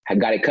I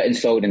got it cut and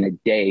sewed in a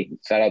day.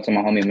 Shout out to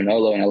my homie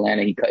Manolo in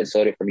Atlanta. He cut and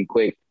sewed it for me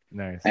quick.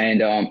 Nice.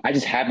 And I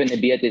just happened to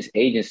be at this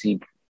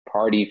agency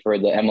party for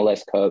the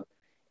MLS Cup.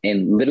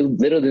 And little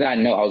did I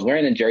know, I was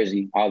wearing the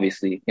jersey,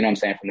 obviously, you know what I'm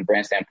saying, from the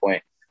brand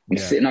standpoint. I'm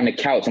sitting on the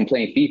couch, I'm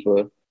playing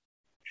FIFA.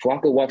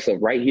 Flocka walks up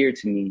right here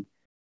to me.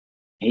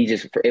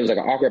 It was like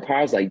an awkward pause.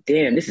 I was like,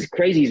 damn, this is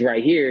crazy. He's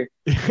right here.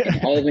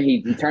 And all of a sudden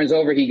he turns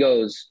over, he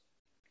goes,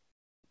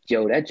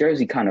 yo, that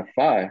jersey kind of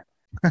fire.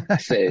 I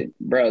said,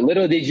 bro,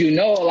 little did you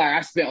know, like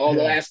I spent all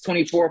the last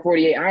 24,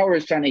 48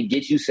 hours trying to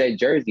get you said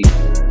jersey.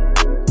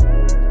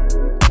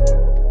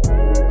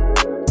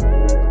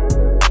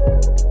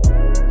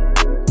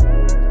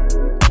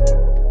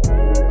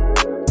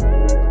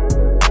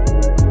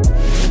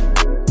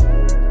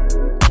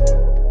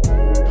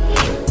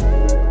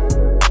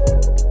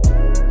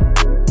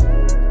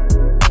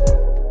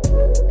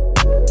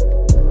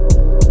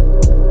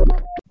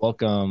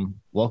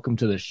 Welcome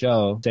to the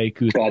show.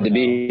 Sekou. Glad to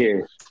be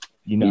here.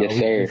 You know, yes,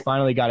 sir. We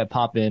finally got it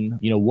popping.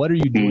 You know, what are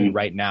you doing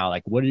right now?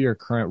 Like, what are your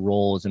current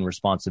roles and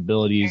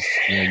responsibilities?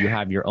 You know, you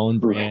have your own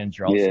brands.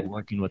 You're also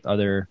working with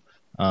other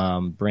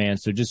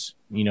brands. So just,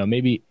 you know,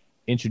 maybe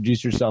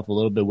introduce yourself a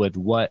little bit with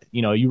what,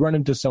 you know, you run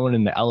into someone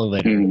in the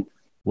elevator.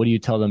 What do you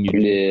tell them you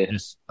do?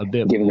 Just a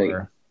bit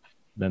more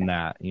than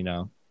that, you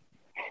know?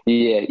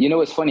 Yeah. You know,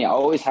 what's funny? I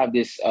always have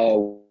this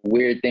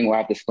weird thing where I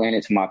have to explain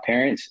it to my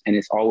parents, and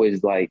it's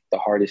always like the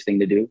hardest thing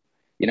to do.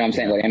 You know what I'm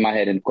saying? Like in my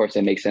head, and of course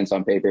it makes sense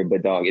on paper,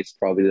 but dog, it's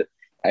probably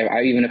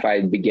I even if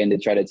I begin to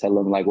try to tell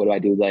them like, what do I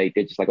do? Like,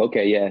 they're just like,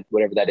 okay, yeah,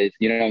 whatever that is.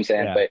 You know what I'm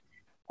saying? Yeah.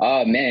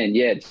 But, man,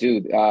 yeah,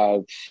 dude,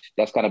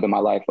 that's kind of been my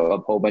life, a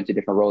whole bunch of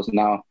different roles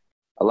now.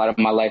 A lot of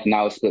my life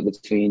now is split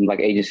between like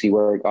agency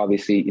work.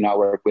 Obviously, you know, I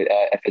work with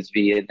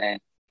FSV, and then,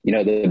 you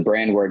know, the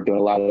brand work, doing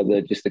a lot of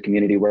the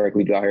community work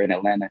we do out here in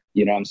Atlanta.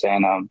 You know what I'm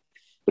saying?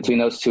 Between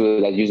those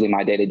two, that's usually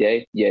my day to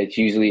day. Yeah, it's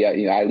usually,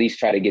 you know, I at least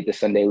try to get the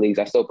Sunday leagues.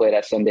 I still play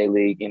that Sunday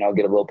league, you know,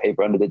 get a little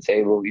paper under the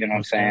table, you know what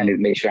I'm saying, to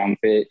make sure I'm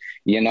fit,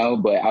 you know.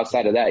 But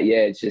outside of that, yeah,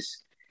 it's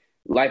just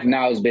life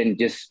now has been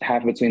just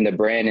half between the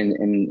brand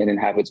and then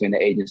half between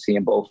the agency,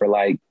 and both are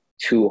like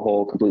two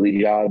whole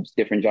completely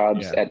different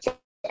jobs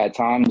at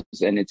times.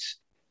 And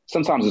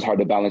sometimes it's hard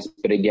to balance.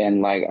 But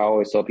again, like I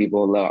always tell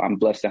people, I'm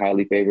blessed and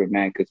highly favored,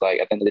 man, because like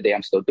at the end of the day,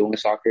 I'm still doing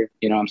soccer.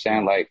 You know what I'm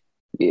saying? Like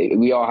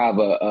we all have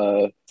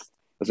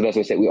what's the best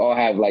way to say it? We all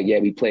have like,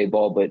 we play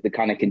ball, but to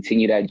kind of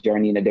continue that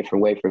journey in a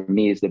different way for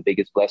me is the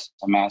biggest blessing,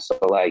 man. So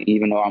like,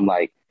 even though I'm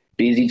like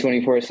busy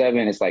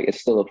 24/7, it's like,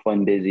 it's still a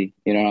fun busy,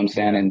 you know what I'm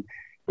saying? And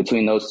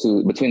between those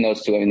two,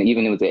 I mean,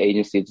 even with the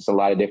agency, it's just a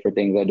lot of different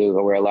things I do.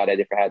 I wear a lot of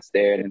different hats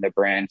there, and the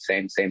brand,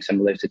 same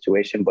similar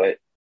situation. But,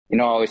 you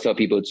know, I always tell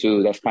people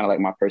too, that's kind of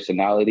like my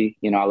personality.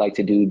 You know, I like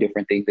to do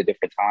different things at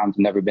different times.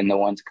 I've never been the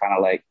one to kind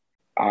of like,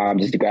 I'm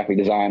just a graphic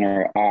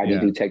designer. I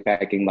just do tech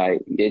packing. Like,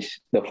 it's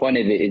the fun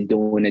of it is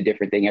doing a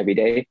different thing every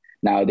day.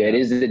 Now, there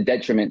is a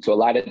detriment to a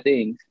lot of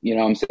things, you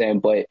know what I'm saying?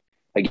 But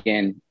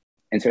again,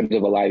 in terms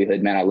of a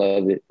livelihood, man, I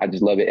love it. I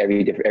just love it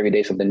every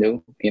day something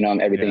new. You know,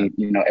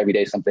 you know, every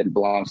day something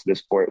belongs to the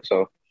sport.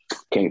 So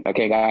I ain't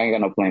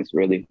got no plans,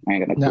 really. I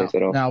ain't got no plans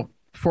at all. Now,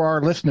 for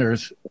our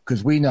listeners,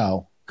 because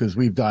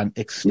we've done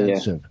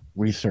extensive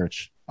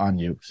research on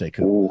you,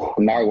 Sekou. Ooh,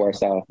 Narwhal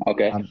style.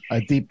 Okay.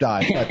 A deep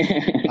dive.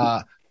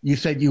 But, you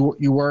said you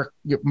work,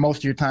 most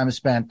of your time is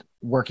spent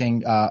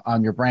working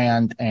on your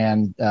brand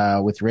and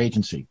with your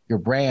agency. Your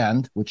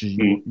brand, which is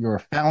you're a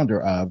founder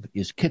of,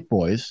 is Kit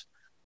Boys,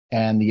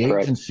 and the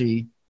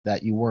agency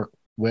that you work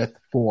with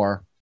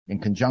in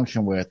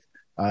conjunction with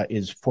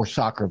is For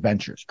Soccer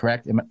Ventures,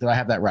 correct? Did I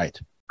have that right?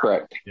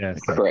 Correct.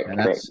 Yes. Okay. Correct.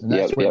 And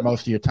that's where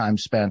most of your time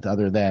spent,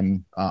 other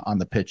than on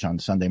the pitch on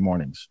Sunday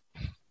mornings.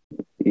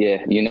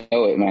 Yeah, you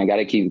know it, man.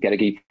 Gotta keep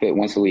fit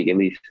once a week at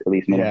least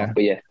minimum. Yeah.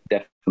 But yeah,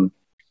 definitely.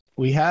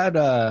 We had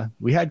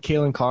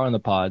Kaylin Carr on the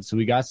pod, so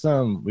we got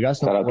some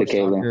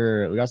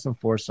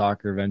For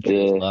Soccer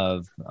Ventures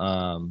love.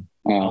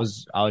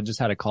 I just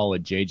had a call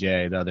with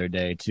JJ the other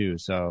day too,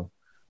 so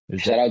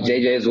shout out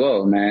JJ as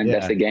well, man.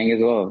 That's the gang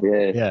as well.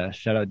 Yeah,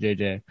 shout out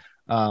JJ.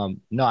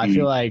 No, I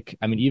feel like,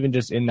 I mean, even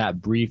just in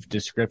that brief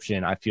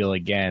description, I feel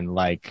again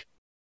like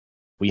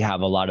we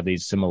have a lot of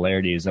these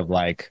similarities of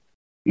like,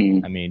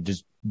 I mean,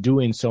 just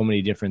doing so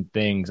many different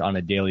things on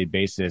a daily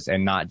basis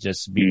and not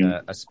just being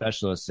a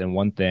specialist in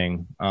one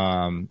thing.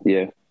 And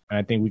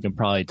I think we can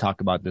probably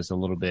talk about this a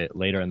little bit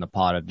later in the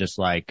pod of just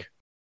like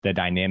the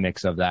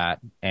dynamics of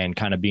that and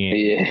kind of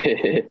being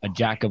a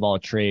jack of all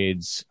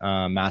trades,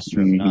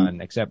 master of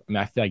none, except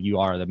I feel like you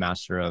are the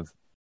master of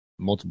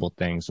multiple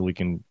things, so we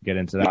can get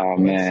into that. Oh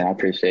man, I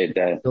appreciate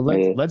that. So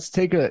let's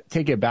take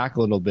it back a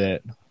little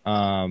bit.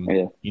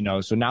 You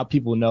know, so now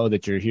people know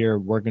that you're here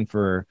working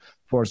for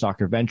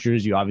Soccer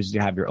Ventures. You obviously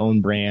have your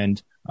own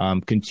brand,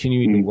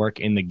 continuing to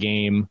work in the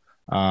game,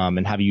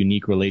 and have a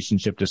unique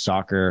relationship to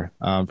soccer,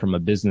 from a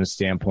business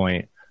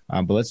standpoint.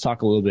 But let's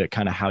talk a little bit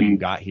kind of how you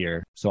got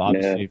here. So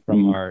obviously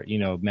from our, you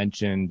know,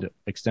 mentioned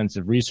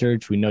extensive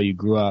research, we know you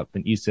grew up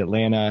in East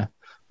Atlanta.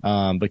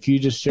 But can you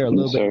just share a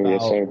little bit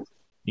about,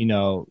 you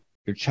know,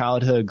 your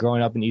childhood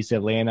growing up in East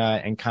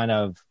Atlanta and kind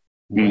of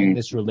when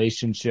this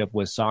relationship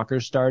with soccer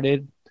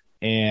started.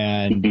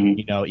 And,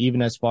 you know,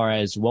 even as far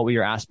as what were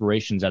your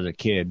aspirations as a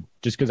kid,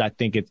 just because I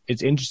think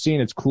it's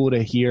interesting. It's cool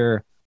to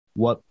hear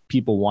what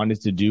people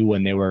wanted to do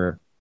when they were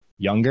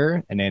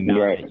younger. And then now,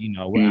 that, you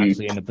know, we're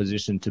actually in a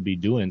position to be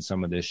doing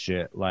some of this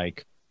shit.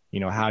 Like, you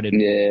know, how did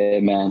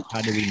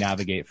we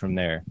navigate from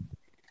there?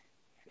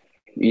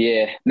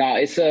 Yeah, no, I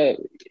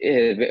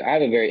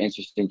have a very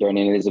interesting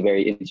journey, and it is a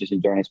very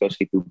interesting journey,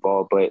 especially through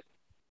ball. But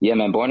yeah,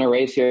 man, born and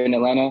raised here in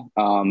Atlanta.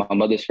 My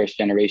mother's first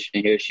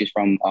generation here. She's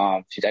actually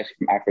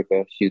from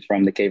Africa. She's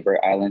from the Cape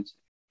Verde Islands.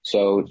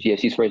 So yeah,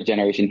 she's first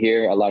generation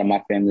here. A lot of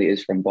my family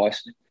is from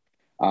Boston.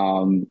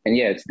 And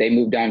yeah, they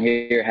moved down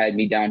here, had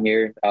me down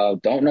here.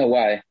 Don't know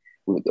why.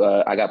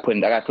 I got put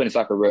in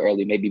soccer real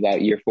early, maybe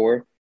about year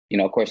 4. You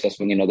know, of course, that's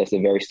when, you know, that's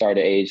the very start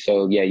of age.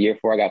 So yeah, year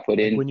 4, I got put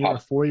in. When you were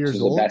 4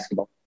 years old?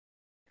 Basketball.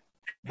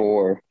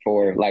 Four.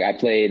 Like I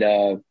played,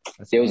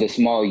 there was a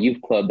small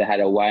youth club that had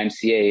a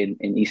YMCA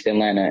in East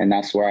Atlanta, and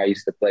that's where I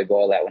used to play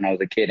ball at when I was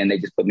a kid, and they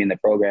just put me in the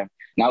program.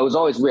 Now, it was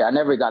always weird. I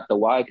never got the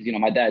why because, you know,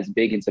 my dad's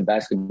big into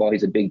basketball.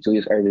 He's a big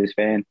Julius Erving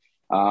fan.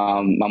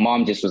 My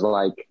mom just was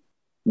like,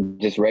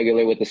 just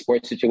regular with the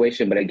sports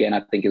situation. But again,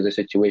 I think it was a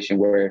situation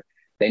where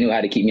they knew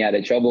how to keep me out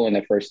of trouble. And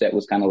the first step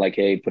was kind of like,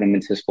 hey, put him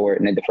into sport.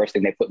 And then the first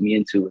thing they put me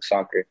into was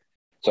soccer.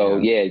 So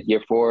yeah,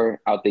 year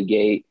 4 out the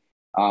gate.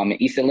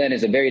 East Atlanta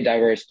is a very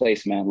diverse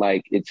place, man.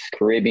 Like, it's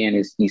Caribbean,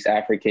 it's East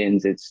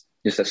Africans, it's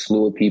just a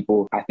slew of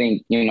people. I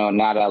think, you know,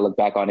 now that I look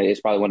back on it,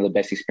 it's probably one of the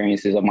best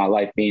experiences of my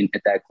life being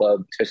at that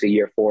club, especially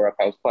year 4.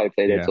 I was probably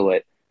played there until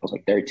I was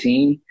like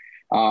 13.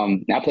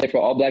 I played for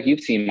all black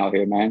youth team out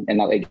here, man. And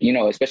like, you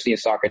know, especially in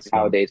soccer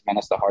nowadays, man,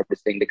 that's the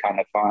hardest thing to kind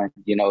of find.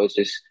 You know, it's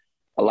just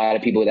a lot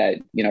of people that,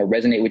 you know,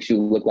 resonate with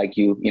you, look like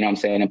you know what I'm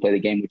saying, and play the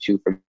game with you.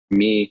 For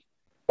me,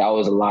 that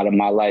was a lot of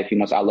my life, you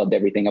know, so I loved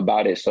everything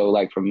about it. So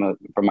like from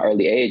an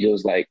early age, it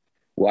was like,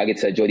 well, I get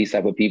to enjoy these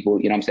type of people,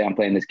 you know what I'm saying? I'm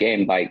playing this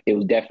game. Like, it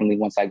was definitely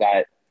once I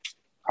got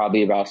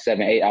probably about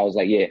 7, 8, I was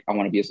like, yeah, I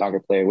want to be a soccer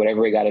player,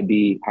 whatever it got to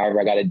be,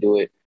 however I got to do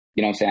it.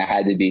 You know what I'm saying? I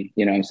had to be,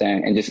 you know what I'm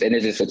saying? And it's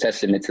just a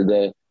testament to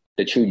the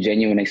true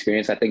genuine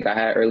experience I think I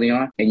had early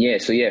on. And yeah,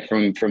 so yeah,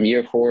 from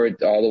year 4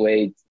 all the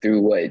way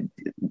through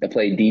I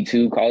played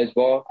D2 college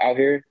ball out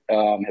here,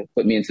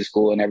 put me into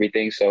school and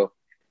everything. So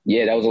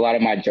yeah, that was a lot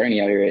of my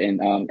journey out here in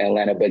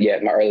Atlanta. But yeah,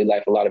 my early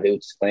life, a lot of it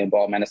was just playing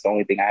ball, man. That's the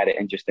only thing I had an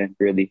interest in,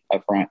 really,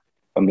 up front,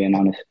 if I'm being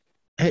honest.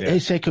 Hey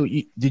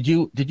Sekou, did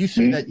you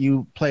say that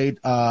you played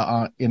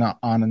on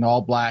an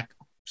all black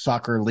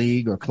soccer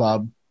league or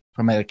club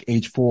from like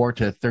age 4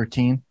 to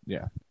 13?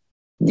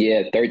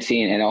 Yeah,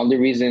 13. And the only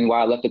reason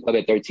why I left the club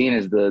at 13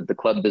 is the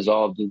club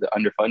dissolved due to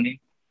underfunding.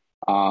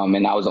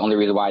 And that was the only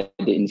reason why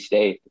I didn't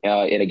stay.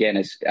 And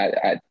again,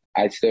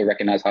 I still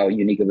recognize how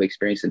unique of an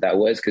experience that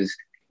was, because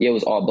yeah, it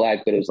was all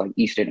black, but it was like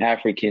Eastern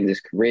Africans,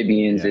 it's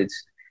Caribbeans,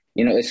 it's,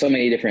 you know, it's so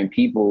many different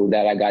people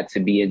that I got to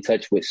be in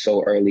touch with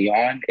so early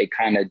on. It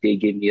kind of did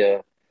give me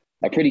a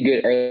pretty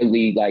good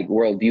early like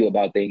worldview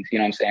about things, you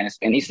know what I'm saying?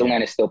 And East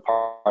Atlanta is still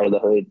part of the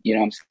hood, you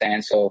know what I'm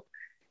saying? So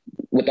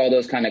with all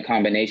those kind of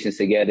combinations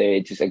together,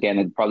 it just,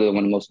 again, probably one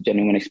of the most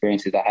genuine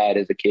experiences I had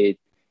as a kid,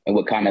 and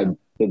what kind of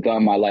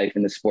begun my life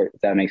in the sport,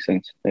 if that makes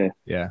sense.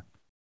 Yeah.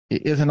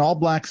 Is an all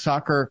black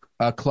soccer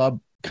club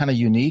kind of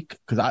unique?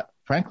 Because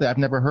frankly, I've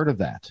never heard of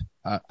that.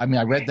 I mean,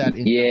 I read that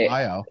in your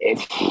bio.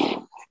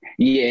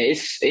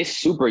 It's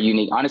super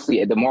unique.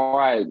 Honestly, the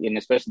more and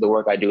especially the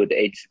work I do with the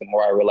agency, the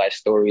more I realize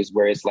stories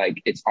where it's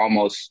like, it's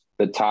almost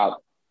the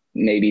top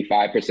maybe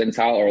 5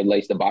 percentile, or at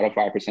least the bottom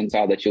 5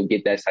 percentile, that you'll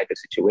get that type of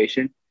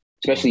situation.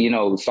 Especially, you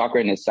know, soccer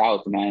in the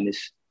South, man,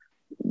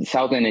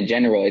 South End in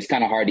general, it's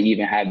kind of hard to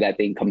even have that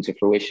thing come to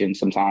fruition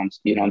sometimes,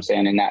 you know what I'm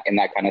saying, in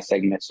that kind of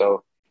segment.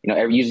 So, you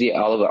know, usually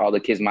all the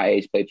kids my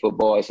age played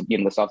football. It's, you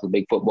know, the South is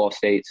big football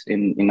states,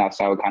 and that's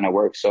how it kind of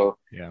works. So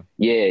yeah,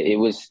 it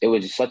was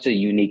such a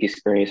unique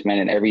experience, man.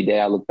 And every day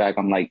I look back,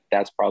 I'm like,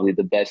 that's probably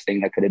the best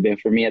thing that could have been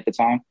for me at the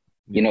time,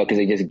 you know, because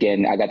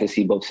I got to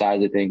see both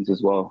sides of things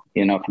as well,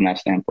 you know, from that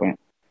standpoint.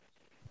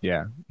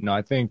 Yeah, no,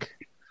 I think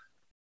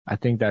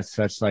that's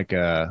such like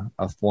a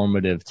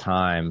formative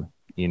time,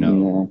 you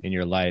know, in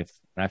your life.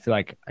 And I feel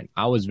like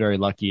I was very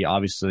lucky,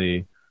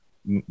 obviously.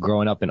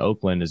 Growing up in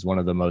Oakland is one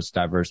of the most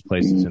diverse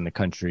places in the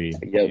country.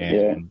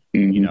 And,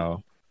 you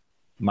know,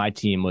 my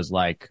team was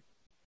like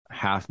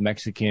half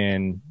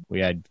Mexican. We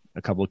had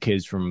a couple of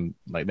kids from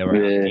like, they were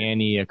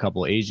Afghani, a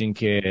couple of Asian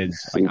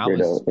kids.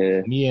 Like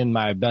me and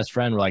my best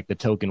friend were like the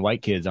token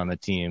white kids on the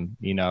team,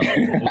 you know.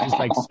 It was just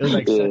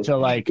like, such a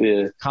like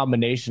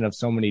combination of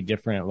so many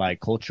different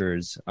like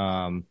cultures.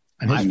 And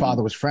his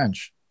father was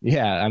French.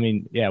 Yeah. I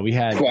mean, yeah, we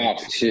had,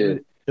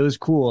 it was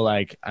cool.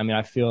 Like, I mean,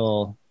 I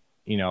feel,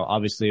 you know,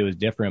 obviously it was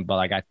different, but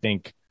like, I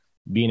think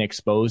being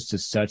exposed to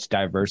such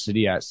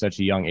diversity at such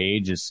a young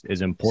age is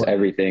important. It's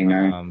everything,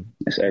 man.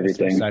 It's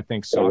everything. I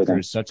think soccer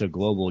is such a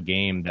global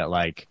game that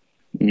like,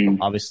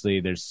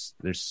 obviously there's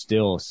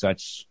still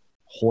such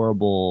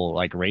horrible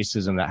like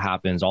racism that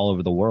happens all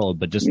over the world,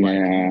 but just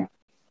like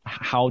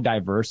how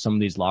diverse some of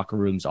these locker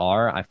rooms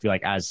are, I feel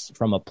like as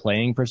from a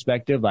playing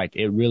perspective, like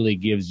it really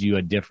gives you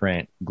a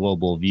different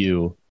global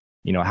view,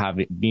 you know,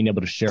 being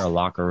able to share a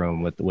locker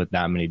room with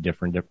that many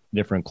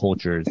different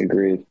cultures.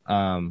 Agreed.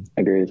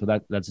 So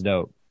that's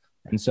dope.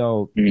 And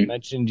so you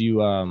mentioned you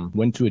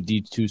went to a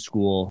D2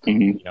 school,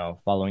 you know,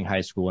 following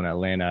high school in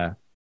Atlanta.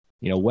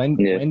 You know, when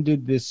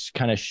did this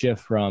kind of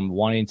shift from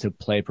wanting to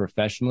play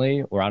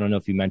professionally, or I don't know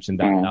if you mentioned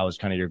that that was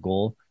kind of your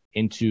goal,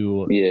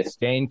 into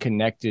staying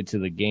connected to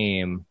the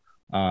game,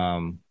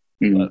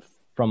 but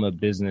from a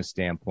business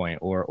standpoint,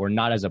 or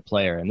not as a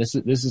player? And this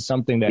is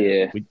something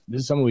that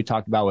this is something we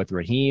talked about with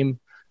Raheem.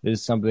 This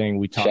is something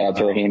we talked about. Shout out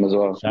to Raheem as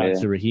well. Shout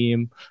out to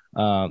Raheem.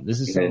 This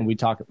is something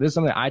this is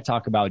something I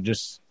talk about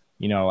just,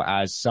 you know,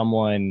 as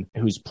someone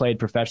who's played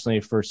professionally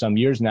for some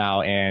years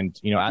now. And,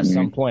 you know, at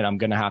some point I'm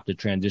going to have to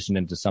transition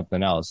into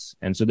something else.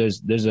 And so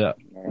there's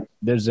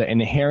an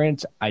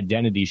inherent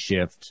identity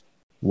shift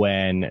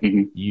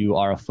when you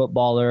are a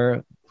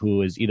footballer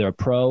who is either a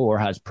pro or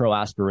has pro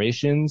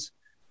aspirations,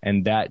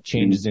 and that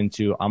changes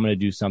into, I'm going to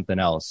do something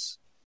else.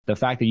 The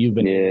fact that you've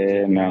been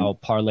able to now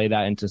parlay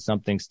that into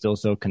something still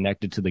so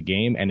connected to the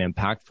game and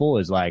impactful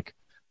is like,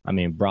 I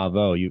mean,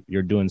 bravo,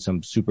 you're doing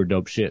some super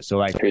dope shit. So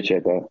like,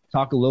 appreciate that.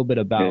 Talk a little bit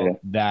about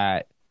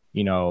that,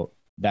 you know,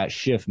 that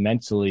shift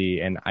mentally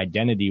and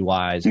identity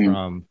wise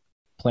from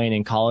playing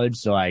in college.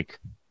 So like,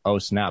 oh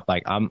snap,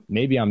 like I'm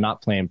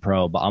not playing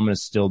pro, but I'm going to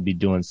still be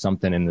doing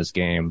something in this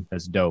game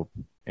that's dope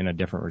in a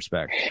different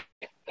respect.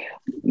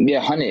 Yeah,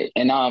 100.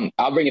 And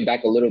I'll bring it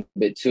back a little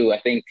bit too. I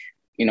think,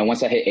 you know,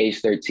 once I hit age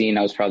 13,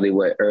 I was probably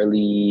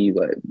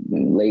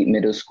late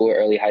middle school,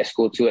 early high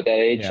school too at that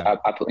age. Yeah.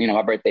 You know,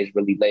 my birthday's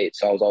really late,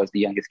 so I was always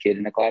the youngest kid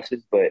in the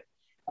classes. But,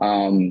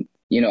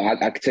 you know,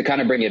 I to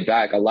kind of bring it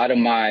back, a lot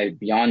of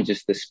beyond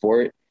just the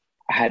sport,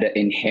 I had an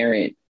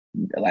inherent,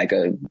 I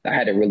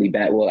had a really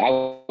bad,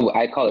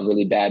 I call it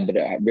really bad, but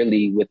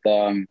really with,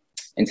 and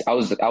I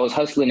was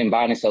hustling and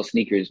buying and sell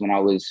sneakers when I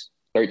was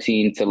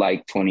 13 to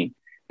like 20.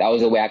 That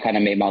was the way I kind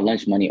of made my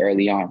lunch money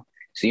early on.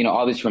 So, you know,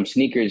 all this from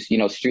sneakers, you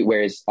know,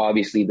 streetwear is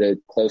obviously the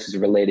closest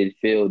related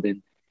field.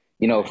 And,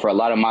 you know, for a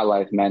lot of my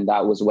life, man,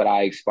 that was what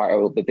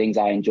the things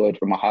I enjoyed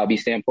from a hobby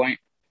standpoint.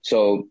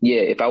 So,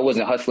 yeah, if I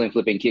wasn't hustling,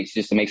 flipping kicks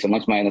just to make some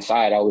lunch money on the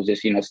side, I was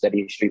just, you know,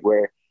 studying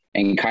streetwear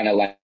and kind of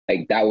like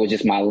that was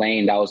just my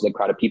lane. That was the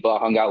crowd of people I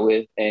hung out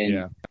with.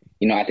 And,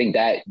 you know, I think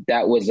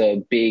that was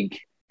a big,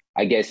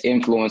 I guess,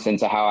 influence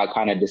into how I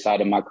kind of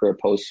decided my career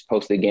post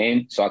the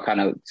game. So I kind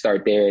of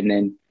start there. And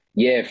then,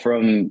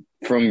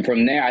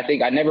 from there, I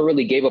think I never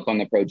really gave up on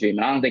the pro dream.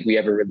 And I don't think we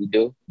ever really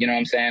do. You know what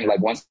I'm saying? Like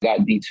once I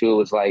got D2, it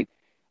was like,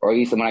 or at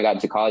least when I got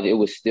to college, it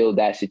was still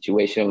that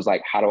situation. It was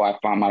like, how do I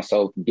find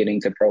myself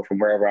getting to pro from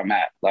wherever I'm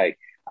at? Like,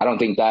 I don't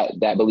think that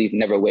belief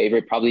never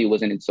wavered. Probably it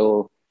wasn't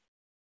until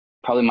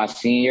probably my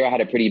senior year, I had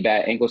a pretty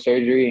bad ankle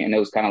surgery. And it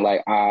was kind of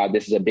like,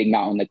 this is a big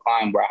mountain to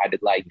climb where I had to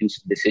like do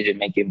some decision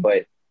making.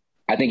 But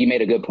I think you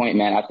made a good point,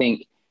 man. I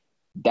think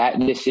that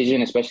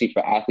decision, especially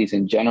for athletes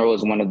in general,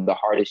 is one of the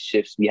hardest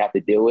shifts we have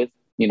to deal with,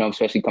 you know,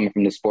 especially coming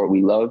from the sport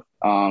we love.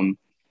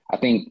 I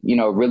think, you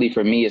know, really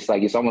for me, it's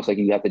almost like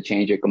you have to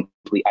change your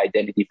complete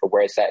identity for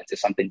where it's at to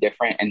something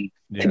different, and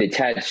to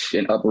detach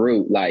and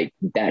uproot like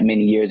that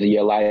many years of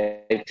your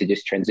life to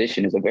just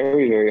transition is a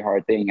very, very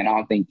hard thing. And I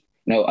don't think,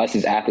 you know, us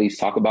as athletes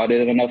talk about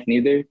it enough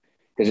neither.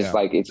 Because it's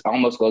like, it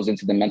almost goes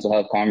into the mental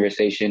health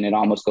conversation. It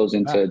almost goes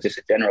into just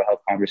a general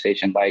health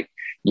conversation. Like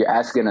you're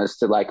asking us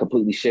to like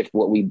completely shift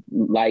what we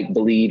like,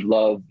 believe,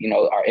 love, you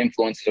know, our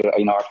influences,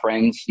 you know, our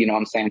friends, you know what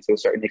I'm saying, to a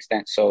certain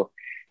extent. So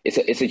it's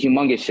a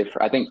humongous shift.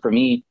 I think for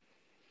me,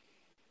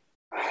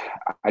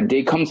 I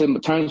did come to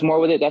terms more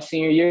with it that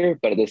senior year,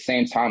 but at the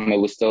same time, it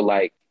was still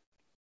like,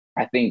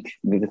 I think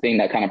the thing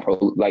that kind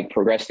of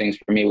progressed things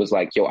for me was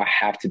like, yo, I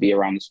have to be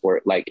around the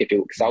sport. Like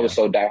because I was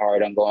so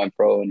diehard on going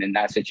pro, and in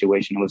that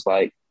situation, it was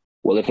like,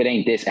 well, if it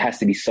ain't this, it has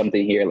to be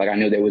something here. Like I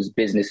knew there was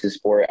business in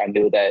sport. I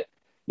knew that,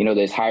 you know,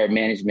 there's higher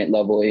management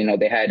level. You know,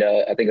 they had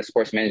I think a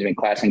sports management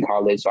class in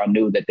college, so I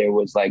knew that there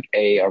was like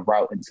a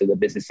route into the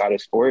business side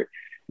of sport.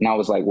 And I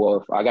was like,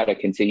 well, if I got to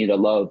continue to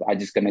love, I'm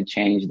just going to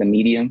change the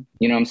medium,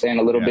 you know what I'm saying,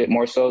 a little bit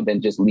more so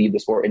than just leave the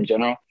sport in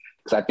general.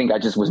 Because I think I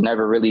just was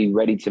never really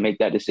ready to make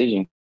that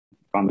decision.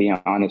 If I'm being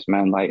honest,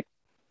 man, like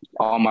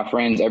all my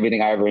friends,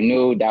 everything I ever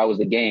knew, that was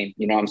the game.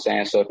 You know what I'm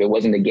saying? So if it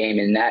wasn't the game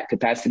in that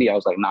capacity, I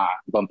was like, nah,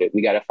 bump it.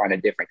 We got to find a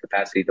different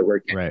capacity to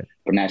work in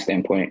from that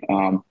standpoint.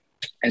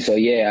 And so,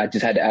 I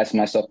just had to ask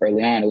myself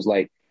early on. It was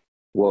like,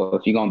 well,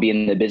 if you're going to be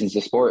in the business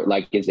of sport,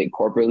 like, is it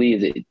corporately?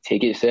 Is it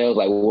ticket sales?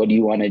 Like, what do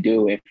you want to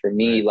do? And for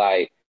me,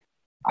 like,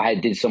 I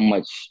did so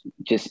much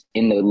just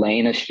in the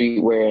lane of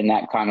streetwear and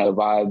that kind of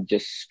vibe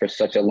just for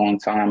such a long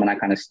time. And I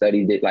kind of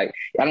studied it. Like,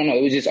 I don't know,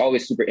 it was just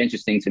always super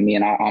interesting to me.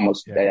 And I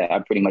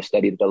pretty much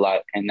studied it a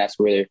lot. And that's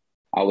where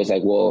I was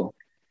like, well,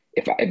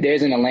 if there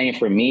isn't a lane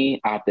for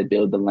me, I have to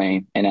build the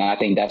lane. And I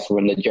think that's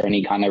when the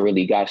journey kind of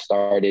really got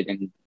started.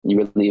 And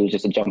it was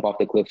just a jump off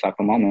the cliff type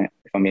of moment,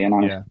 if I'm being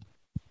honest.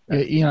 Yeah.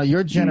 You know,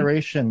 your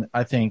generation,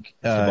 I think,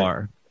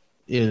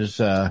 is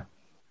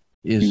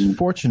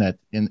fortunate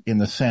in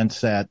the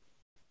sense that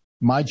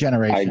my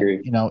generation, I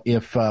agree.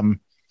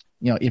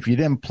 If you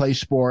didn't play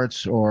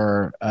sports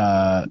or,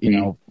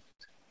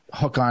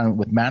 hook on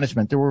with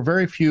management, there were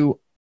very few,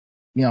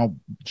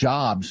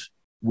 jobs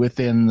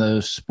within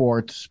the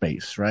sports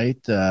space, right?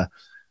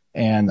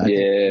 And I think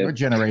your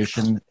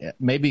generation,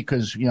 maybe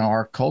because,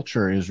 our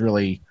culture is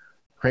really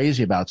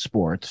crazy about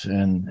sports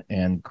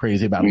and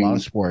crazy about a lot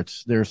of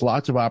sports. There's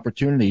lots of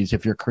opportunities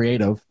if you're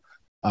creative,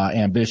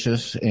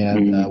 ambitious,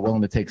 and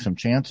willing to take some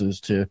chances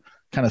to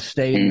kind of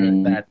stay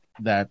in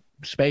that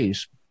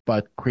space,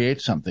 but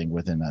create something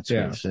within that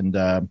space. And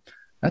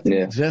that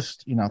didn't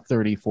exist,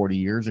 30, 40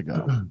 years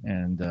ago.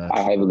 And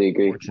I heavily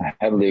agree.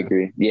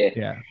 Agree.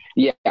 Yeah.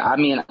 I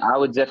mean, I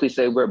would definitely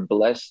say we're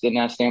blessed in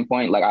that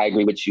standpoint. Like, I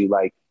agree with you.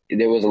 Like,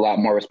 there was a lot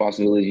more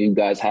responsibility you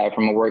guys have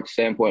from a work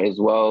standpoint as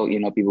well.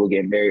 People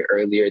getting married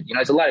earlier.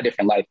 It's a lot of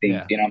different life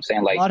things. You know what I'm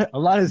saying? Like, a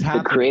lot has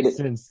happened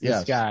since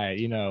this guy,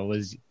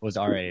 was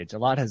our age. A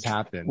lot has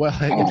happened. Well,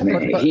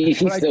 he's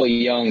still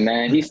young,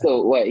 man. He's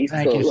still what? He's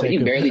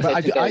barely.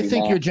 I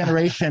think your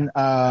generation,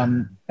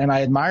 and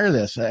I admire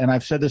this, and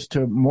I've said this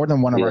to more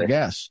than one of our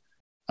guests.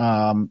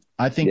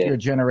 I think your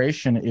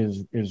generation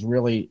is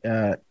really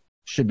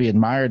should be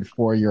admired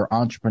for your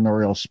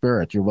entrepreneurial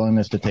spirit, your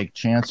willingness to take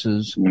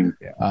chances,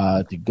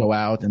 to go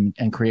out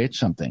and create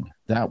something.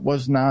 That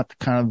was not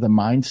kind of the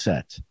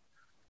mindset.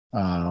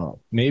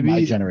 Maybe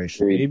my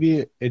generation.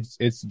 Maybe it's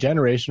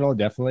generational,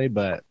 definitely,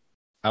 but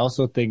I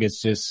also think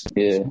it's just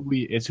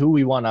it's who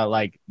we want to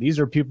like. These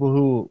are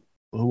people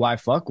who I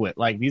fuck with.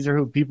 Like, these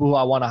are people who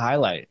I want to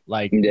highlight.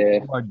 Like,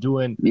 who are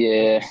doing. Like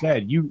you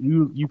said,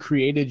 you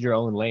created your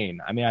own lane.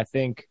 I mean, I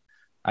think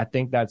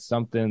that's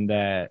something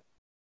that.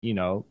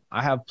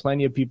 I have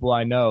plenty of people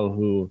I know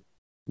who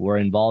were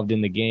involved in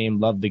the game,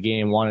 loved the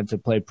game, wanted to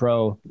play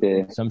pro.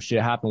 Some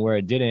shit happened where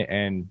it didn't,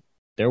 and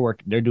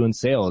they're doing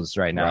sales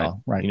right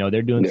now. Right.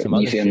 They're doing some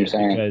other shit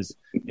because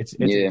it's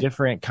a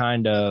different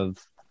kind of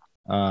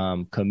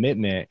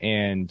commitment.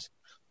 And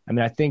I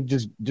mean, I think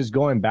just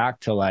going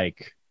back to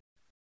like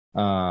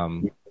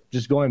wanting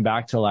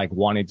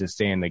to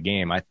stay in the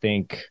game. I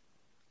think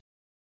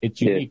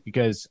it's unique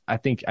because I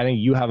think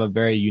you have a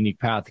very unique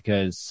path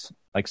because.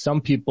 Like,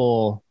 some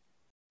people,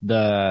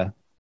 the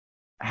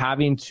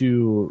having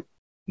to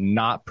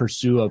not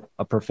pursue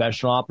a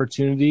professional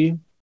opportunity,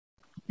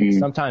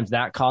 sometimes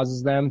that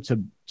causes them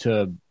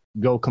to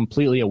go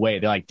completely away.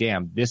 They're like,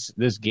 damn, this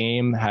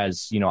game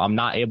has, I'm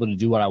not able to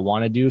do what I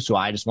want to do, so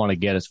I just want to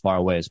get as far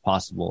away as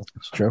possible.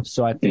 That's true.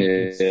 So I think,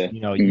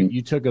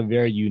 you took a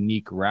very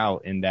unique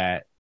route in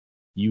that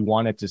you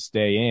wanted to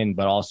stay in,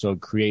 but also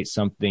create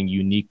something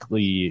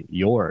uniquely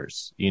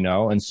yours,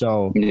 and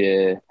so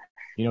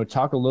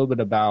talk a little bit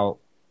about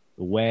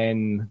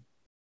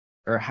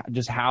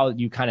just how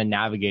you kind of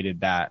navigated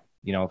that,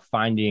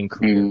 finding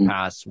career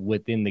paths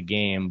within the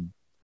game,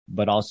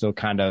 but also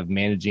kind of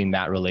managing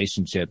that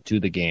relationship to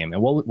the game.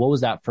 And what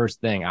was that first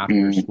thing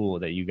after school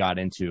that you got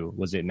into?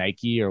 Was it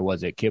Nike or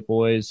was it Kit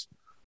Boys?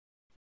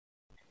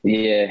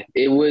 Yeah,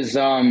 it was.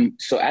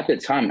 So at the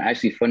time,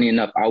 actually, funny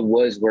enough, I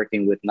was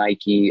working with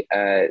Nike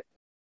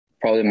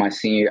probably my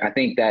senior year. I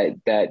think that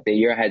the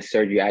year I had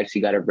surgery, I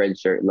actually got a red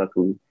shirt.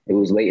 Luckily, it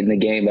was late in the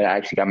game, but I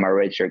actually got my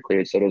red shirt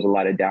cleared. So there was a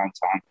lot of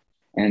downtime.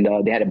 And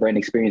they had a brand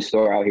experience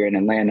store out here in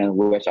Atlanta,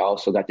 which I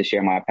also got to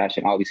share my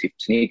passion, obviously, for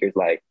sneakers.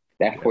 Like,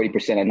 that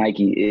 40% at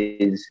Nike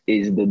is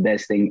the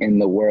best thing in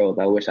the world.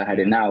 I wish I had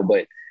it now.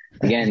 But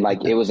again,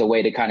 like, it was a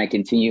way to kind of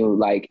continue,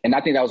 like, and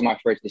I think that was my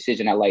first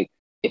decision.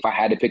 If I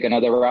had to pick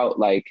another route,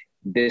 like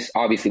this,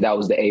 obviously that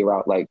was the A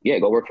route. Like,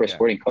 go work for a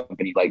sporting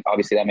company. Like,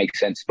 obviously that makes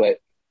sense. But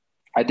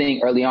I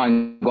think early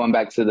on, going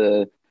back to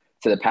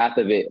the path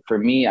of it, for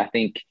me, I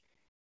think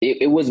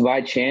it was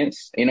by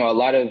chance. A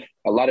lot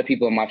of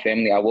people in my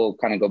family, I will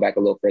kind of go back a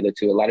little further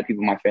too. A lot of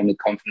people in my family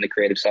come from the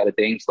creative side of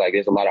things. Like,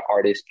 there's a lot of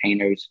artists,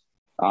 painters,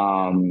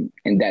 and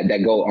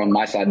that go on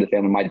my side of the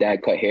family. My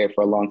dad cut hair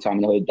for a long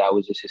time. That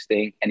was just his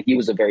thing. And he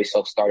was a very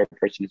self-starter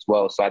person as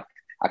well. So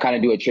I kind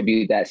of do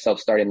attribute that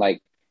self-starting, like,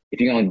 if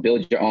you're going to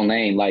build your own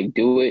lane, like,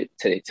 do it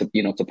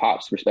to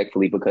Pops,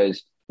 respectfully,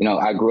 because,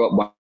 I grew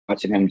up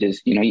watching him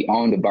just, he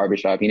owned a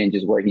barbershop. He didn't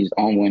just work, he just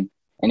owned one.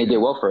 And it did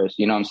well for us,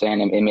 you know what I'm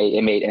saying? And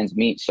it made ends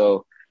meet.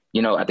 So,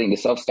 I think the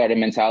self-starter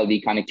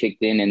mentality kind of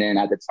kicked in. And then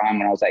at the time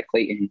when I was at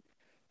Clayton,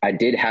 I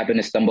did happen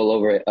to stumble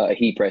over a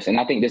heat press. And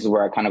I think this is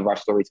where our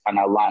stories kind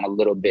of align a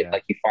little bit.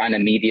 Like, you find a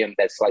medium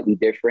that's slightly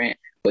different,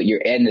 but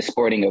you're in the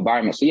sporting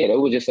environment. So, it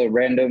was just a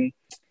random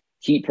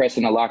heat press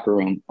in the locker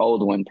room,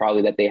 old one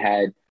probably that they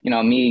had.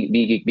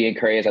 Me being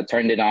crazy, I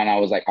turned it on. I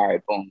was like, all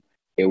right, boom,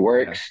 it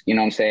works. You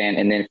know what I'm saying?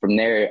 And then from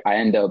there, I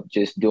end up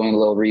just doing a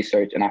little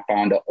research, and I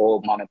found an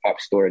old mom and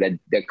pop store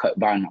that cut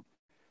vinyl,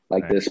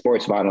 like the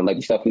sports vinyl, like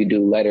the stuff we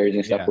do letters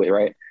and stuff with,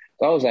 right?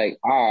 So I was like,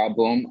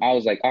 boom. I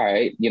was like, all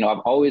right, I've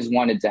always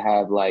wanted to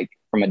have, like,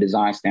 from a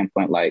design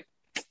standpoint, like,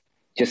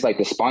 just like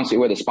the sponsor,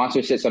 where the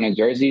sponsor sits on a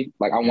jersey,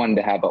 like, I wanted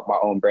to have my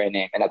own brand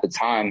name. And at the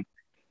time,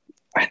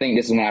 I think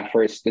this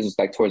is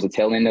like towards the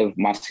tail end of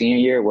my senior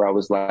year, where I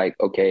was like,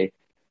 okay,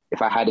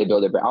 if I had to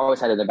build it, but I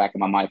always had it in the back of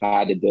my mind, if I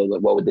had to build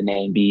it, what would the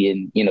name be?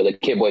 And, you know, the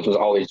Kid Boys was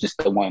always just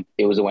the one.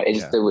 It was the one. It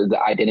just, it was the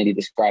identity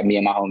described me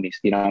and my homies,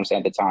 you know what I'm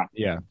saying, at the time.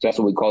 Yeah. So that's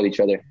what we called each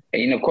other.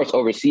 And, you know, of course,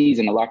 overseas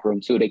in the locker room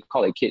too, they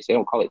call it kits. They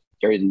don't call it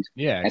jerseys.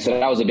 Yeah. And so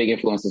that was a big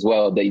influence as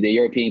well. The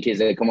European kids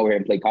that come over here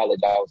and play college,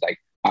 I was like,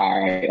 all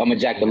right, I'm going to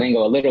jack the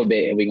lingo a little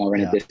bit and we're going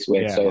to run it this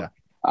way. So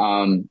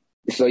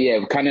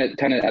kind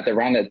of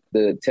around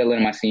the tail end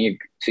of my senior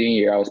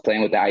year, I was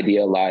playing with the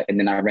idea a lot. And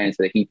then I ran into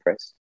the heat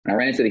press. When I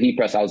ran into the heat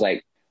press, I was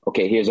like,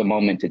 okay, here's a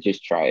moment to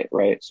just try it,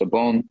 right? So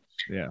boom.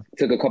 Yeah.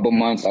 Took a couple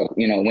months. I,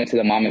 went to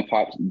the mom and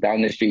pop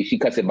down the street. She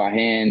cuts it by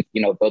hand,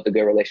 built a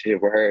good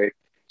relationship with her.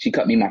 She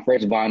cut me my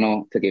first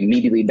vinyl, took it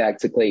immediately back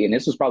to Clayton.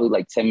 This was probably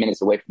like 10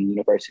 minutes away from the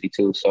university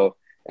too. So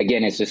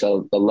again, it's just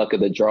the luck of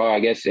the draw, I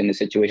guess, in the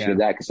situation of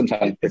that. Because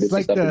sometimes it's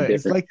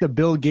like the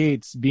Bill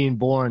Gates being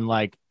born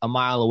like a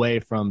mile away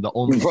from the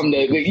only from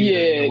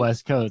the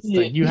West Coast.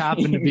 Yeah. Like you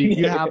happen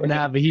to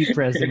have a heat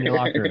press in your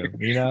locker room,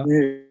 Yeah.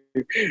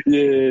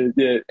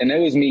 And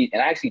it was me.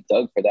 And I actually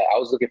dug for that. I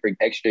was looking for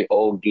extra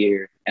old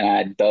gear and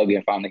I dug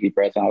and found the heat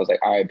press. And I was like,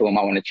 all right, boom,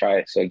 I want to try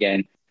it. So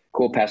again,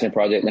 cool passion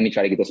project. Let me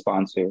try to get the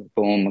sponsor.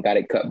 Boom, I got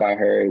it cut by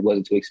her. It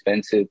wasn't too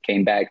expensive.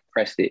 Came back,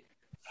 pressed it.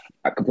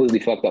 I completely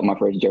fucked up my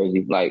first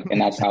jersey. And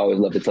that's how I always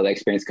love to tell the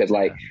experience. Cause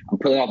I'm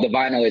pulling off the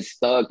vinyl, it's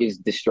stuck, it's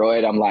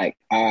destroyed. I'm like,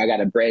 I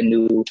got a brand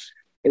new,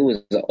 it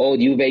was an old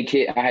Juve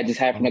kit I had just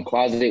had from the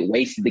closet,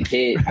 wasted the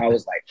kit. I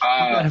was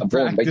like,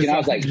 boom. But I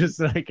was like, just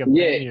like a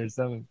penny or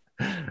something.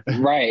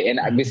 Right. And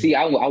I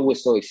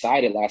was so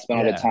excited. I spent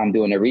all the time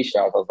doing the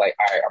reshop. I was like,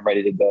 all right, I'm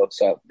ready to go.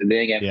 So then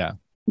again,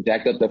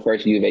 jacked up the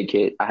first Juve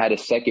kit. I had a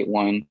second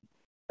one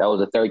that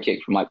was a third kit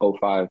from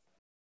 05.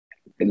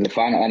 And the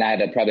final, and I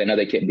had probably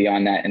another kit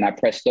beyond that. And I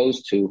pressed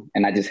those two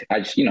and I just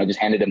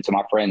handed them to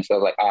my friends. So I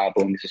was like,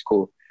 boom, this is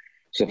cool.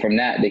 So from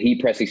that, the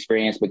heat press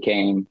experience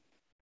became,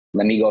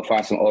 let me go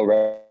find some old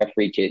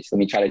referee kits. Let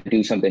me try to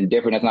do something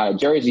different. It's not a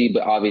jersey,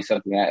 but obviously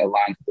something that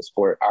aligns with the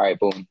sport. All right,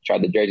 boom,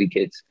 tried the jersey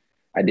kits.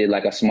 I did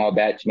a small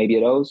batch, maybe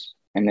of those.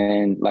 And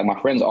then my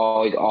friends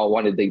all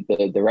wanted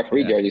the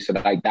referee jersey. So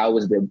that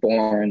was the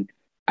born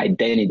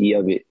identity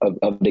of it,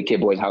 of the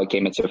Kid Boys, how it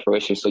came into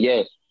fruition. So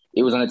yeah,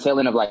 it was on the tail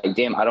end of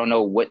damn, I don't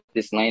know what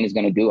this lane is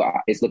going to do.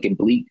 It's looking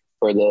bleak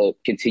for the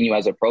continue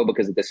as a pro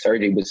because the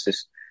surgery was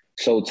just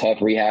so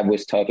tough. Rehab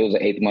was tough. It was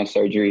an 8-month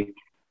surgery.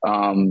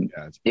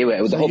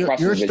 The whole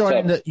process was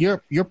tough.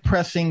 You're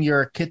pressing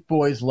your Kid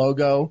Boys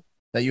logo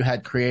that you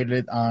had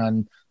created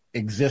on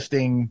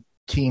existing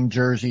team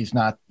jerseys,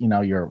 not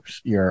your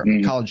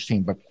college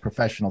team, but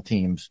professional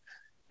teams,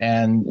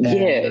 and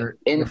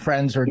your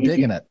friends are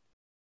digging it.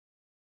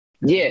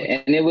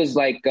 Yeah, and it was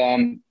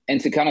and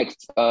to kind of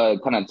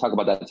talk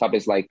about that topic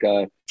is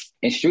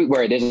in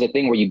streetwear, there's a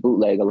thing where you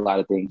bootleg a lot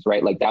of things,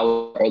 right? That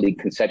was early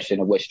conception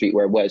of what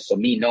streetwear was. So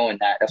me knowing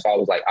that's why I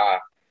was like,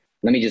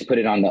 let me just put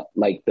it on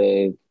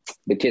the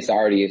kits that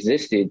already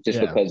existed,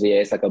 just because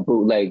it's like a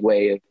bootleg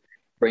way of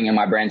bringing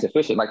my brand to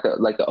fruition, like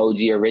the OG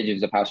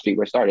origins of how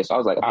streetwear started. So I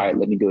was like, all right,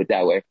 let me do it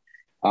that way.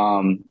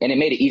 And it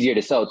made it easier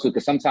to sell too,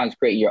 because sometimes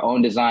creating your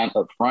own design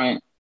up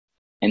front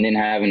and then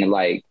having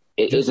to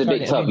it's a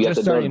bit tough. You have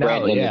to build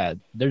brand. Yeah,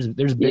 there's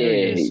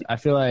barriers. Yeah. I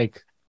feel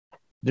like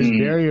there's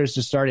barriers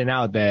to starting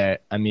out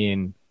that, I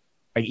mean,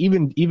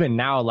 even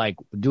now,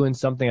 doing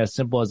something as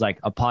simple as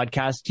a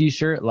podcast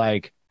T-shirt,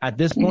 at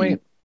this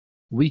point,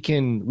 we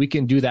can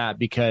do that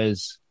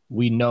because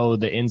we know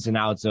the ins and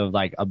outs of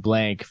a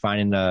blank,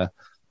 finding a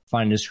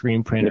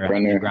screen printer,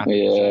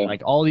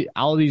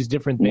 all these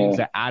different things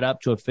that add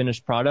up to a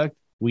finished product.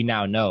 We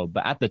now know,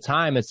 but at the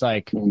time, it's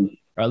or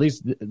at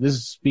least this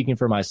is speaking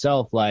for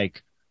myself.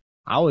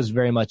 I was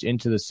very much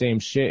into the same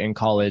shit in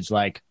college.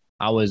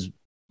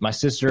 My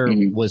sister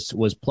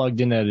was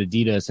plugged in at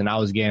Adidas and I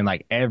was getting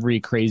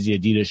every crazy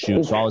Adidas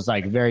shoe. So I was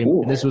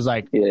this was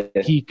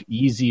peak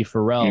Yeezy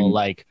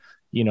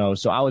Pharrell,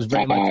 so I was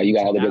very much you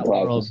got all the good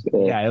classes.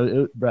 Yeah,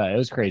 it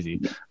was crazy.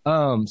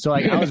 So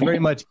I was very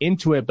much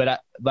into it, but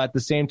at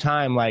the same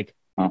time,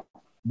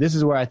 this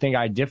is where I think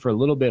I differ a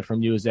little bit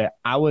from you, is that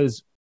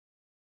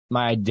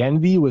my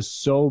identity was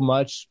so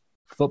much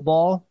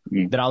football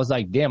that I was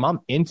like, damn,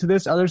 I'm into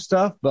this other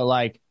stuff, but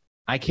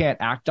I can't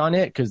act on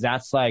it because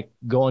that's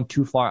going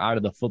too far out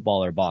of the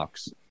footballer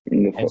box.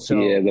 And so,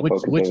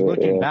 which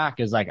looking back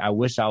is I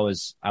wish I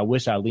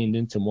leaned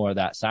into more of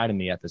that side of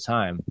me at the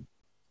time.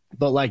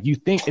 But you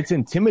think it's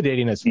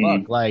intimidating as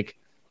fuck. That's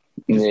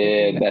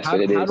what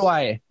it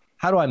is.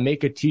 How do I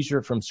make a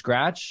T-shirt from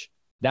scratch?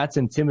 That's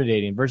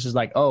intimidating versus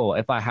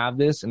if I have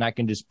this and I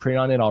can just print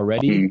on it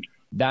already.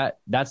 That's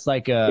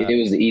it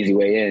was the easy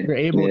way in. You're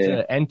able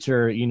to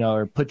enter,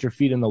 or put your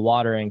feet in the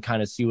water and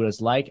kind of see what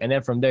it's like. And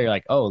then from there, you're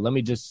like, oh, let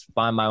me just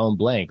find my own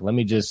blank. Let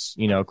me just,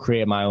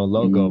 create my own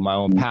logo, my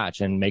own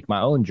patch and make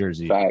my own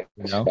jersey.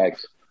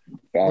 Facts.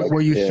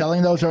 Were you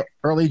selling those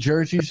early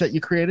jerseys that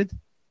you created?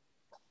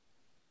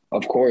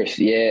 Of course.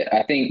 Yeah.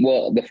 I think,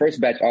 the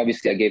first batch,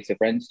 obviously I gave to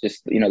friends,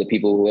 just, the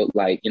people who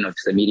just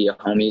the media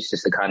homies,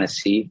 just to kind of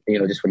see,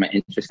 just from an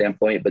interest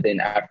standpoint. But then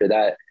after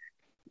that,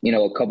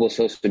 a couple of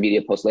social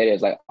media posts later,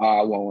 it's I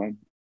want one.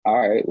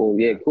 all right, well,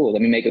 yeah, cool.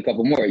 Let me make a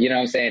couple more. You know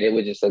what I'm saying? It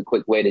was just a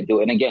quick way to do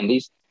it. And again,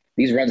 these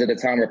runs at the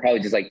time were probably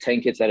just like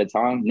 10 kits at a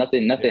time.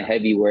 Nothing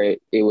heavy where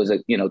it was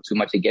too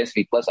much against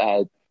me. Plus I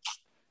had,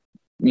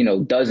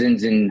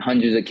 dozens and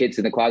hundreds of kits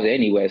in the closet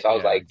anyway. So I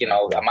was like,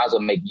 exactly. I might as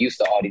well make use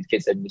of all these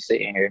kits that be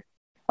sitting here.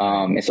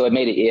 And so it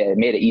made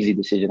an easy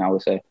decision, I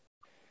would say.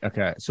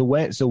 Okay. So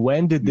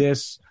when did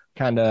this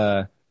kind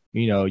of,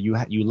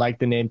 you liked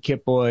the name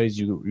Kit Boys,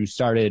 you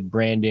started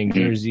branding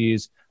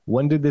jerseys.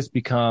 When did this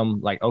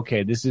become like,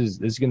 okay, this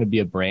is going to be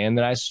a brand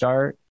that I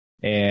start?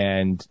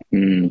 And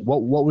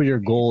what were your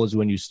goals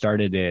when you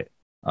started it?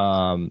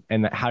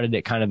 And how did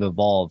it kind of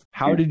evolve?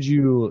 How did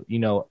you,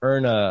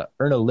 earn a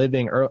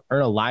living,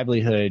 earn a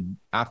livelihood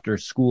after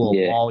school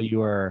while you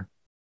were,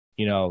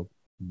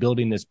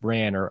 building this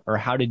brand, or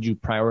how did you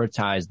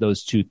prioritize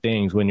those two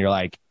things when you're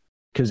like,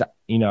 because,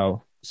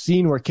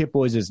 seeing where Kit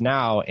Boys is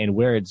now and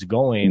where it's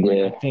going,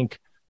 like, I think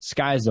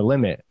sky's the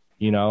limit,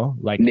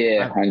 like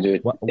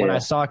when I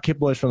saw Kit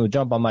Boys from the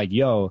jump, I'm like,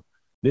 yo,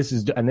 this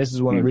is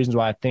one of the reasons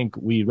why I think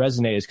we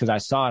resonate is because I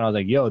saw it and I was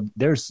like, yo,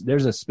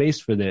 there's a space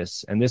for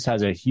this and this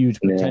has a huge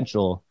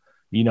potential,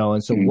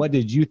 and so what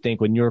did you think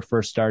when you were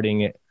first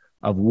starting it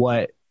of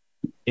what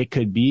it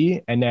could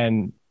be? And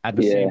then at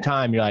the same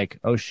time, you're like,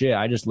 oh shit,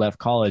 I just left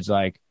college.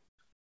 Like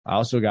I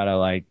also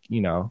gotta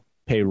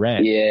pay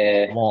rent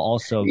while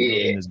also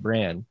building this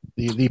brand.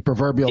 The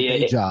proverbial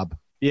day job.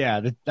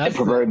 Yeah, that's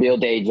the proverbial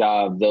day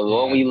job. The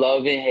one we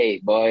love and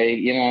hate, boy.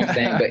 You know what I'm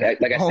saying?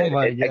 But like I said,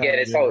 again,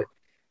 it's all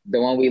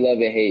the one we love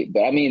and hate.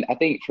 But I mean, I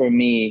think for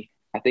me,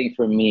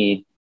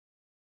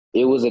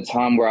 it was a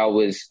time where I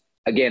was,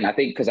 again, I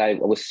think because I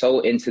was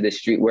so into the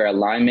streetwear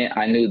alignment,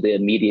 I knew the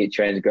immediate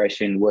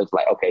transgression was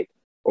like, okay,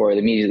 or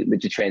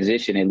the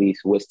transition at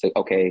least was to,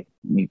 okay,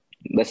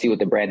 let's see what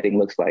the brand thing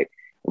looks like.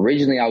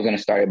 Originally, I was going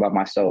to start it by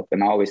myself.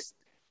 And I always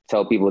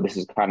tell people this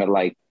is kind of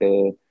like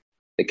the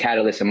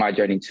catalyst in my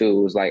journey too.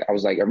 It was like,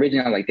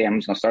 originally I was like, damn, I'm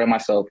just gonna start it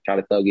myself, try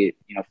to thug it,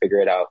 figure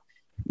it out.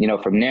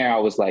 From there I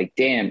was like,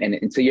 damn.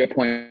 And to your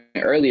point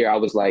earlier, I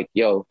was like,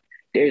 yo,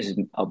 there's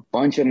a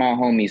bunch of my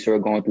homies who are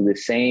going through the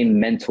same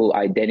mental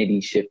identity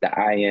shift that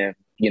I am,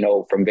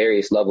 from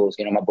various levels.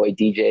 My boy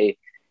DJ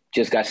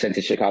just got sent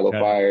to Chicago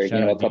Fire,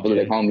 a couple of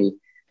the homies.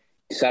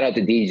 Shout out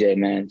to DJ,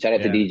 man. Shout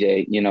out to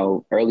DJ.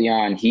 Early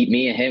on,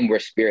 me and him were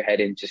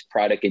spearheading just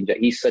product, and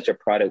he's such a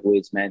product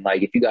whiz, man.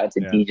 Like if you got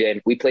into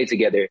DJ, we played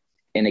together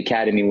in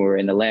academy when we were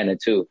in Atlanta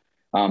too,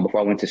 before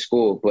I went to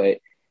school. But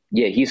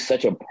yeah, he's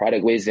such a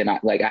product whiz. And I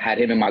had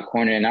him in my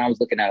corner and I was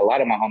looking at a lot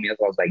of my homies. I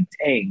was like,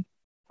 dang,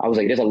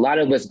 there's a lot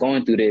of us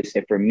going through this.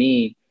 And for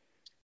me,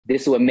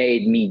 this is what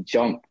made me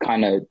jump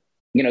kind of,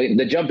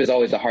 the jump is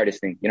always the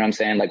hardest thing. You know what I'm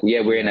saying? Like, yeah,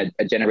 we're in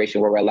a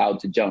generation where we're allowed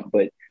to jump,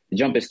 but the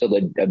jump is still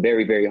a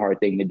very, very hard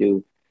thing to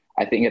do.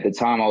 I think at the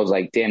time I was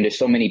like, damn, there's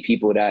so many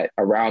people that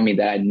around me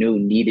that I knew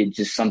needed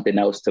just something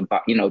else to,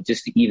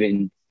 just to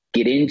even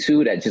get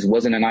into that just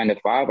wasn't a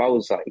 9-to-5. I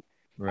was like,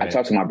 I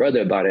talked to my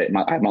brother about it.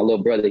 I have my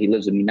little brother, he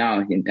lives with me now.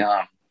 And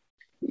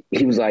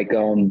he was like,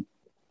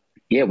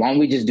 yeah, why don't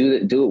we just do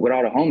it with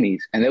all the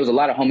homies? And there was a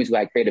lot of homies who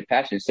had creative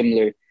passions,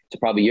 similar to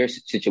probably your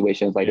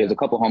situations. Like there's a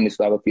couple homies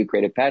who have a few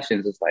creative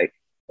passions. It's like,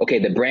 okay,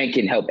 the brand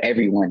can help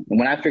everyone. And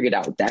when I figured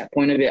out that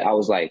point of it, I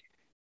was like,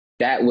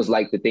 that was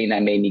like the thing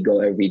that made me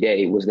go every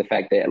day, was the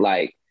fact that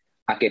like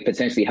I could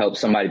potentially help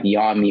somebody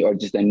beyond me or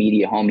just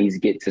immediate homies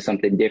get to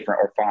something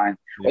different or find,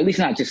 or at least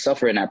not just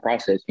suffer in that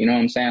process. You know what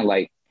I'm saying?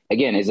 Like,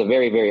 again, it's a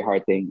very, very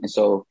hard thing. And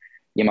so,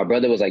 my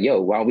brother was like,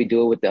 yo, why don't we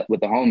do it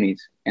with the homies?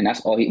 And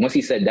that's all once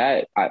he said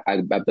that,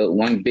 I built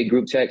one big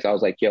group text. I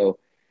was like, yo,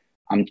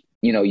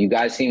 you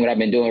guys seen what I've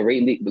been doing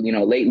lately,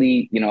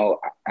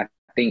 I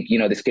think,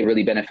 this could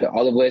really benefit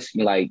all of us.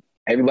 Like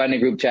everybody in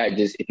the group chat,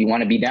 just, if you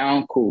want to be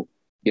down, cool.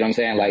 You know what I'm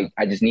saying? Like,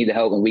 I just need the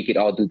help and we could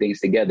all do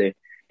things together.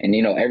 And,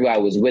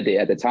 everybody was with it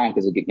at the time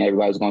because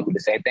everybody was going through the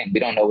same thing.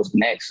 We don't know what's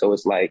next. So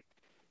it's like,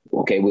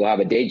 okay, we'll have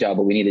a day job,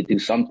 but we need to do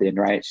something,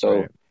 right?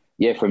 So,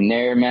 yeah, from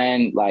there,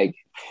 man, like,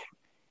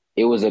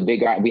 it was a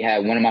big, we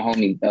had one of my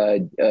homies,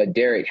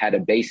 Derek, had a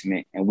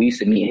basement, and we used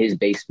to meet in his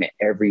basement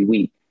every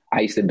week.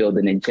 I used to build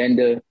an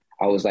agenda.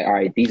 I was like, all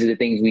right, these are the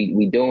things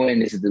we doing.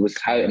 This is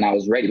how, and I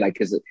was ready, like,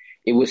 because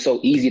it was so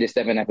easy to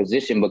step in that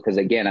position because,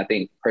 again, I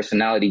think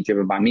personality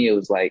driven by me, it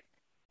was like,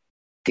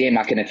 damn,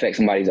 I can affect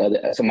somebody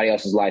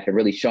else's life and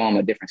really show them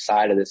a different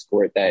side of the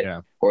sport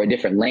or a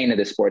different lane of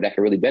the sport that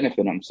could really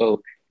benefit them.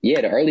 So yeah,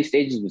 the early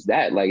stages was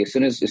that. Like as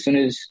soon as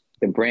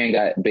the brand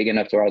got big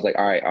enough to where I was like,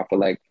 all right, I feel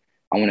like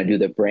I want to do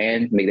the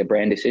brand, make the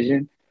brand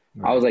decision.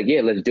 I was like, yeah,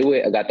 let's do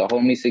it. I got the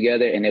homies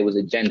together and it was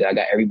agenda. I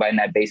got everybody in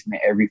that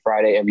basement every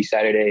Friday, every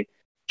Saturday.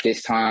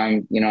 This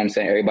time, you know what I'm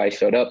saying? Everybody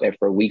showed up, and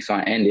for weeks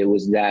on end, it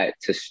was that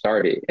to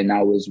start it. And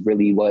that was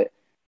really what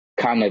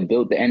kind of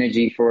built the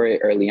energy for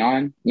it early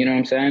on. You know what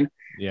I'm saying?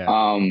 Yeah.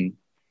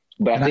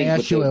 But I think I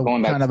ask you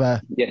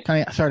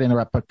sorry to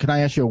interrupt, but can I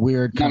ask you a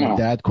weird kind of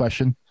dad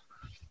question?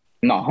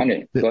 No,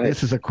 100. Go ahead.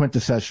 This is a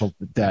quintessential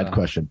dad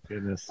question.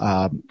 Goodness.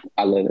 I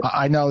love it.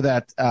 I know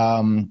that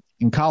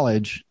in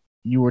college,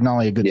 you were not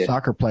only a good Yeah.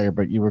 soccer player,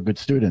 but you were a good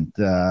student,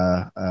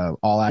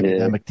 all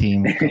academic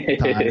team a couple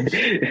times.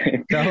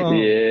 So,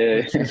 Yeah.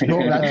 which is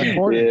cool. That's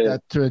important. Yeah.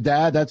 That, to a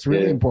dad, that's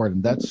really Yeah.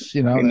 important. That's,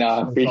 you know, that's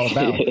Nah, what it's all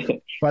about. appreciate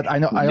it. But I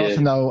know, I Yeah.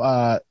 also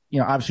know, you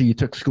know, obviously you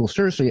took school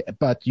seriously,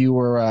 but you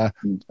were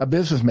a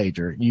business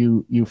major.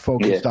 You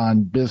focused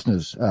on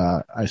business.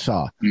 I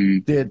saw.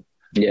 Did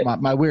Yeah.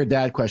 my weird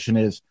dad question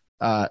is,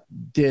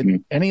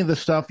 did any of the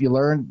stuff you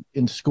learned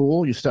in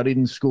school, you studied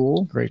in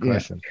school? Great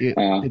question. Did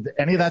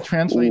any of that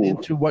translate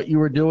into what you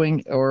were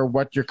doing or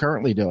what you're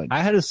currently doing?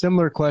 I had a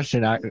similar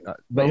question,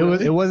 but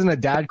really? it wasn't a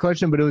dad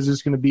question, but it was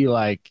just going to be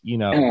like, you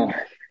know,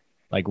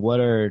 like what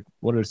are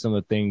some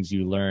of the things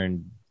you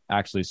learned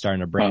actually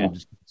starting a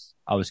brand?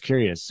 I was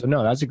curious. So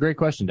no, that's a great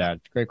question, Dad.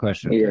 Great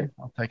question. Yeah.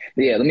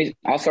 Okay.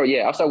 I'll start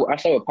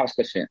with Pop's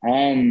question.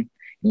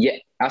 Yeah,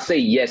 I'll say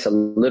yes a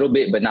little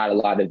bit, but not a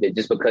lot of it,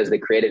 just because the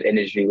creative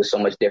industry was so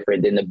much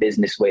different than the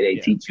business way they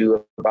teach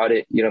you about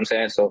it. You know what I'm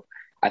saying? So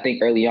I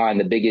think early on,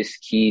 the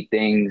biggest key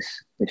things,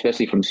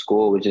 especially from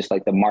school, was just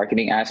like the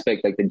marketing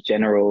aspect, like the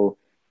general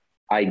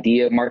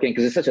idea of marketing,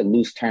 because it's such a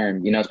loose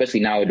term, you know, especially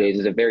nowadays.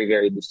 It's a very,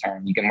 very loose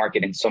term. You can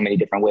market in so many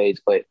different ways,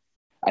 but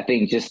I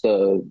think just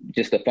the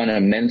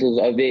fundamentals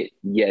of it,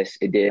 yes,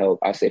 it did help,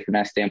 I'll say, from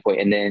that standpoint.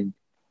 And then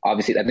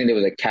obviously, I think there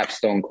was a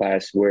capstone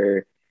class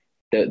where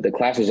the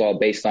class was all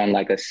based on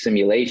like a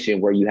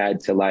simulation where you had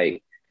to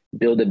like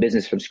build a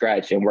business from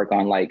scratch and work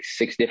on like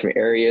 6 different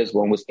areas.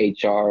 One was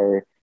HR,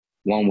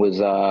 one was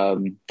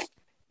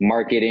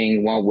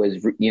marketing, one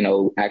was, you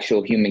know,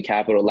 actual human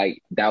capital.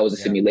 Like that was a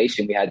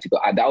simulation we had to go.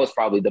 That was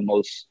probably the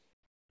most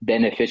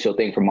beneficial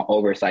thing from an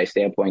oversight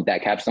standpoint,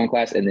 that capstone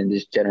class, and then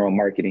just general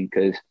marketing.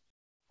 Because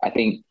I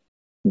think,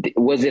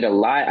 was it a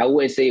lot? I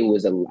wouldn't say it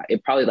was a lot.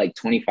 It probably like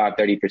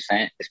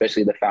 25-30%,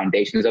 especially the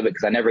foundations of it,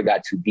 because I never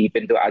got too deep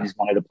into it. I just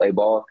wanted to play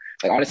ball.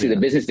 Like honestly, the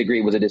business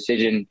degree was a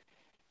decision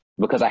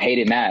because I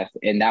hated math,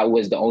 and that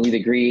was the only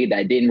degree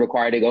that didn't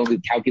require to go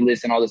through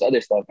calculus and all this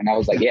other stuff. And I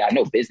was like, yeah, I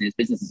know business.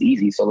 Business is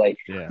easy. So like,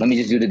 let me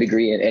just do the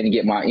degree and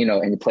get my, you know,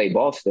 and play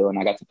ball still. And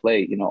I got to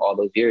play, you know, all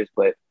those years.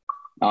 But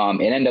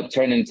it ended up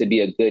turning to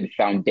be a good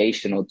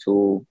foundational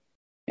tool.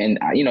 And,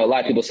 you know, a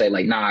lot of people say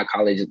like, nah,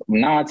 college,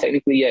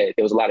 technically, yeah.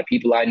 There was a lot of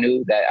people I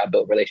knew that I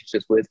built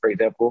relationships with, for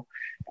example,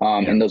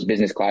 in those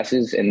business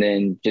classes. And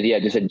then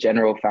just a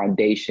general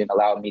foundation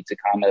allowed me to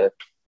kind of,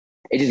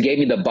 it just gave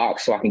me the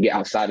box so I can get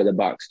outside of the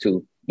box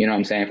too. You know what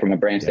I'm saying? From a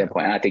brand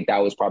standpoint. And I think that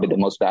was probably the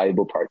most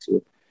valuable part to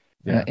it.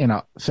 Yeah. You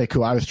know,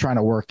 Sekou, I was trying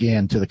to work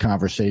into the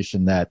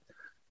conversation that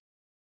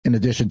in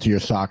addition to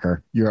your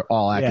soccer, you're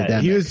all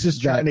academic. He was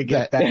just trying to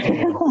get that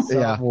in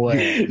some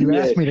way. You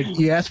asked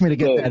me to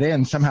get that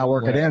in, somehow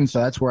work it in. So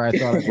that's where I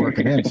thought I'd work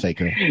it in,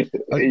 Sekou.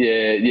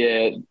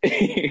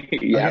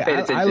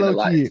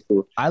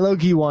 I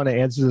low-key want to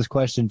answer this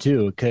question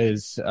too,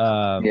 because you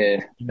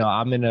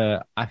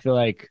know, I feel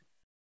like,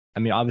 I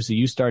mean, obviously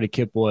you started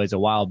Kip Boys a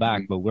while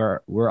back, but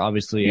we're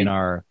obviously in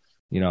our,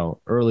 you know,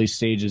 early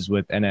stages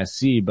with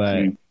NSC.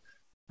 But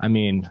I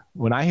mean,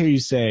 when I hear you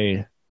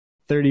say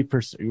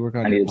 30%, you work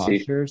on your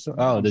posture or so?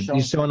 Oh,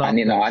 you showing off? I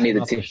need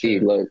a tee.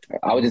 Look,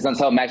 I was just gonna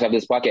tell Max after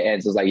this pocket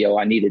ends. It's like, yo,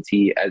 I need a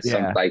tee at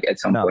some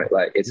point.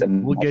 Like it's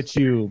we'll get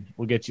you.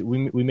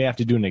 We may have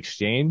to do an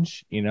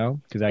exchange, you know,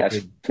 because that's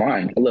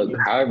fine. Look,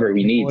 however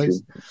we need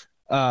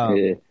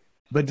to.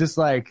 But just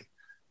like,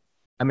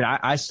 I mean,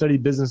 I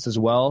studied business as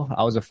well.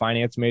 I was a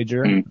finance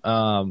major. And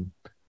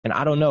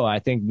I don't know. I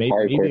think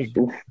maybe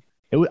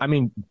I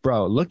mean,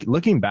 bro,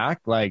 looking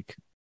back, like,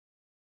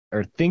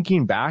 or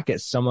thinking back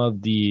at some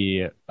of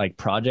the like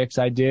projects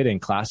I did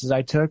and classes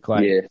I took,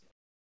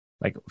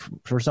 like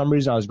for some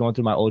reason I was going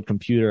through my old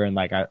computer and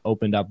like I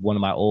opened up one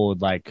of my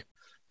old like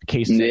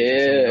case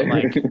studies. I'm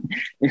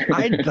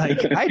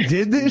like, I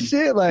did this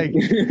shit. Like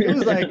it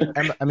was like,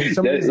 I mean,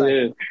 some of these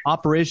like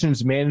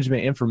operations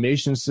management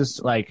information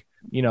system, like,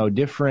 you know,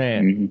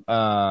 different, you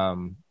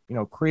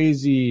know,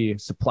 crazy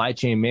supply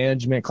chain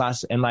management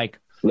class, and like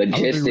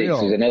logistics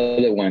is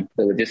another one.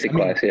 The logistics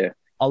class,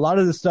 a lot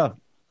of the stuff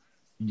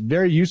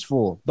very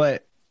useful,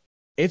 but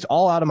it's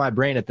all out of my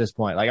brain at this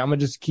point. Like I'm gonna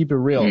just keep it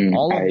real.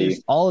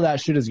 All of that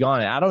shit is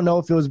gone. And I don't know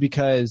if it was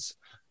because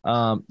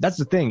that's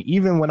the thing.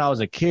 Even when I was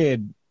a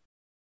kid,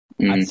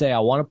 I'd say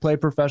I want to play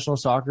professional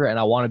soccer and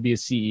I want to be a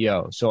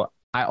CEO. So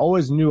I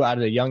always knew at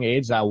a young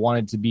age that I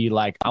wanted to be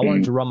like, I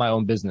wanted to run my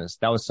own business.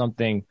 That was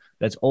something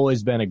that's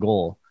always been a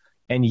goal.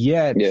 And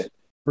yet,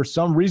 for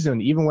some reason,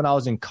 even when I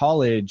was in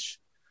college,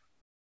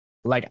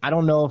 like, I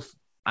don't know if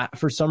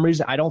for some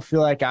reason, I don't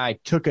feel like I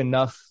took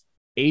enough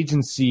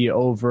agency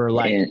over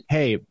like,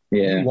 hey,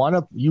 you want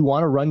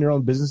to run your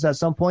own business at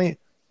some point,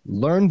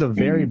 learn the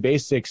very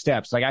basic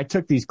steps. Like I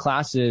took these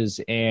classes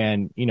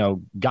and, you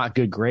know, got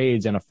good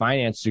grades and a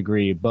finance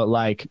degree, but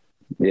like,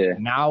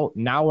 now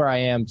where I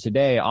am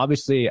today,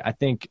 obviously I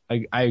think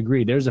I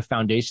agree. There's a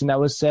foundation that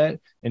was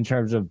set in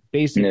terms of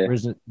basic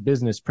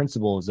business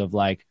principles of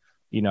like,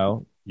 you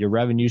know, your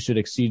revenue should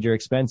exceed your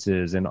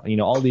expenses and, you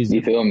know, all these,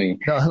 you feel me?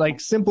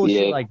 Like simple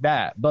shit like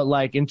that. But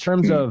like in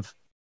terms of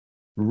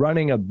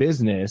running a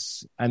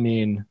business, I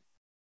mean,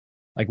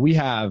 like we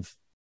have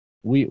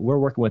we're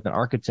working with an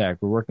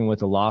architect, we're working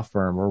with a law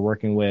firm, we're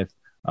working with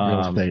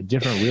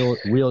different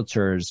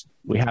realtors.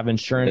 We have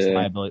insurance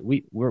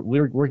liability.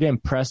 We're getting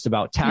pressed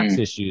about tax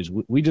issues.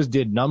 We just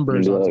did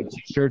numbers on some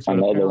t-shirts, but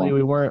apparently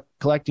we weren't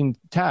collecting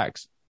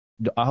tax.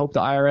 I hope the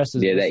IRS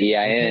is that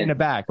EIN.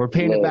 We're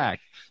paying it back.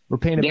 We're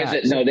paying it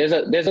back.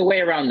 There's a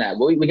way around that.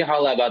 We can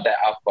holler about that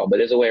alcohol, but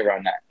there's a way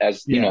around that.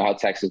 As you know how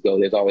taxes go,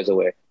 there's always a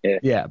way.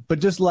 Yeah, but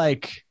just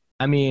like,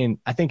 I mean,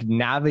 I think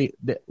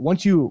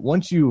once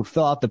you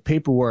fill out the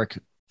paperwork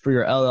for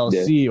your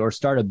LLC or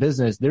start a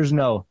business, there's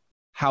no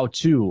how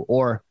to,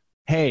 or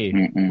hey,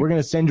 we're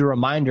going to send you a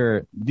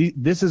reminder.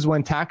 This is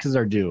when taxes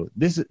are due.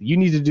 You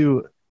need to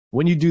do,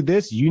 when you do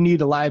this, you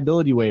need a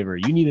liability waiver.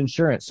 You need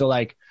insurance. So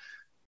like,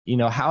 you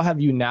know, how have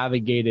you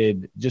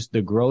navigated just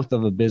the growth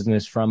of a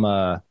business from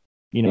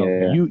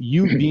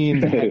you being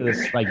the head of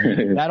this, like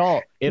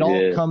all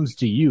comes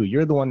to you.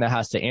 You're the one that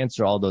has to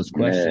answer all those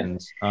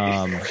questions.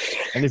 And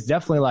it's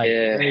definitely like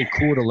very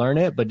cool to learn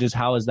it, but just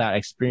how has that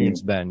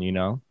experience been, you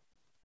know?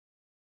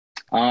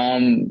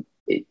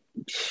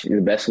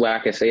 The best way I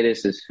can say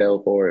this is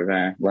fail forward,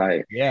 man.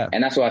 Like,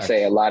 and that's why I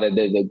say a lot of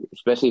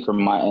especially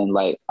from my end,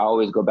 like I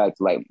always go back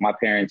to like my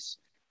parents.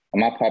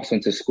 My pops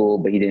went to school,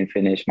 but he didn't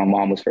finish. My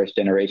mom was first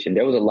generation.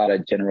 There was a lot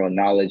of general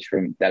knowledge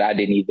from that I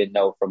didn't even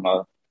know from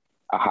a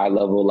high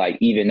level, like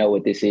even know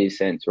what this is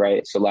sense,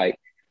 right? So like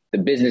the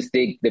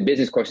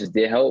business courses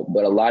did help,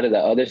 but a lot of the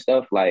other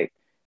stuff, like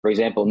for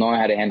example, knowing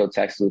how to handle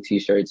taxes with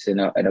t-shirts and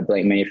a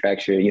blank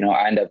manufacturer, you know,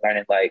 I ended up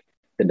learning like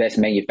the best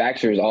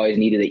manufacturers always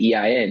needed an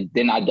EIN.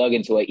 Then I dug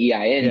into an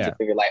EIN to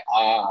figure like,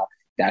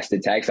 that's the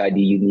tax ID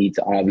you need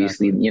to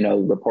obviously, you know,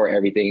 report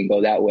everything and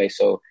go that way.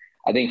 So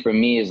I think for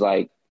me is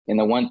like, and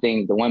the one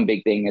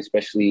big thing,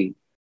 especially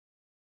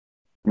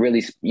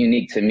really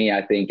unique to me,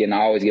 I think, and I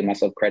always give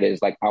myself credit,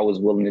 is like I was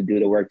willing to do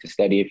the work to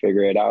study and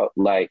figure it out.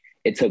 Like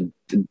it took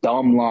a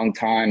dumb long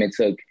time. It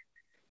took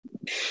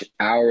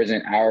hours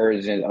and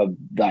hours of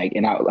like,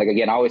 and I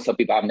always tell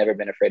people I've never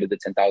been afraid of the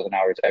 10,000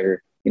 hours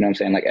ever. You know what I'm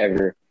saying? Like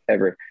ever.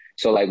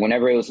 So like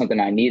whenever it was something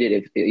I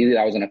needed, either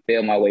I was going to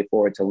fail my way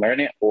forward to learn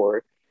it,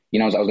 or, you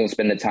know, I was going to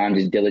spend the time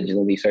just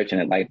diligently searching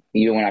it. Like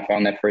even when I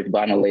found that first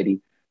Bono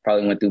lady,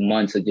 probably went through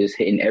months of just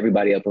hitting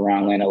everybody up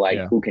around Atlanta, like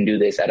who can do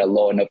this at a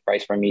low enough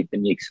price for me to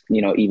make,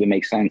 you know, even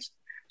make sense.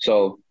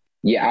 So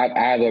yeah, I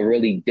have a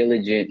really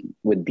diligent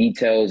with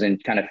details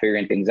and kind of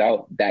figuring things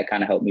out. That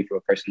kind of helped me from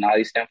a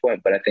personality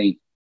standpoint. But I think,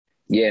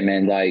 yeah,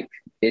 man, like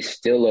it's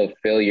still a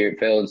fail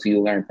until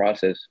you learn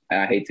process.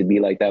 And I hate to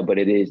be like that, but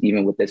it is.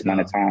 Even with this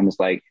amount of time, it's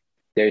like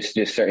there's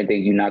just certain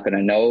things you're not going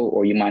to know,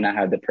 or you might not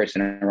have the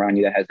person around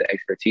you that has the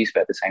expertise.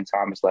 But at the same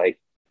time, it's like,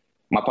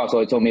 my pops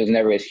always told me it was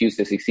never an excuse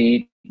to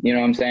succeed. You know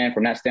what I'm saying?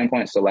 From that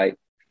standpoint. So like,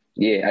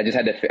 yeah, I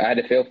had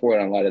to fail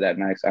forward on a lot of that,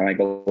 Max. I ain't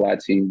gonna lie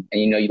to you.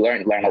 And, you know, you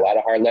learn a lot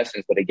of hard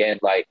lessons, but again,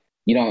 like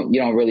you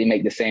don't really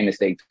make the same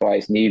mistake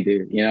twice neither.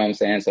 You know what I'm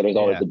saying? So there's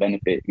always a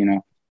benefit, you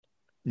know?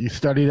 You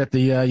studied at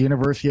the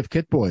University of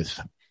Kit Boys.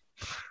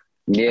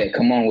 Yeah,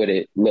 come on with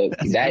it. Look,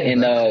 that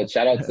and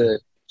shout out to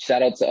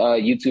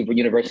YouTube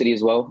University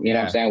as well. You know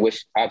what I'm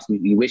saying?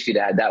 We wish you'd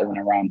had that one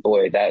around.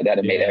 Boy, that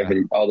have made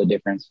all the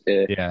difference.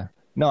 Yeah.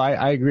 No,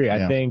 I agree.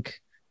 Yeah.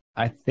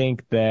 I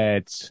think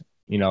that,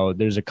 you know,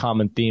 there's a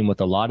common theme with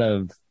a lot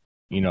of,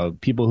 you know,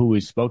 people who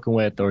we've spoken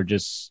with, or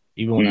just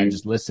even when I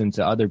just listen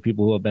to other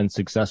people who have been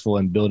successful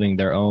in building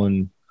their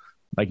own,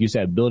 like you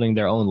said, building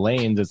their own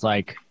lanes. It's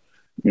like,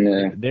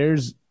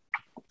 there's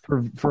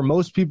for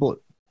most people,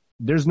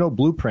 there's no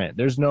blueprint.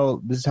 There's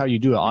no, this is how you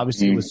do it.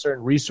 Obviously with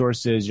certain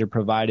resources, you're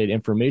provided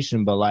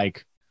information, but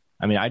like,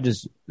 I mean,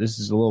 this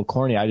is a little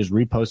corny. I just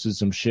reposted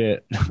some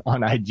shit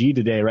on IG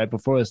today, right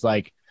before this,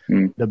 like,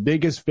 the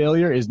biggest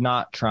failure is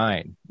not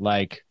trying.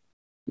 Like,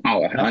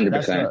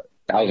 100%,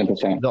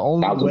 1,000%. The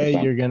only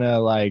way you're gonna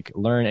like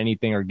learn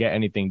anything or get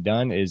anything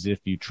done is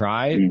if you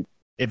try.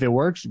 If it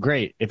works,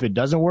 great. If it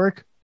doesn't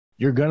work,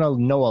 you're gonna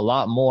know a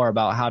lot more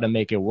about how to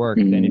make it work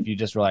than if you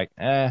just were like,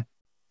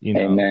 you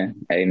know.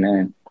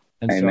 Amen.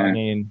 And so, I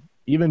mean,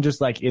 even just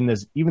like in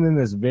this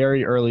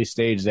very early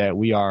stage that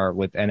we are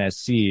with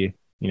NSC,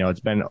 you know,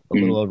 it's been a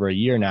little over a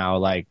year now.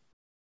 Like,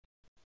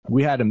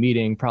 we had a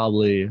meeting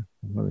probably,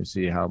 let me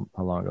see how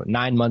long ago,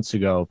 9 months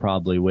ago,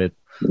 probably, with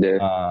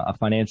a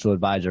financial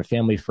advisor,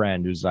 family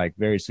friend who's like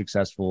very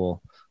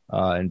successful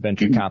in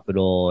venture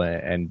capital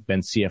and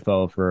been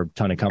CFO for a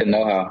ton of companies.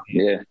 Know-how.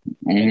 Yeah.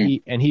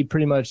 And he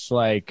pretty much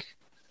like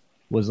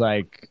was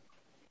like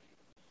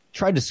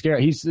tried to scare.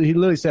 He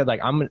literally said like,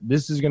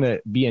 this is going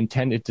to be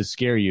intended to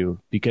scare you,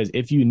 because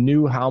if you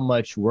knew how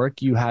much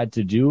work you had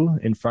to do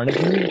in front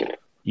of you,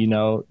 you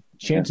know,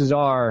 chances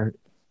are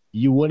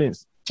you wouldn't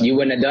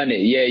have done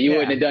it. Yeah, you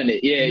wouldn't have done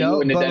it. Yeah, you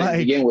wouldn't have done it to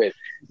begin with.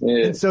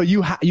 Yeah. And so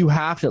you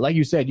have to, like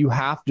you said, you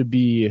have to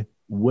be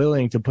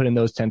willing to put in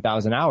those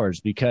 10,000 hours,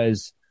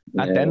 because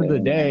at the end of the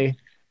day,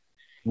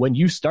 when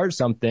you start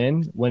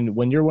something,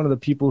 when you're one of the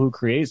people who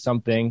create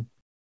something,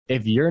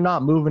 if you're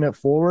not moving it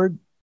forward,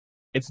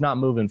 it's not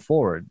moving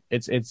forward.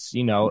 It's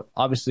you know,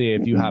 obviously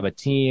if you have a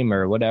team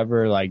or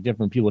whatever, like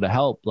different people to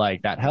help,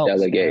 like that helps.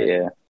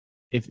 Delegate,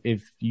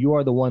 if you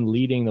are the one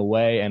leading the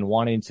way and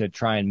wanting to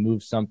try and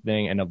move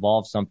something and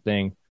evolve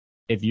something,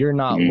 if you're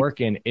not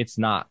working, it's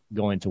not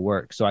going to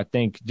work. So I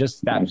think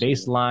just that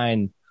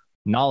baseline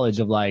knowledge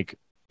of like,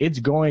 it's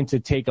going to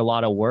take a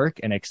lot of work,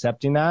 and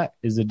accepting that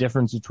is the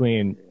difference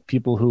between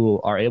people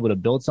who are able to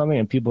build something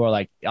and people who are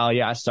like, oh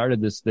yeah, I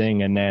started this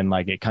thing and then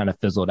like it kind of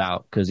fizzled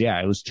out because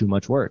it was too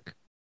much work,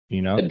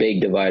 you know? The big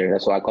divider.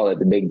 That's why I call it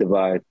the big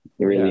divide,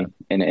 really,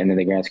 in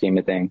the grand scheme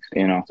of things,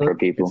 you know, so for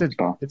people.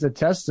 It's a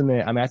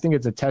testament. I mean, I think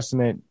it's a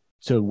testament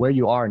to where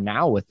you are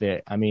now with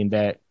it. I mean,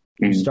 that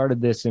you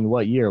started this in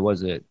what year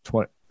was it?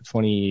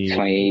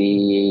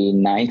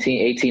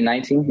 2019, 18,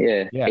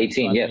 19? Yeah.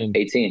 18. Yep.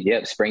 18.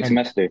 Yep. Spring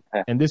semester.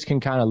 And this can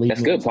kind of lead.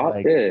 That's good, Paul.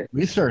 Like, yeah.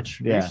 Research.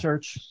 Yeah.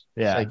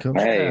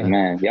 Hey,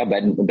 man. Y'all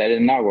better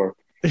than our work.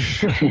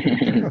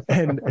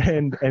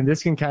 and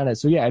this can kind of,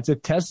 it's a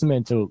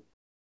testament to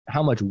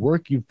how much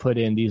work you've put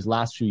in these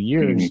last few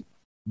years,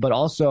 but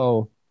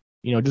also,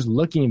 you know, just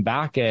looking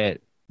back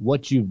at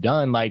what you've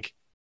done, like,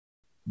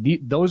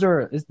 this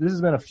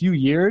has been a few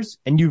years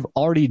and you've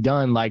already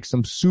done like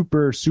some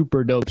super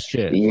dope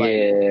shit.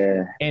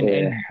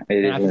 And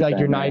I feel like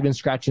you're not even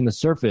scratching the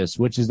surface,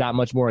 which is that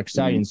much more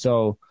exciting.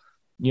 So,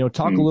 you know,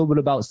 talk a little bit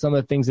about some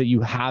of the things that you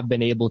have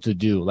been able to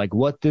do. Like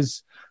I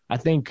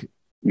feel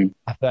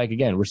like,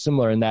 again, we're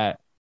similar in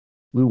that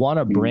we want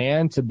a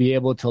brand to be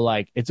able to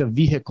like, it's a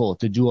vehicle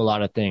to do a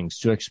lot of things,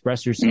 to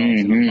express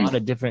yourselves in a lot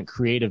of different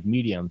creative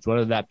mediums,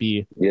 whether that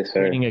be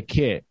creating a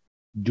kit,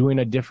 doing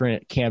a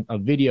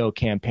video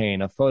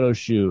campaign, a photo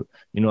shoot,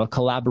 you know, a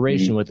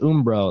collaboration with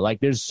Umbro. Like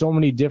there's so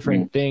many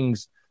different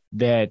things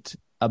that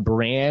a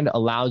brand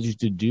allows you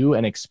to do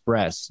and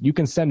express. You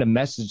can send a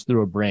message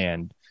through a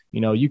brand, you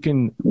know, you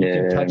can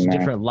touch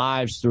different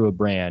lives through a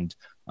brand.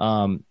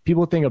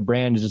 People think a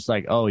brand is just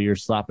like, oh, you're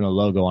slapping a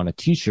logo on a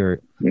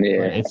t-shirt.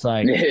 It's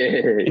like,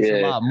 it's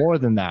a lot more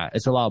than that.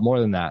 It's a lot more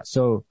than that.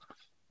 So,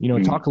 you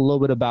know, talk a little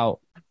bit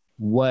about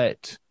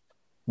what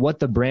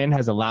the brand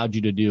has allowed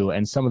you to do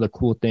and some of the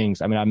cool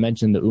things. I mean, I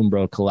mentioned the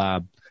Umbro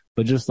collab,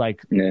 but just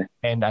like,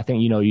 and I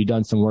think, you know, you've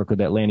done some work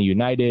with Atlanta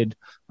United.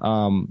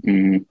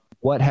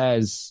 What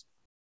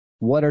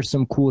are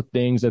some cool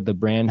things that the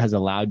brand has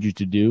allowed you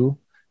to do?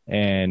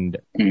 And,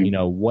 you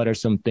know, what are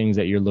some things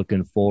that you're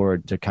looking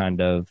forward to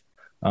kind of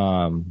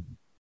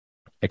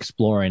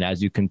exploring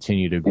as you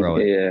continue to grow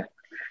it?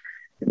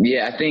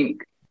 Yeah,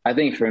 I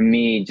think for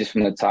me, just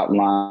from the top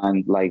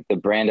line, like the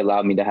brand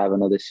allowed me to have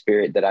another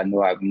spirit that I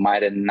knew I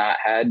might have not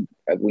had,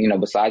 you know,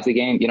 besides the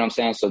game, you know what I'm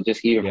saying? So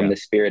just even from the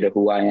spirit of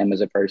who I am as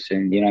a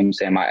person, you know what I'm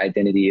saying? My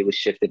identity, it was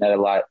shifted a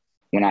lot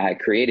when I had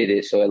created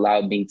it. So it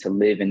allowed me to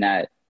live in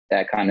that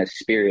kind of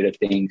spirit of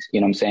things,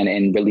 you know what I'm saying?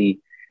 And really,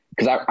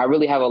 because I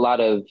really have a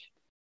lot of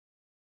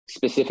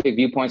specific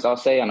viewpoints, I'll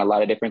say, on a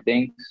lot of different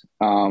things.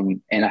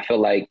 And I feel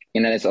like,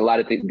 you know, there's a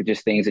lot of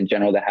just things in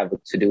general that have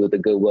to do with the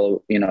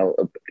goodwill, you know,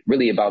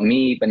 really about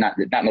me, but not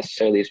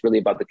necessarily. It's really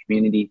about the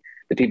community,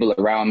 the people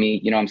around me,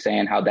 you know what I'm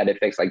saying? How that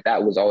affects, like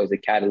that was always a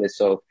catalyst.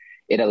 So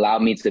it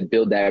allowed me to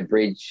build that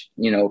bridge,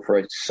 you know,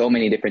 for so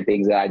many different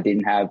things that I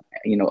didn't have,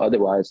 you know,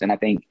 otherwise. And I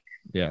think,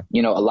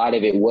 you know, a lot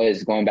of it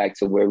was going back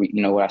to where we,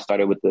 you know, where I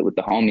started with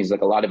the homies,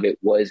 like a lot of it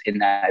was in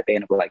that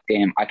vein of like,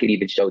 damn, I could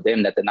even show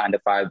them that the 9 to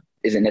 5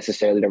 isn't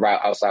necessarily the route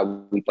outside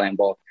we playing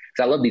ball.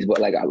 Cause I love these boys.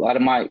 Like a lot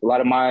of the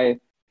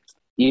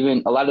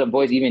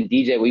boys, even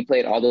DJ, we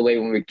played all the way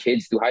when we were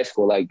kids through high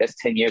school. Like that's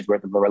 10 years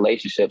worth of a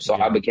relationship. So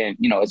I became,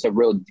 you know, it's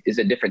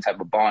a different type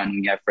of bond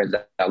when you have friends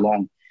that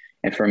long.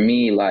 And for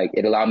me, like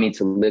it allowed me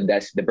to live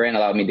the brand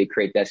allowed me to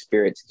create that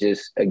spirit to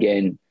just,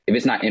 again, if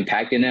it's not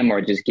impacting them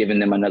or just giving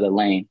them another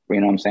lane,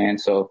 you know what I'm saying?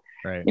 So,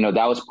 you know,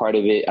 that was part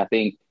of it. I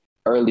think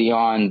early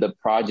on the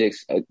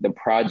projects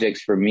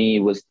for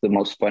me was the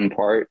most fun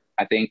part,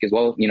 I think as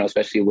well, you know,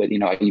 especially with, you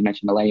know, you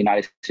mentioned the Atlanta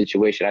United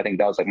situation. I think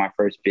that was like my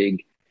first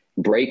big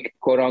break,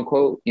 quote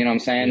unquote, you know what I'm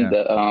saying?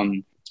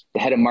 The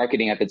head of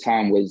marketing at the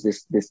time was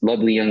this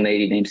lovely young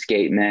lady named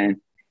Skate, man.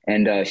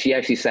 And she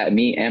actually sat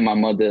me and my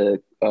mother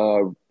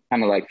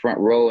kind of like front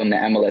row in the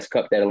MLS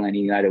Cup that Atlanta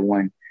United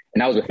won.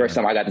 And that was the first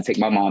time I got to take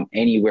my mom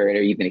anywhere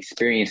or even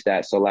experience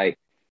that. So like,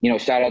 you know,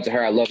 shout out to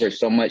her. I love her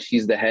so much.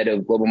 She's the head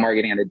of global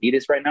marketing at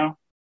Adidas right now,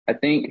 I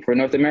think, for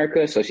North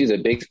America. So she's a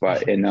big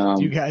spot. And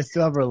do you guys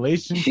still have a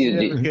relationship?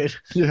 It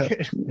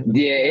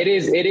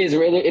is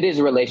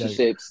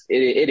relationships.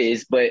 It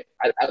is. But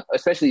I,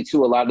 especially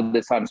too, a lot of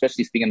the time,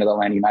 especially speaking of the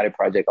Atlanta United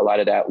project, a lot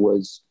of that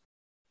was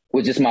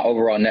just my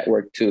overall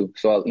network too.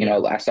 So, you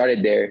know, I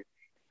started there,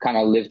 kind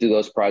of lived through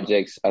those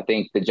projects. I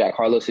think the Jack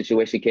Harlow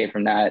situation came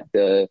from that.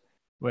 The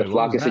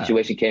Flocka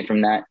situation came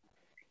from that.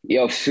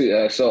 Yo,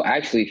 so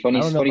actually,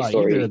 funny story.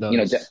 You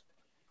know,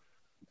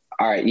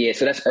 all right, yeah.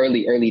 So that's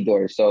early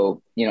doors.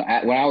 So you know,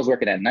 when I was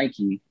working at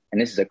Nike,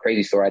 and this is a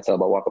crazy story I tell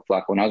about Waka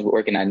Flocka. When I was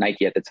working at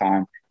Nike at the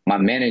time, my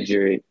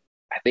manager,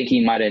 I think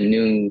he might have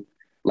knew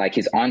like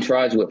his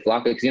entourage with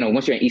Flocka, because you know,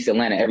 once you're in East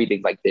Atlanta,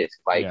 everything's like this.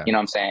 Like you know,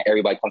 what I'm saying,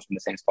 everybody comes from the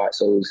same spot.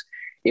 So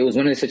it was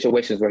one of the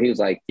situations where he was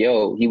like,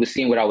 yo, he was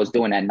seeing what I was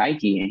doing at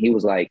Nike, and he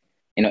was like,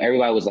 you know,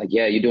 everybody was like,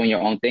 yeah, you're doing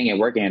your own thing and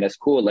working, and that's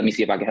cool. Let me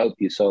see if I can help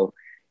you. So,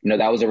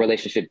 that was a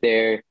relationship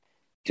there.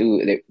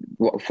 Dude,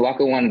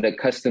 Flocka wanted a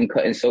custom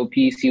cut and sew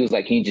piece. He was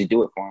like, "Can you just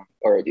do it for him?"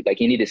 Or like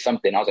he needed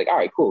something. I was like, "All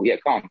right, cool, yeah,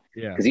 come."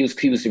 Yeah, Because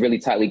he was really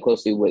tightly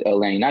closely with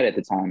Atlanta United at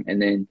the time. And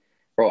then,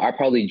 bro, I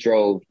probably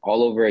drove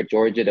all over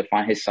Georgia to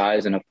find his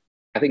size and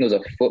I think it was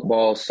a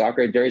football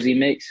soccer jersey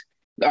mix.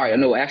 All right,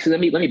 no,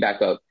 actually, let me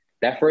back up.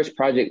 That first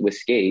project with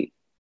Skate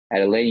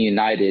at Atlanta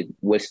United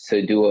was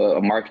to do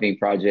a marketing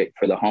project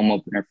for the home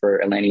opener for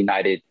Atlanta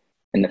United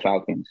and the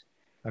Falcons.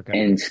 okay.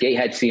 And Skate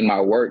had seen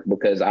my work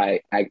because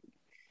I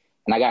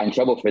got in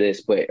trouble for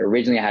this, but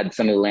originally I had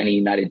some Atlanta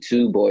United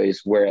 2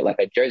 boys wear like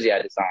a jersey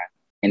I designed,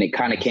 and it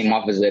kind of came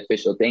off as an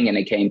official thing, and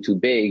it came too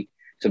big.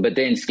 So, but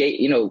then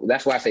Skate,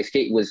 that's why I say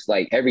Skate was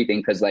like everything,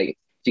 because like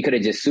she could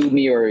have just sued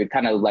me or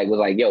kind of like was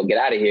like, "Yo, get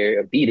out of here,"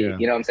 or beat it.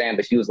 You know what I'm saying?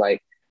 But she was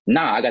like,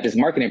 "Nah, I got this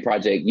marketing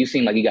project. You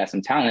seem like you got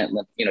some talent.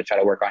 Try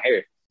to work on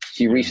here."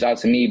 She reached out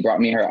to me, brought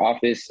me in her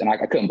office, and I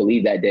couldn't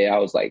believe that day. I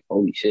was like,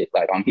 "Holy shit!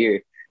 Like I'm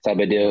here," type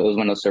of deal. It was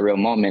one of those surreal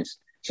moments.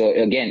 So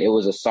again, it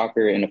was a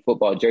soccer and a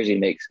football jersey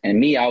mix. And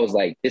me, I was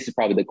like, this is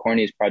probably the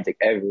corniest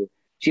project ever.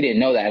 She didn't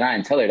know that, and I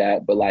didn't tell her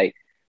that. But like,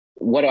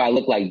 what do I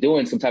look like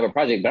doing some type of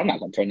project? But I'm not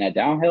going to turn that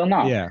down. Hell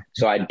no. Yeah.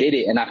 So I did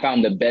it, and I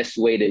found the best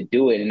way to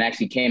do it, and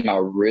actually came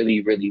out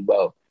really, really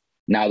well.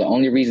 Now, the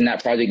only reason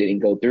that project didn't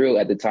go through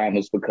at the time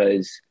was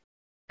because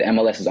the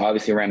MLS is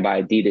obviously ran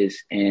by Adidas,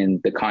 and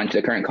the current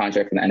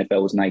contract from the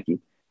NFL was Nike.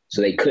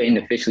 So they couldn't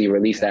officially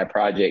release that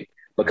project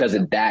because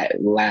of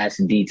that last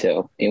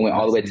detail. It went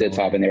all the way to the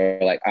top, and they were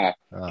like,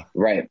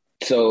 right.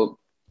 So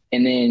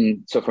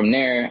from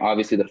there,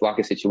 obviously the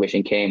Flocka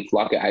situation came.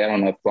 Flocka, I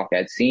don't know if Flocka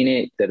had seen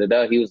it,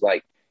 He was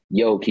like,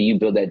 "Yo, can you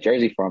build that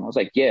jersey for him?" I was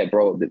like, "Yeah,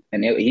 bro."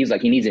 And he's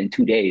like, he needs it in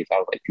 2 days. I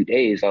was like, 2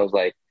 days? I was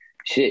like,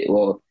 shit.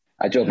 Well,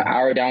 I drove an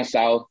hour down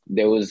south.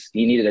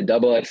 He needed a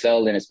double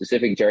XL and a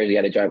specific jersey.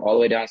 I had to drive all the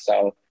way down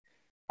south.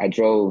 I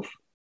drove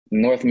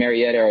North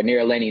Marietta or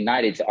near Atlanta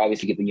United to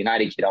obviously get the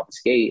United kit off the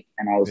Skate.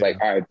 And I was like,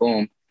 all right,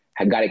 boom.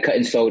 I got it cut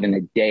and sewed in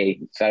a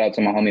day. Shout out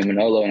to my homie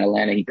Manolo in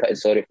Atlanta. He cut and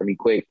sewed it for me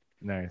quick.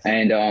 Nice.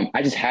 And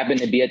I just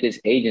happened to be at this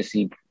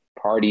agency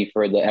party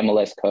for the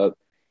MLS Cup.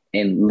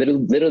 And little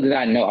did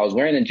I know, I was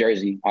wearing the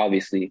jersey,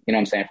 obviously, you know what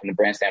I'm saying, from the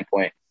brand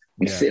standpoint.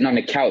 I'm sitting on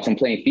the couch, I'm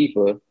playing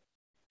FIFA.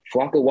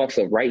 Flocka walks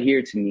up right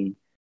here to me.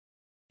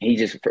 It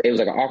was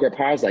like an awkward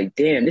pause. I was like,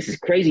 damn, this is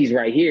crazy. He's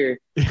right here.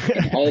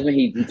 And all of a sudden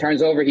he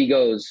turns over, he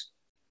goes,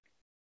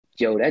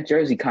 "Yo, that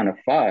jersey kind of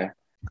fire."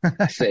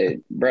 I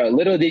said, "Bro,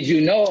 little did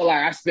you know,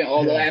 like I spent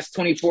all the last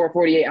 24,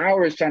 48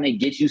 hours trying to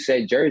get you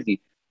said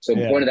jersey." So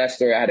before that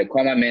story, I had to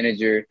call my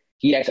manager.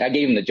 I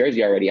gave him the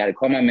jersey already. I had to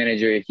call my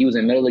manager. He was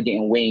in the middle of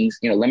getting wings.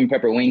 Lemon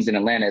pepper wings in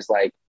Atlanta is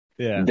like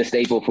the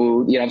staple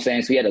food. You know what I'm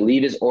saying? So he had to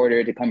leave his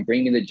order to come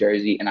bring me the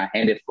jersey, and I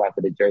handed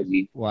Flocka the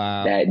jersey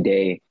that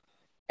day.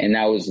 And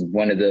that was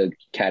one of the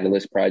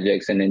catalyst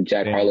projects. And then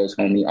Jack Harlow's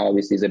homie,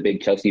 obviously, is a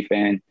big Chelsea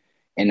fan.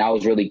 And that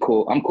was really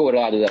cool. I'm cool with a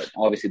lot of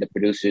the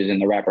producers and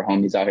the rapper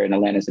homies out here in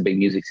Atlanta. It's a big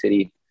music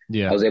city.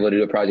 Yeah. I was able to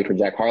do a project for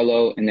Jack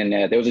Harlow. And then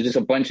there was just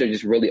a bunch of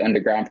just really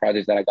underground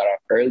projects that I got off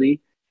early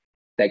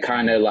that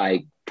kind of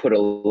like put a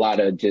lot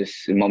of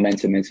just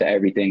momentum into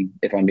everything,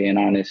 if I'm being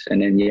honest.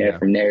 And then,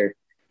 from there,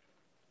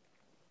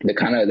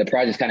 the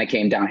projects kind of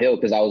came downhill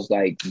because I was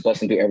like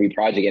busting through every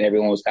project and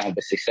everyone was kind of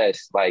a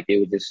success. Like it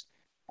was just,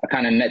 I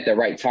kind of met the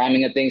right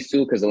timing of things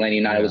too, because Atlanta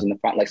United was in the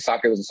front, like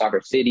soccer was a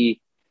soccer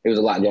city. There was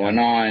a lot going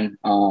on.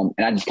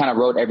 And I just kind of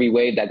rode every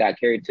wave that got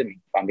carried to me,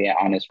 if I'm being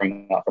honest,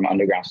 from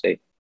underground state.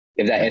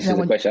 If that answers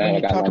the question.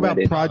 When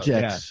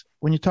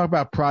you talk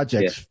about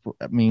projects,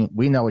 I mean,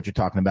 we know what you're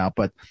talking about,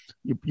 but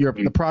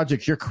the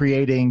projects you're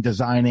creating,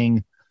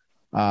 designing,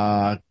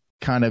 kind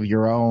of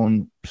your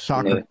own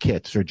soccer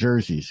kits or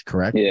jerseys,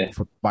 correct? Yeah.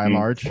 By and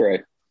large?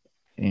 Correct.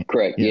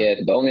 Correct. Yeah.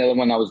 The only other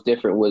one that was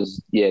different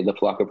was the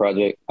Flocka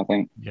project, I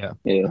think. Yeah.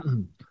 Yeah.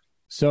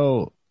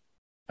 So,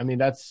 I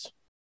mean,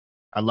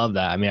 I love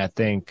that. I mean, I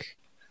think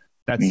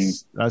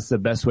that's the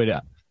best way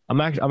to. I'm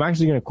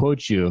actually going to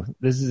quote you.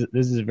 This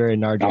is very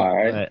Nardro. All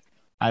right.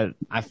 But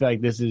I feel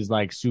like this is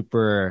like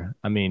super.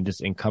 I mean,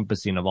 just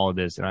encompassing of all of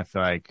this, and I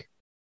feel like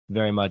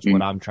very much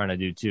what I'm trying to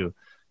do too.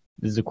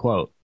 This is a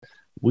quote.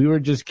 "We were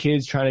just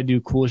kids trying to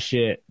do cool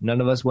shit. None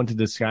of us went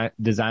to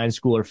design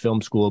school or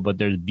film school, but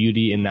there's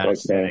beauty in that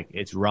aesthetic.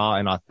 It's raw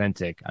and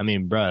authentic." I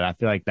mean, bro, I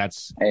feel like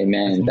that's. Hey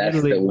man,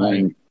 that's the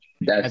one.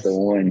 That's the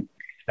one.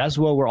 That's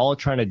what we're all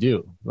trying to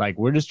do. Like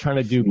we're just trying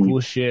to do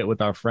cool shit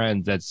with our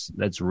friends.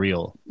 That's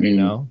real, you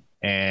know.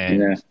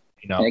 And and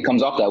it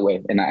comes off that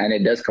way, and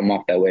it does come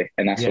off that way,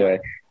 and that's why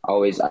I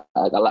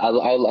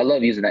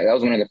love using that. That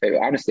was one of the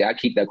favorite. Honestly, I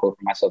keep that quote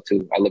for myself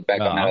too. I look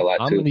back on that a lot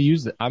too. I'm going to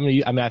use it. I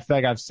mean, I feel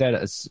like I've said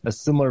a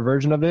similar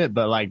version of it,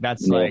 but like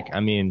that's like, I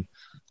mean,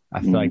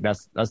 I feel like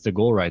that's the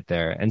goal right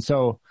there. And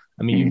so,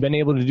 I mean, you've been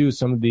able to do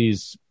some of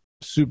these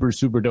super,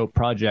 super dope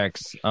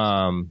projects.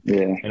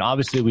 And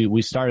obviously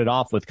we started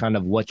off with kind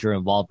of what you're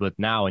involved with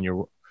now, and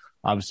you're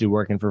obviously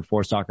working for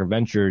Four Soccer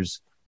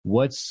Ventures.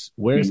 where's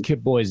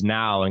Kit Boys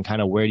now, and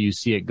kind of where do you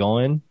see it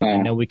going?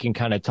 And then we can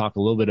kind of talk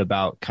a little bit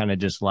about kind of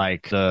just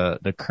like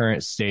the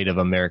current state of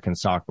American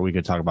soccer. We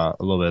could talk about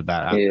a little bit of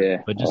that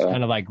after. But just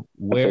kind of like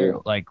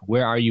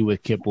where are you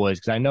with Kit Boys?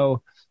 Because I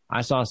know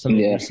I saw something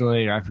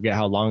recently, or I forget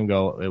how long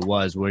ago it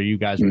was, where you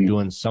guys were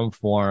doing some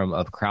form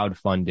of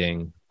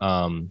crowdfunding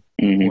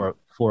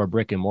for a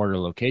brick and mortar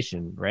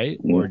location, right?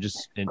 Or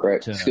just studio. For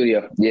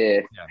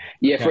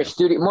a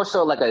studio, more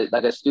so like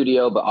a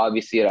studio, but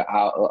obviously it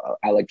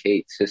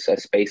allocates just a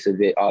space of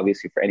it,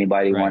 obviously, for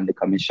anybody wanting to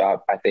come and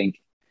shop. I think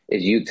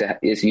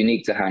it's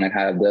unique to kind of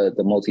have the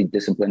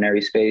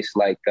multidisciplinary space.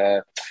 Like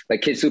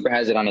Kid Super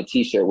has it on a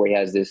t-shirt where he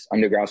has this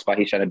underground spot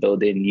he's trying to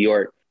build in New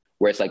York,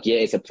 where it's like,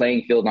 it's a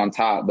playing field on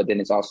top, but then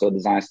it's also a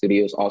design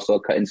studio, it's also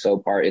a cut and sew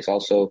part, it's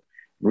also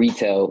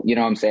retail, you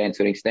know what I'm saying,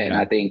 to an extent.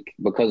 I think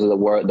because of the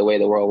way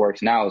the world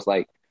works now, it's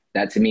like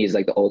that to me is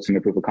like the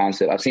ultimate proof of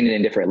concept. I've seen it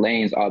in different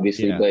lanes,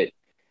 obviously, but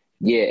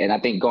and I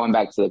think going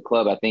back to the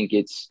club, I think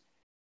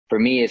for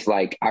me, it's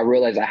like I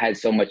realized I had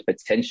so much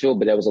potential,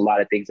 but there was a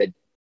lot of things that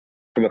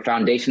from a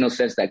foundational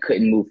sense that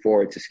couldn't move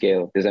forward to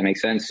scale. Does that make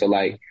sense? So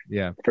like,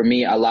 for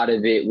me, a lot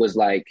of it was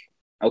like,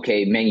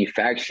 okay,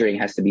 manufacturing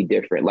has to be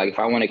different. Like if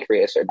I want to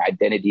create a certain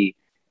identity,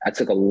 I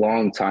took a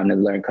long time to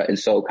learn cut and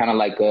sew, kind of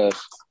like a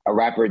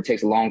rapper. It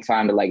takes a long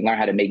time to like learn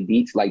how to make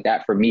beats. Like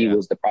that for me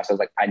was the process.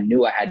 Like I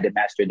knew I had to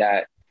master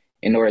that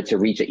in order to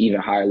reach an even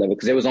higher level,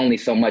 because there was only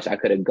so much I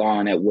could have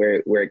gone at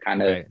where it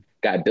kind of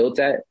got built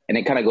at. And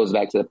it kind of goes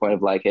back to the point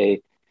of like,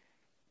 hey,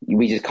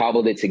 we just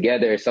cobbled it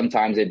together.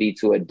 Sometimes it'd be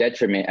to a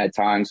detriment at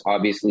times,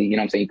 obviously, you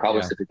know what I'm saying? You cobble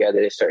it together.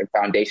 There's certain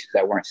foundations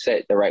that weren't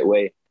set the right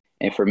way.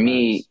 And for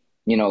me,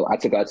 you know, I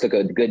took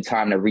a good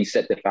time to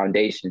reset the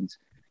foundations.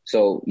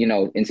 So, you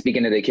know, in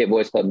speaking of the Kit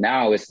Boys Club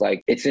now, it's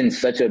like, it's in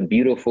such a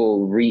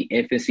beautiful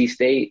re-infancy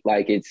state.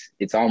 Like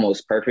it's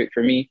almost perfect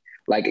for me.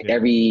 Like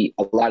a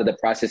lot of the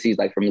processes,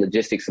 like from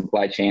logistics,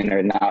 supply chain,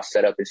 are now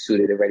set up and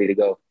suited and ready to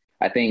go.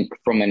 I think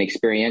from an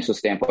experiential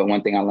standpoint,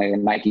 one thing I like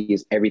in Nike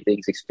is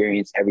everything's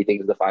experience. Everything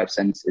is the 5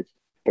 senses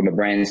from a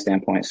brand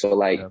standpoint. So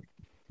like,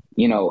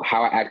 you know,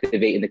 how I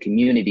activate in the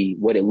community,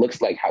 what it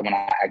looks like when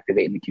I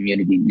activate in the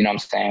community, you know what I'm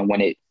saying?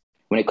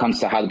 When it comes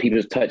to how the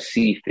people touch,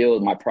 see, feel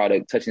my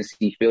product, touch and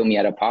see, feel me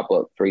at a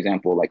pop-up, for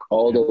example, like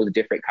all those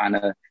different kind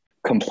of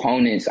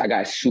components, I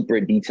got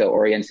super detail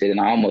oriented, and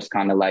I almost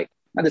kind of like,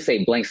 not to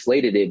say blank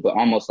slated it, but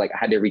almost like I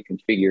had to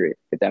reconfigure it,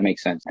 if that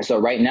makes sense. So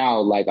right now,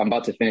 like I'm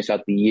about to finish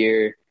out the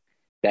year.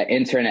 That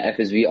intern at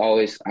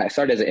FSV I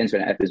started as an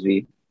intern at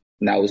FSV,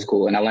 and that was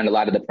cool. And I learned a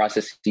lot of the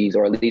processes,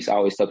 or at least I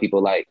always tell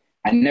people, like,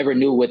 I never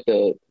knew what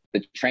the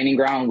training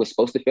ground was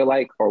supposed to feel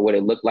like, or what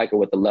it looked like, or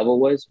what the level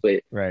was.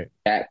 But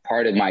that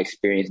part of my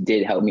experience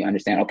did help me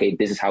understand, okay,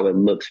 this is how it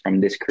looks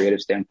from this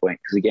creative standpoint.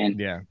 Because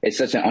again, it's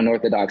such an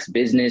unorthodox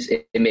business.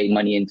 It made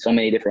money in so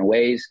many different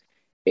ways.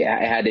 It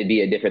had to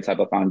be a different type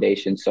of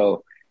foundation.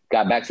 So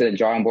got back to the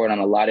drawing board on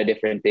a lot of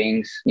different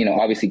things. You know,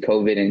 obviously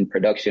COVID and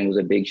production was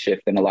a big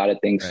shift in a lot of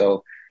things.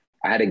 So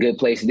I had a good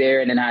place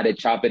there, and then I had to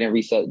chop it and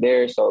reset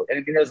there. So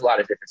and there's a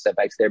lot of different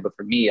setbacks there. But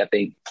for me, I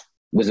think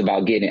was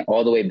about getting it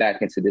all the way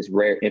back into this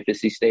rare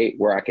infancy state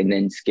where I can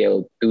then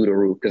scale through the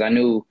roof. Because I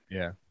knew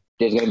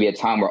there's going to be a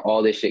time where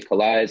all this shit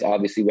collides.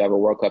 Obviously, we have a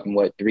World Cup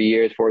in 3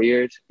 years, 4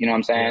 years? You know what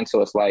I'm saying?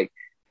 So it's like,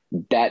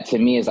 that to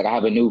me is like I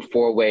have a new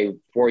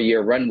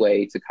 4-year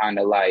runway to kind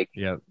of like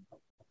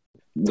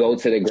go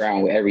to the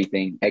ground with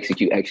everything,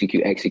 execute.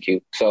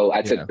 So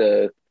I took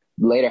the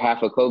later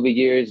half of COVID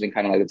years and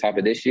kind of like the top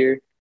of this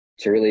year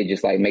to really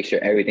just like make sure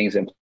everything's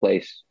in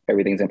place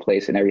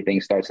and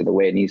everything starts the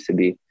way it needs to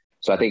be.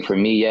 So I think for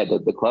me,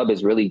 the club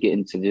is really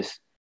getting to just,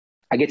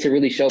 I get to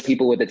really show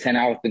people what the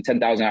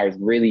 10,000 hours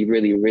really,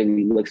 really,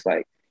 really looks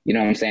like. You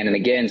know what I'm saying? And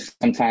again,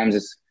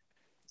 sometimes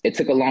it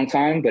took a long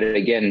time, but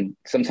again,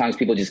 sometimes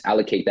people just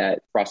allocate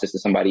that process to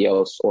somebody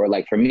else. Or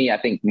like for me, I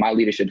think my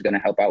leadership is going to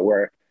help out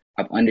where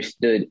I've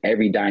understood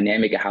every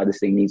dynamic of how this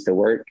thing needs to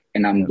work.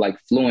 And I'm like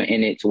fluent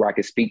in it to where I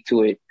can speak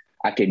to it.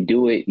 I can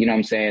do it. You know what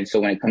I'm saying? So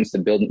when it comes to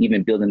building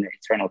the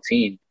internal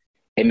team,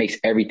 it makes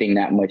everything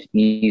that much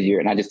easier.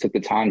 And I just took the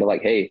time to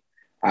like, hey,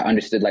 I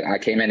understood, like I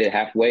came at it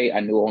halfway. I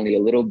knew only a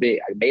little bit.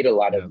 I made a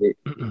lot of it.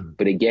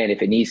 But again,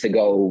 if it needs to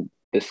go,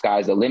 the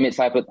sky's the limit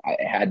type of,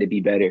 it had to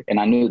be better. And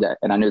I knew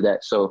that.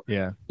 So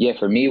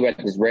for me, we're at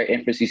this rare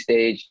infancy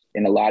stage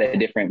in a lot of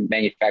different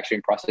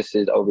manufacturing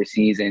processes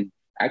overseas and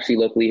actually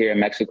locally here in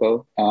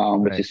Mexico,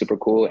 which is super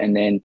cool. And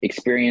then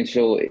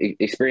experiential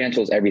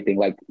is everything.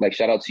 Like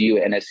shout out to you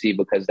at NSC,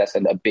 because that's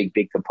a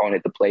big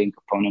component, the playing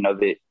component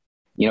of it.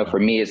 You know, for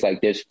me, it's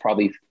like there's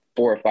probably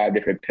 4 or 5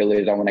 different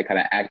pillars I want to kind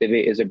of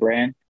activate as a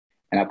brand.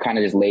 And I've kind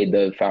of just laid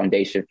the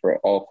foundation for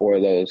all 4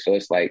 of those. So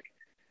it's like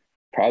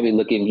probably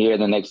looking here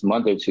the next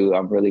month or 2,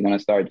 I'm really going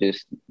to start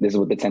this is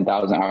what the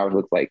 10,000 hours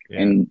looks like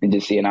and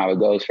just seeing how it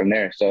goes from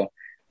there. So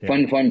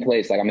fun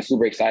place. Like I'm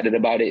super excited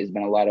about it. It's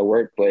been a lot of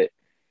work, but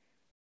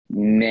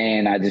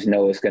man, I just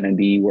know it's going to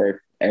be worth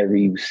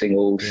every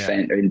single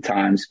cent or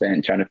time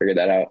spent trying to figure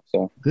that out.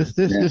 So this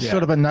is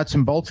sort of a nuts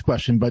and bolts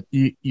question, but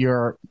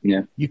you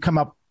come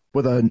up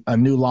with a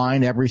new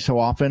line every so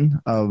often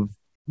of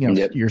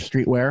your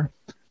streetwear.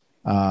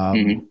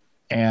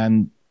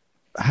 And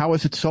how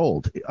is it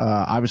sold?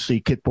 Obviously,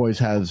 Kit Boys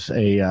has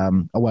a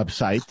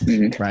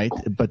website, right?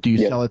 But do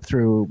you sell it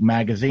through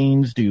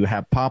magazines? Do you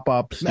have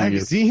pop-ups?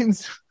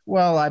 Magazines?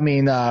 Well, I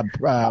mean,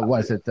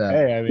 was it?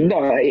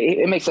 No,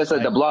 it makes sense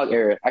at the blog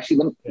area.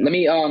 Actually, let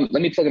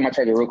me plug in my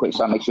charger real quick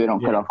so I make sure it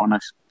don't cut off on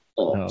us.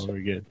 No,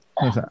 we're good.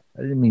 I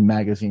didn't mean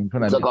magazines.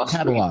 What I mean,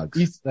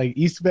 catalogs.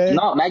 East Bay?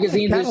 No,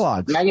 magazines.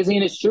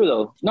 Magazine is true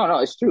though. No,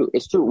 it's true.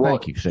 It's true. Well,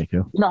 thank you,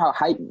 Sekou.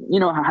 You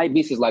know how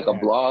Hypebeast is like a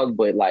blog,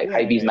 but like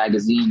Hypebeast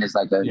magazine is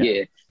like a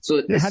So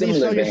it's how do you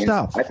sell your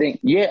stuff? I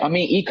think I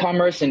mean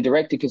e-commerce and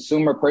direct to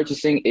consumer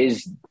purchasing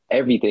is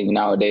everything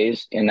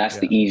nowadays, and that's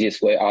the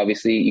easiest way.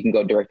 Obviously, you can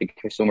go direct to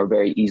consumer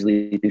very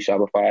easily through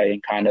Shopify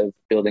and kind of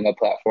building a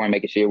platform,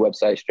 making sure your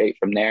website straight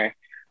from there.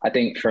 I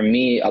think for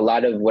me, a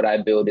lot of what I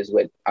build is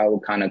what I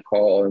would kind of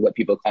call, or what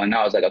people call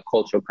now, is like a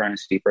cultural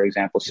currency, for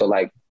example. So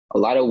like a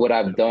lot of what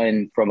I've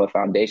done from a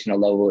foundational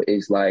level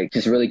is like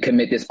just really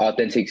commit this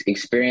authentic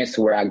experience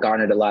to where I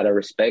garnered a lot of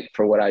respect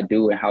for what I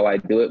do and how I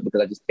do it,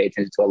 because I just pay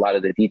attention to a lot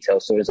of the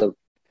details. So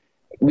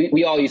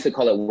we all used to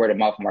call it word of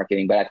mouth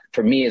marketing, but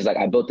for me, it's like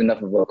I built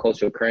enough of a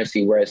cultural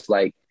currency where it's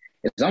like,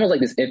 it's almost like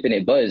this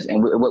infinite buzz.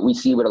 And what we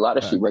see with a lot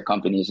of streetwear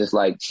companies is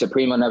like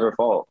Supreme will never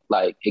fall.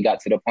 Like it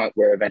got to the point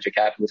where venture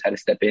capitalists had to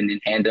step in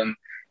and hand them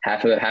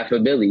half a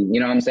billy,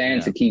 you know what I'm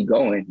saying, to keep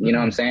going, you know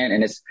what I'm saying?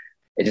 And it's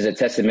just a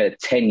testament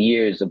to 10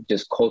 years of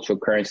just cultural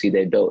currency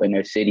they built in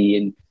their city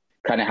and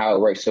kind of how it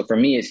works. So for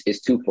me,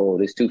 it's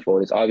twofold.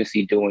 It's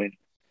obviously doing,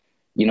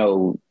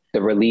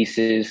 the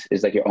releases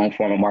is like your own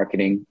form of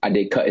marketing. I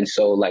did cut and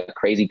sew, like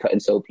crazy cut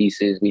and sew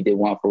pieces. We did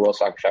one for World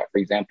Soccer Shop, for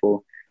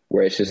example,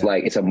 where it's just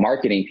like, it's a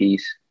marketing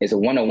piece. It's a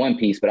one-on-one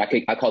piece, but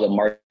I call them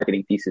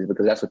marketing pieces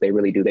because that's what they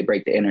really do. They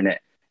break the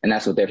internet, and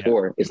that's what they're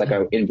for. It's like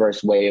an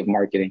inverse way of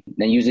marketing.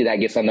 Then usually that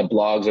gets on the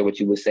blogs, or what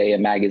you would say a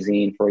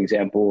magazine, for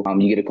example.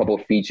 You get a couple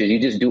of features. You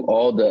just do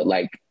all the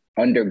like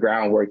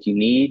underground work you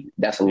need.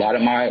 That's a lot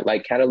of my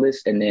like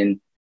catalyst. And then,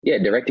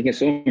 direct to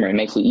consumer. It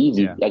makes it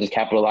easy. I just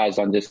capitalize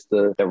on just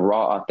the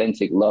raw,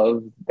 authentic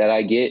love that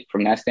I get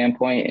from that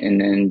standpoint.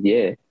 And then,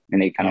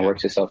 and it kind of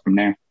works itself from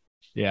there.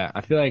 Yeah,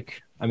 I feel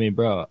like,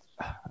 bro,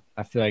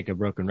 I feel like a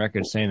broken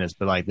record saying this,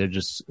 but like there's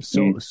just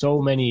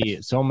so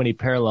many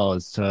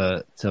parallels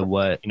to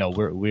what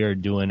we're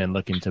doing and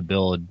looking to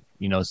build,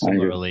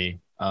 similarly.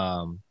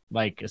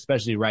 Like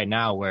especially right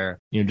now, where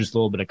just a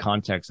little bit of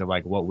context of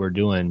like what we're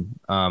doing,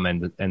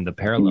 and the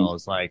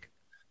parallels. Like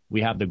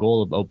we have the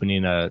goal of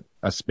opening a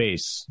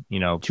space, 2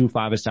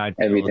 5-a-side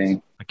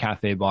fields, a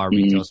cafe bar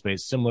retail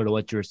space, similar to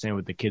what you were saying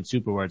with the Kid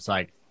Super, where it's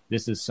like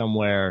this is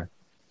somewhere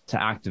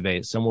to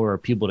activate, somewhere where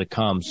people to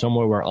come,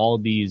 somewhere where all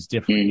these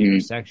different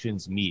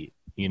intersections meet,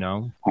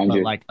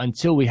 but like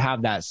until we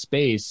have that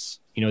space,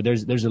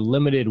 there's a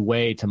limited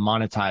way to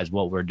monetize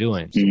what we're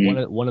doing. So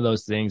one of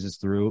those things is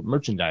through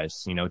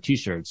merchandise,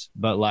 t-shirts,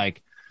 but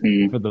like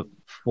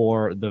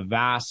for the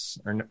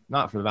vast, or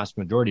not for the vast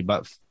majority,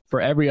 but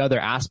for every other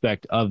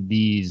aspect of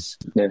these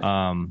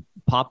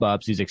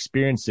pop-ups, these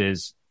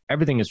experiences,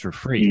 everything is for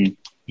free.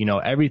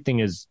 Everything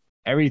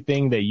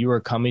that you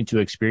are coming to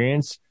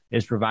experience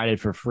is provided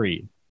for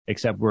free,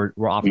 except we're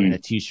offering a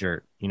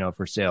t-shirt,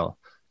 for sale.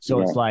 So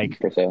it's like,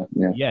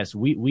 yes,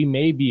 we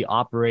may be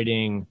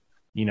operating,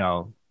 I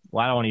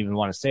don't even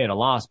want to say at a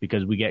loss,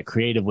 because we get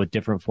creative with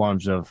different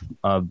forms of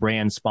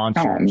brand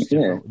sponsors,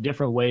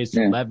 different ways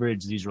to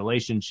leverage these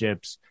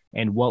relationships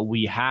and what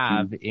we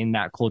have in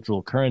that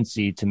cultural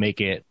currency to make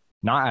it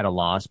not at a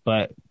loss.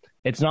 But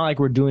it's not like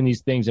we're doing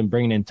these things and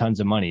bringing in tons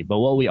of money. But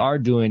what we are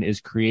doing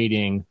is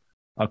creating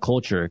a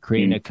culture,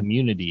 creating a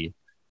community.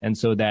 And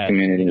so that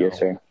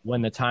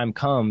when the time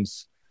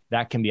comes,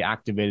 that can be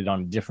activated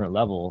on a different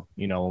level,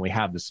 when we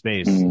have the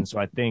space. And so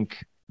I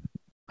think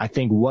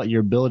what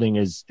you're building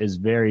is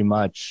very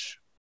much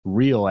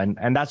real.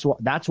 And that's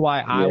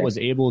why I was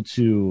able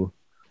to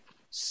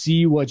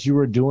see what you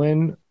were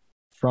doing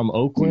from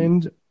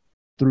Oakland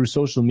through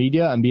social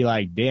media and be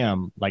like,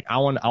 damn, like I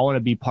want to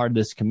be part of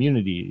this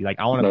community.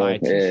 Like I want to buy a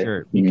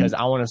t-shirt because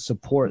I want to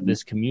support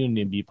this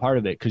community and be part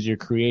of it, because you're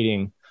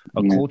creating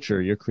a culture,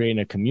 you're creating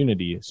a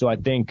community. So I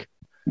think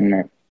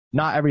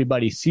not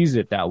everybody sees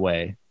it that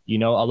way. A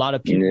lot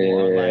of people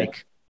are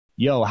like,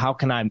 yo, how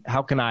can I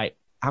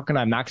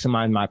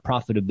maximize my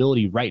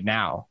profitability right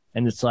now?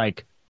 And it's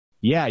like,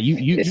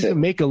 you can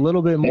make a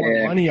little bit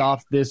more money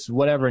off this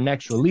whatever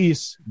next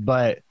release,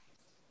 but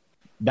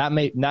that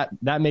may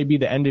be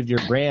the end of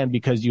your brand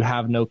because you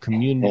have no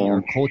community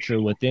or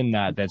culture within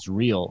that's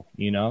real,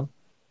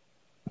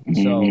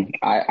 So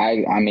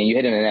I mean, you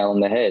hit the nail on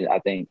the head. I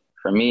think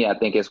for me,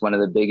 it's one of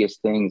the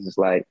biggest things is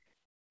like,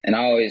 and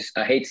I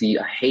hate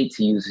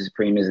to use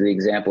Supreme as the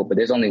example, but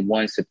there's only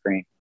one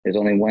Supreme. There's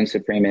only one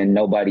Supreme, and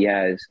nobody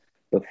has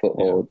the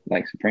foothold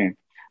like Supreme.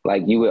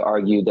 Like you would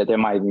argue that there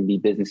might even be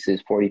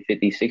businesses 40,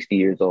 50, 60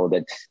 years old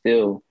that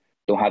still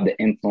don't have the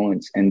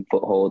influence and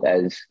foothold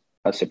as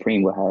a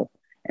Supreme would have.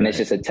 And it's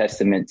just a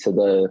testament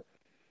to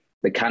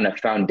the kind of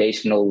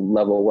foundational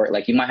level work.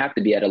 Like you might have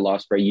to be at a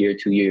loss for a year,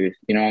 2 years.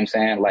 You know what I'm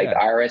saying? Like the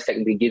IRS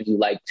technically gives you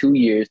like 2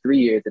 years, 3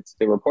 years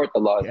to report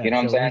the loss. You know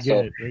what I'm saying?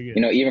 So,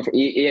 even for,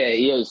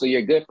 so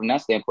you're good from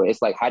that standpoint.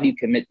 It's like, how do you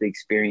commit the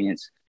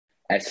experience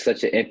at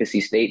such an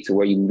infancy state to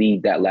where you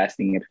leave that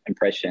lasting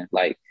impression?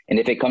 Like, and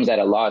if it comes at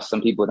a loss,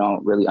 some people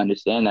don't really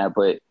understand that,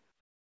 but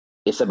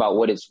it's about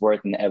what it's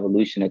worth in the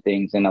evolution of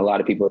things. And a lot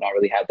of people don't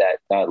really have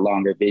that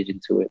longer vision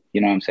to it.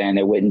 You know what I'm saying?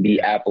 There wouldn't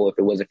be Apple if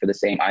it wasn't for the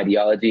same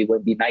ideology. It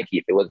wouldn't be Nike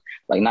if it was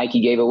like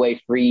Nike gave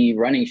away free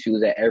running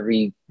shoes at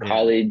every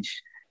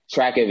college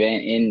track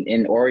event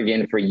in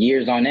Oregon for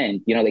years on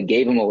end. You know, they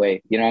gave them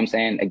away. You know what I'm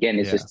saying? Again,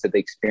 it's just to the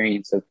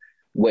experience of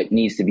what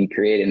needs to be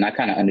created. And I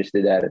kind of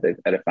understood that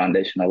at a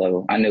foundational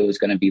level. I knew it was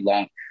going to be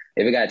long.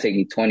 If it got to take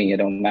me 20, it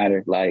don't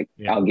matter. Like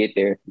I'll get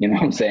there. You know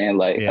what I'm saying?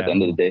 Like at the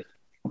end of the day.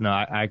 No,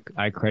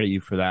 I credit you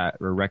for that,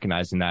 or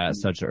recognizing that at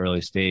such an early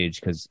stage,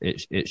 because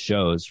it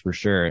shows for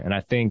sure. And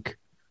I think,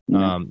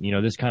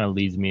 this kind of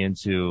leads me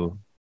into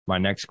my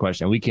next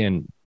question. We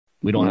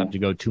don't have to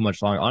go too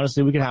much longer.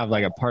 Honestly, we could have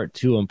like a part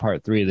 2 and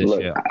part 3 of this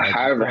shit.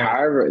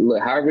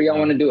 However y'all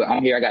want to do it.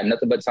 I'm here. I got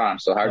nothing but time.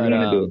 So however you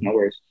want to do it, no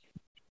worries.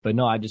 But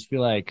no, I just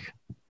feel like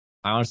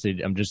I'm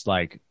just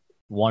like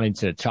wanting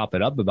to chop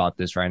it up about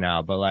this right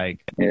now. But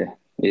like,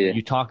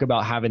 you talk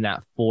about having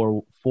that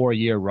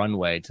four-year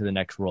runway to the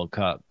next World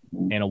Cup,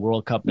 and a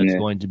World Cup that's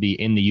going to be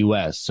in the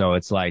U.S. So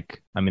it's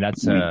like, I mean,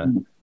 that's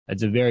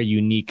a very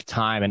unique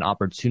time and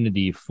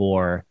opportunity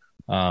for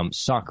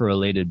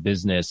soccer-related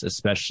business,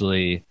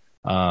 especially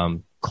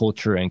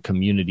culture and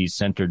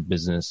community-centered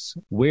business.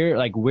 Where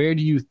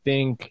do you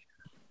think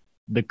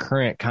the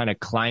current kind of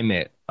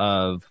climate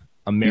of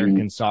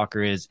American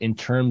soccer is in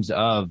terms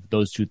of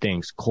those two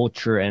things,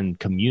 culture and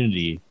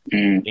community?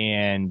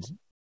 And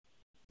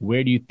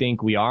where do you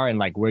think we are, and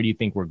like, where do you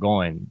think we're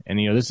going? And,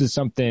 this is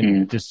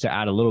something just to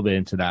add a little bit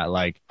into that,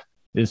 like,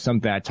 this is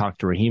something I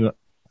talked to Raheem.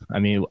 I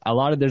mean,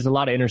 there's a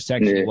lot of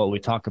intersection of what we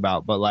talk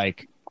about, but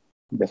like,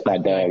 that's my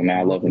dog, man.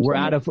 I love him. We're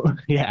at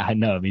I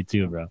know, me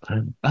too, bro.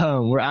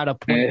 We're at a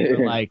point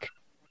where like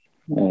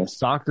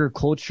soccer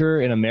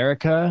culture in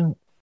America,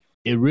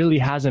 it really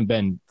hasn't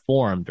been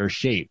formed or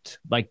shaped.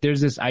 Like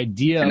there's this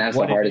idea, and that's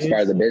the hardest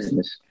part of the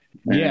business.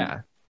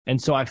 Yeah. And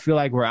so I feel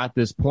like we're at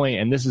this point,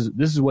 and this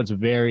is what's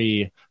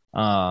very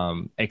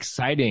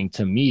exciting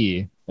to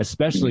me,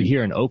 especially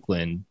here in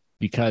Oakland,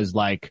 because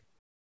like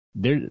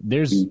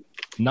there's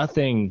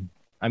nothing.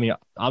 I mean,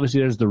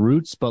 obviously there's the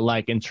roots, but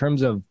like in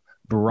terms of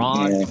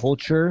broad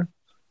culture,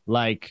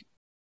 like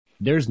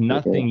there's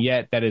nothing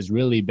yet that has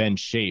really been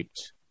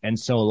shaped. And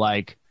so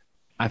like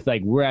I feel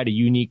like we're at a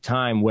unique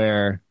time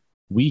where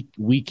we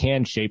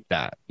can shape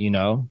that,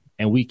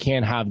 and we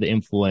can have the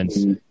influence,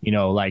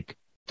 like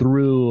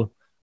through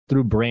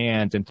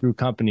brands and through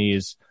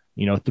companies,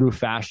 through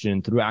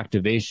fashion, through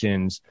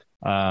activations,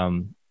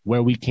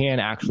 where we can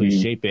actually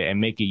shape it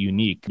and make it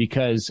unique.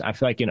 Because I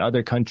feel like in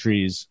other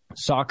countries,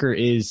 soccer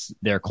is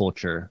their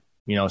culture.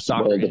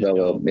 Soccer well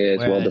developed.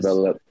 It's well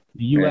developed.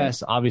 The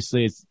U.S.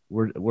 obviously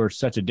we're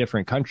such a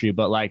different country,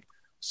 but like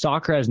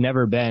soccer has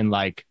never been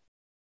like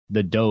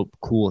the dope,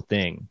 cool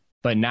thing.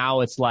 But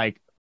now it's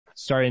like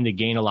starting to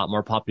gain a lot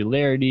more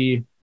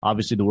popularity.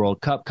 Obviously, the World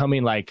Cup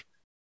coming, like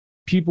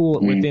people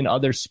within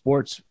other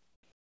sports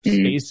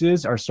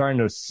spaces are starting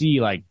to see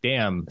like,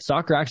 damn,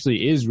 soccer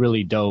actually is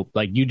really dope.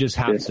 Like you just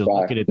have to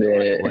look at it the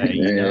right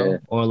way,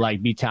 or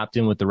like be tapped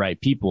in with the right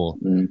people.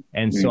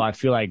 And so I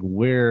feel like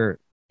we're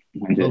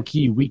low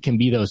key, we can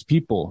be those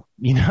people,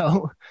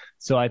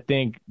 So I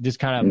think just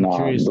kind of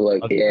curious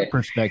of your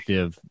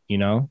perspective,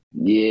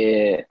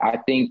 Yeah, I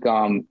think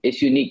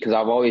it's unique because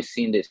I've always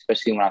seen this,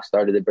 especially when I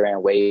started the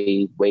brand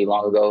way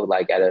long ago.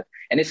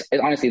 And it's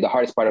honestly the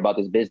hardest part about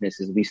this business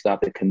is we still have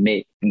to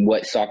commit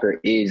what soccer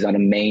is on a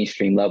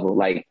mainstream level.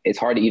 Like it's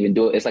hard to even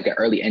do it. It's like an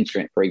early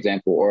entrant, for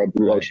example, or a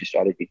blue ocean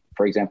strategy,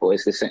 for example.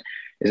 It's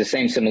the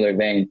same similar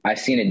vein. I've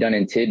seen it done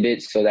in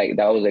tidbits, so that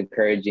was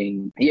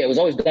encouraging. Yeah, it was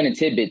always done in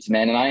tidbits,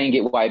 man. And I didn't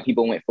get why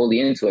people went fully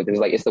into it. Because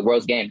like it's the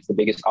world's game, it's the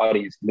biggest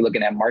audience. We're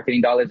looking at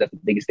marketing dollars, that's the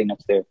biggest thing up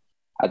there.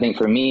 I think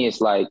for me, it's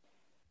like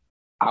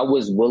I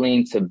was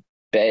willing to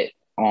bet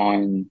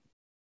on,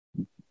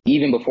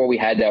 even before we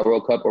had that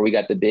World Cup or we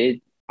got the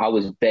bid, I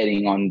was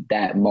betting on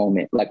that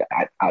moment. Like,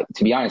 I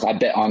to be honest, I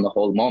bet on the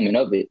whole moment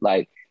of it.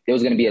 Like, there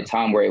was going to be a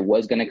time where it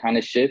was going to kind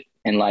of shift.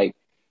 And like,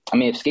 I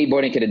mean, if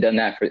skateboarding could have done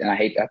that and I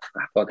hate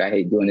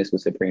doing this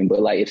with Supreme,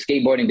 but like if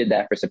skateboarding did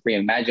that for Supreme,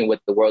 imagine what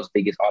the world's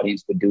biggest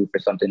audience would do for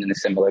something in a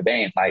similar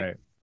vein. Like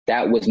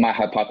that was my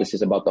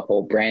hypothesis about the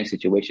whole brand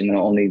situation. And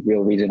the only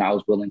real reason I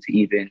was willing to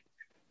even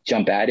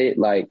jump at it.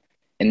 Like,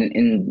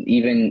 and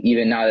even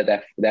now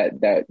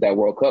that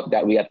World Cup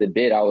that we got the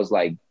bid, I was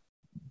like,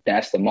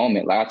 that's the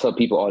moment. Like I tell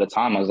people all the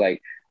time, I was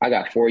like, I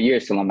got 4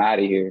 years till I'm out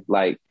of here.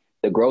 Like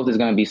the growth is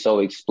going to be so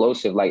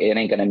explosive. Like it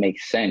ain't going to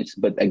make sense.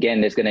 But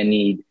again, there's going to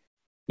need,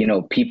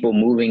 people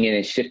moving in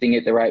and shifting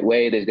it the right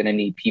way. There's going to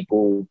need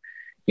people,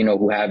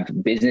 who have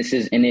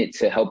businesses in it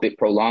to help it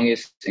prolong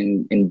it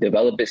and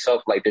develop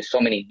itself. Like there's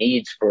so many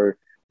needs for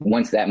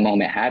once that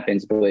moment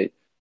happens. But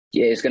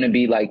yeah, it's going to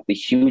be like the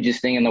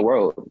hugest thing in the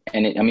world.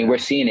 And I mean, we're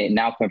seeing it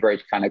now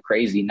converge kind of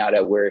crazy now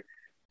that we're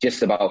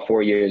just about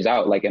 4 years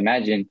out. Like,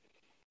 imagine,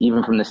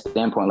 even from the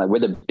standpoint, like, we're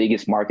the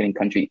biggest marketing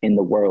country in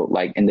the world,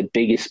 like, in the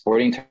biggest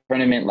sporting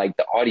tournament, like,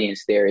 the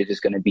audience there is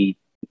just going to be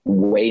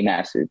way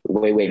massive,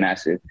 way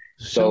massive.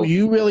 So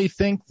you really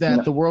think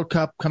that the World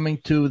Cup coming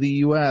to the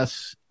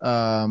U.S.,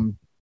 in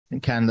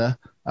Canada,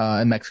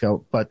 and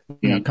Mexico, but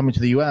coming to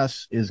the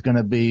U.S. is going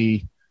to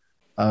be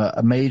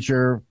a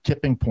major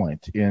tipping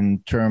point in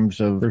terms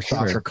of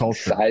soccer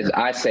culture?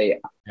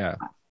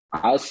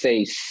 I'll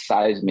say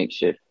seismic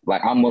shift.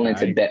 Like, I'm willing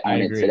to bet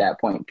on it to that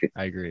point.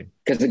 I agree.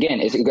 Because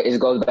again, it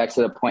goes back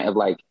to the point of,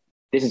 like,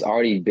 this has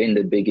already been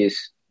the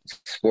biggest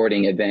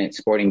sporting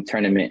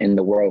tournament in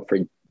the world for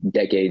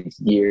decades,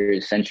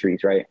 years,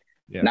 centuries, right?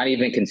 Yeah. Not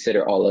even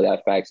consider all of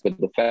that facts, but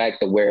the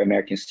fact that where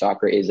American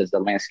soccer is as the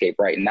landscape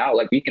right now,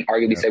 like, we can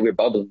arguably say we're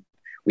bubbling.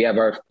 We have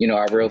our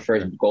real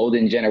first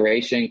golden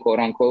generation, quote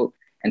unquote,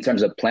 in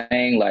terms of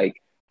playing. Like,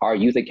 our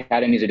youth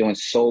academies are doing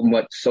so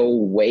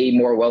way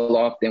more well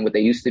off than what they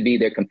used to be.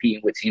 They're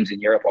competing with teams in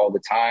Europe all the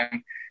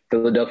time.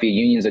 Philadelphia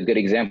Union is a good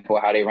example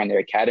of how they run their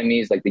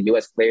academies. Like, the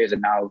U.S. players are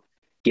now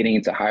getting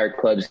into higher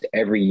clubs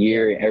every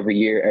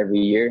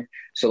year.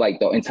 So, like,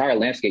 the entire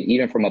landscape,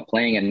 even from a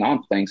playing and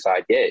non-playing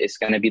side, it's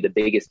going to be the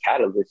biggest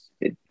catalyst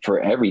for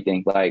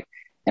everything. Like,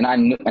 and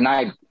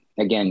I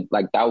again,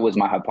 like, that was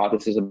my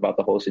hypothesis about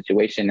the whole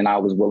situation, and I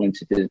was willing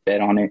to just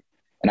bet on it.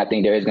 And I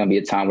think there is going to be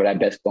a time where that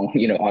bet's going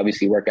to,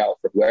 obviously work out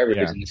for whoever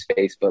is in the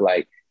space. But,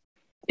 like,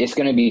 it's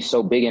going to be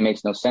so big, it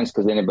makes no sense,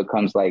 because then it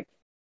becomes like,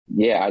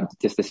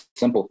 just the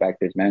simple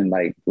factors, man.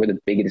 Like, we're the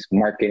biggest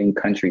marketing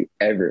country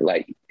ever,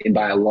 like,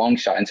 by a long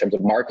shot in terms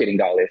of marketing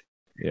dollars,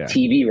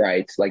 TV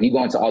rights. Like, you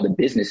go into all the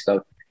business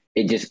stuff,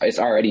 it's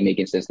already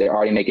making sense. They're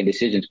already making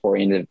decisions for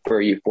you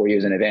 4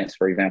 years in advance,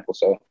 for example.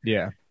 So,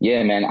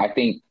 man, I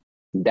think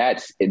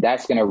that's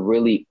going to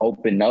really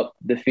open up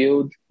the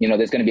field.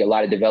 There's going to be a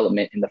lot of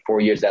development in the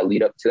 4 years that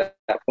lead up to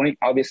that point,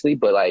 obviously.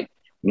 But, like,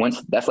 once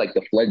that's like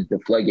the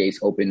floodgates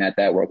open at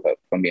that World Cup, if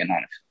I'm being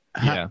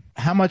honest.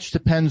 How much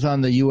depends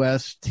on the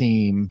U.S.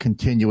 team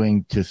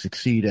continuing to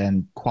succeed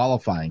and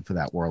qualifying for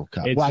that World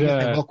Cup? Well, I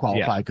guess they will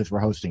qualify because we're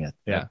hosting it.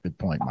 Yeah. Good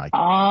point, Mike.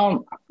 I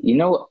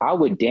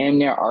would damn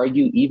near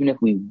argue, even if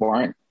we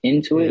weren't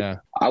into it,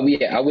 I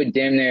would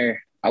damn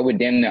near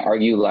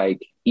argue,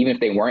 like, even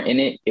if they weren't in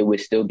it, it would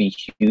still be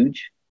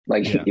huge.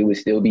 Like, it would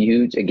still be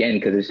huge, again,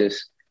 because it's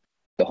just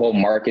the whole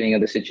marketing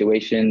of the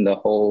situation, the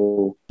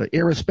whole... But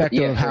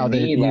irrespective of how the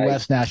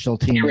U.S. national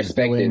team is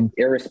doing...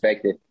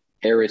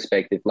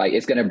 Irrespective. Like,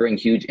 it's going to bring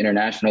huge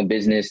international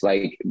business.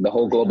 Like, the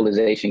whole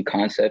globalization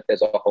concept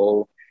as a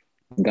whole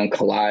is going to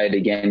collide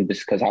again,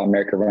 just because how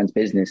America runs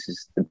business,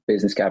 is the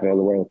business capital of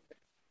the world.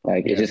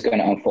 Like, it's just going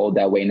to unfold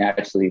that way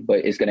naturally,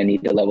 but it's going to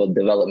need the level of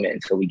development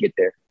until we get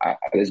there,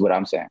 is what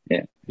I'm saying.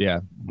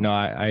 Yeah. No,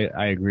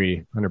 I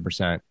agree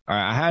 100%. All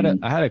right.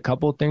 I had a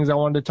couple of things I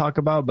wanted to talk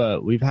about,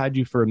 but we've had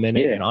you for a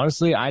minute. And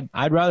honestly,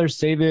 I'd rather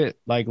save it.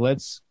 Like,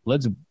 let's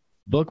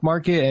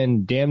bookmark it,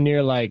 and damn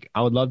near, like,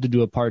 I would love to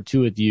do a part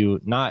 2 with you.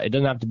 It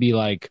doesn't have to be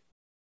like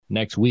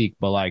next week,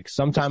 but, like,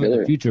 sometime in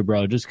the future,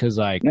 bro, just because,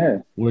 like,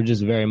 we're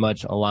just very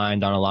much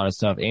aligned on a lot of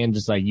stuff, and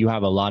just, like, you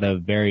have a lot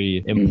of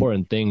very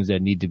important things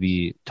that need to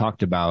be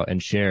talked about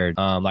and shared.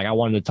 Like, I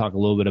wanted to talk a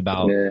little bit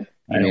about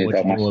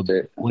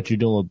what you're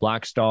doing with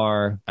Black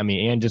Star. I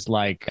mean, and just,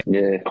 like,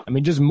 I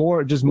mean, just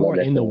more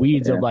in the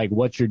weeds of, like,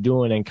 what you're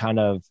doing, and kind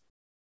of,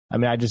 I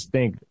mean, I just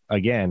think,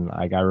 again,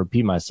 like, I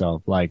repeat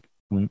myself, like,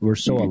 we're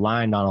so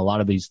aligned on a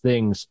lot of these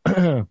things.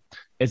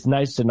 It's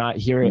nice to not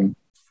hear it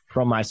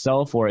from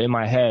myself or in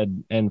my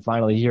head, and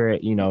finally hear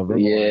it, so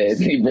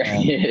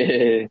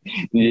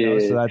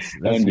that's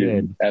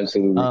good.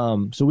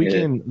 Absolutely. So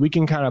we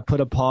can kind of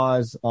put a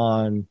pause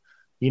on,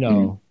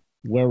 where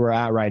we're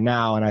at right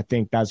now. And I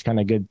think that's kind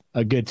of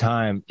a good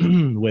time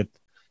with,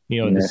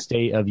 the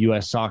state of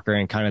U.S. soccer,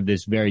 and kind of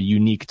this very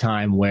unique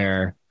time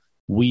where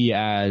we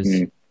as,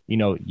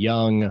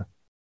 young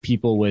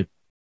people with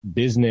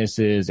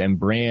businesses and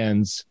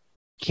brands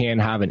can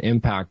have an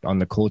impact on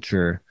the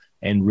culture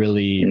and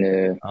really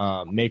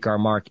make our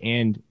mark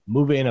and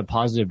move it in a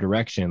positive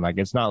direction. Like,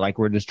 it's not like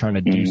we're just trying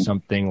to do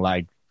something,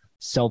 like,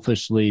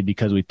 selfishly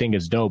because we think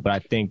it's dope. But I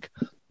think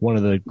one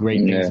of the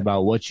great things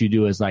about what you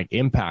do is, like,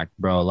 impact,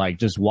 bro. Like,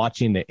 just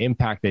watching the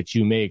impact that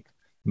you make.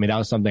 I mean, that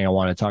was something I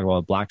want to talk about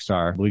with Black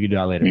Star. We could do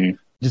that later.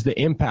 Just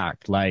the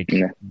impact, like,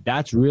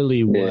 that's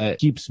really what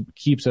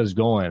keeps us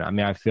going. I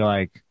mean, I feel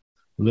like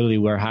literally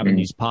we're having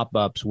these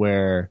pop-ups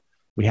where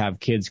we have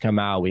kids come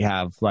out, we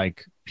have,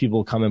 like,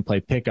 people come and play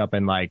pickup,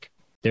 and, like,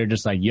 they're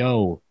just like,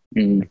 yo,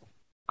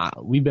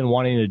 we've been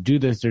wanting to do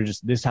this.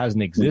 This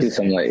hasn't existed.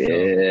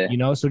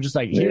 So just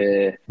like,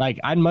 like,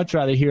 I'd much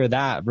rather hear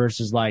that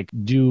versus, like,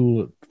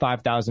 do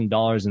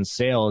 $5,000 in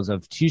sales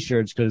of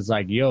t-shirts. Cause,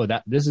 like, yo,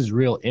 this is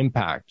real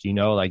impact,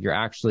 like, you're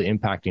actually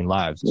impacting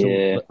lives. So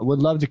I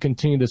would love to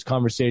continue this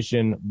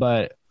conversation,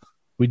 but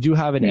we do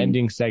have an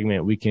ending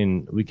segment we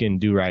can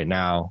do right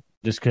now.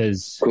 just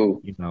because, Cool.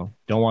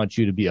 don't want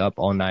you to be up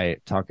all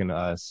night talking to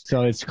us.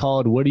 So it's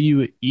called What Are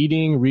You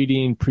Eating,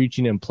 Reading,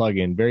 Preaching, and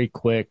Plugging? Very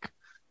quick,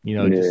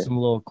 just some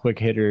little quick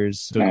hitters.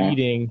 So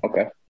eating,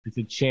 okay. It's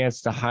a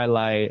chance to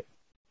highlight,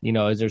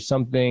 is there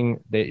something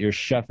that you're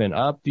chefing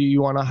up that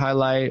you want to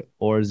highlight?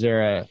 Or is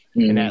there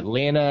an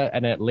Atlanta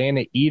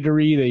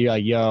eatery that you're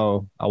like,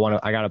 yo,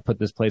 I got to put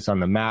this place on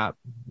the map,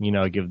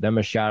 give them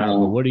a shout out.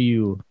 But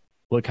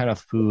what kind of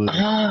food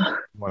you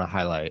want to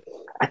highlight?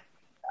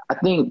 I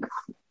think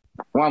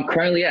where I'm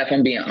currently at, if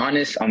I'm being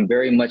honest, I'm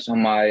very much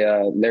on my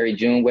Larry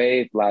June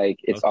wave. Like,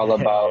 it's all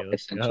about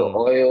essential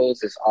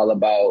oils. It's all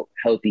about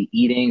healthy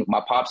eating.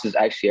 My pops is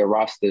actually a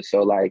Rasta.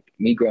 So, like,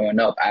 me growing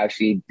up, I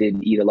actually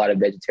did eat a lot of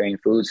vegetarian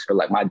foods. So,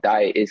 like, my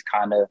diet is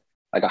kind of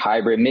like a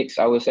hybrid mix,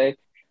 I would say. Okay.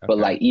 But,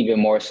 like,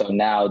 even more so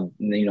now,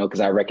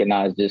 because I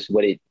recognize just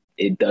what it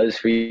does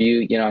for you.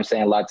 You know what I'm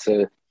saying?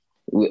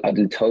 I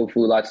do tofu,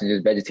 lots of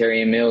just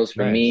vegetarian meals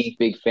for me.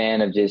 Big fan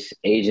of just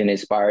Asian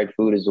inspired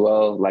food as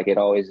well. Like, it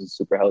always is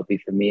super healthy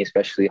for me,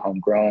 especially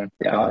homegrown.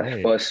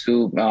 Pho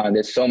soup.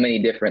 There's so many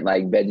different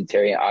like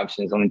vegetarian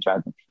options. Let me try.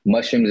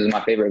 Mushrooms is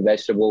my favorite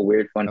vegetable.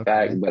 Weird fun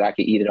fact, but I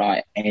could eat it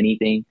on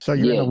anything. So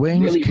you're in the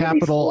wings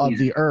capital of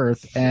the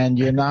earth, and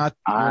you're not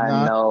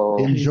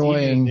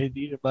enjoying. They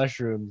eat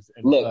mushrooms.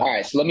 Look, all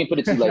right. So let me put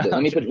it to you like this.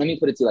 Let me put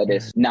it to you like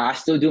this. Now, I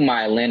still do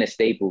my Atlanta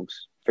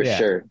staples for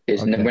sure.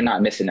 We're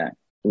not missing that.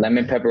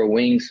 Lemon pepper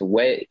wings,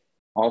 wet,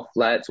 all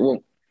flats.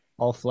 Well,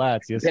 all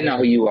flats. Yes, depending on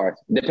who you are.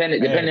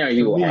 Depending on who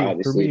you are,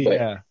 obviously.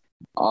 But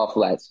all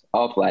flats.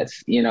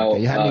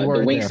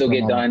 The wings still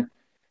get done.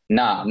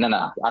 Nah.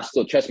 I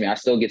still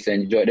get to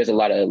enjoy it. There's a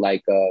lot of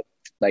like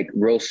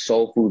real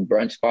soul food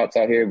brunch spots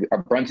out here.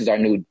 Our brunch is our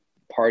new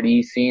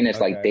party scene. It's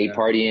like day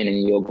partying, and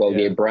you'll go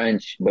get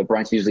brunch. But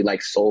brunch is usually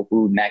like soul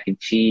food, mac and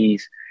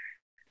cheese.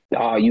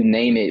 You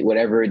name it,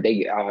 whatever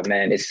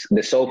it's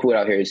the soul food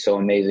out here is so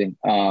amazing.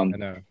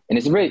 And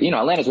it's really,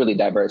 Atlanta's really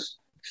diverse.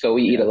 So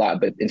we eat a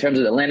lot, but in terms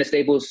of the Atlanta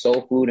staples,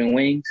 soul food and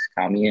wings,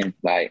 count me in.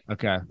 Like,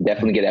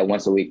 definitely get that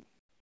once a week.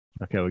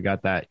 Okay. We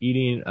got that.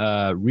 Eating,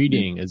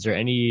 reading. Is there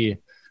any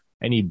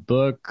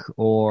book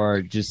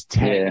or just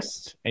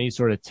text, any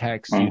sort of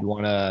text you'd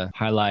want to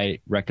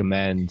highlight,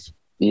 recommend?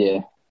 Yeah.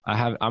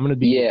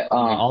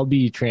 I'll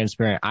be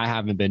transparent. I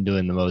haven't been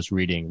doing the most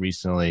reading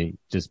recently,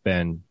 just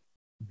been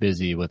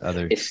busy with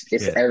other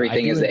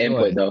everything is the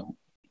input though.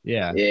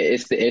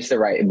 It's the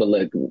right. But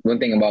look, one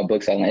thing about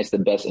books, it's the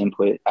best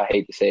input. I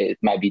hate to say it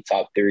might be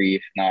top 3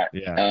 if not.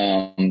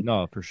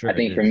 No, for sure. I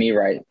think for me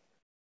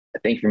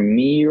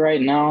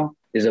right now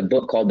is a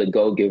book called The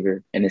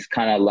Go-Giver, and it's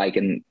kind of like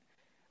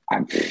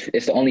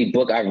it's the only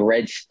book I've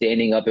read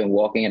standing up and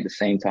walking at the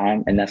same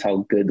time, and that's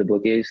how good the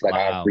book is. Like,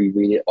 I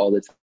reread it all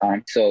the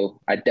time,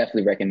 so I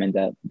definitely recommend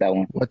that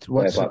one.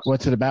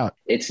 What's it about?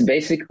 It's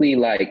basically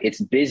like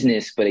it's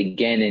business, but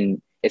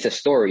again, it's a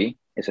story.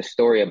 It's a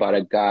story about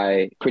a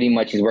guy. Pretty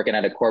much, he's working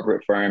at a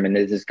corporate firm, and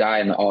there's this guy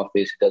in the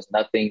office who does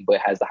nothing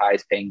but has the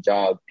highest paying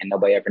job, and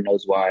nobody ever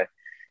knows why.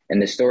 And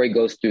the story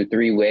goes through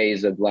 3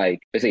 ways of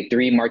basically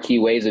 3 marquee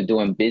ways of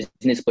doing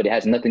business, but it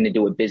has nothing to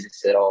do with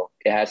business at all.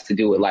 It has to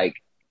do with like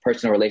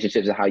personal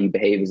relationships and how you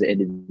behave as an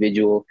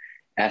individual.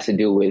 It has to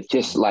do with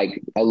just like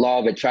a law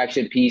of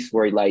attraction piece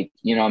where, like,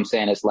 you know what I'm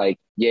saying? It's like,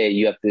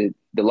 you have to,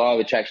 the law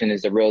of attraction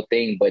is a real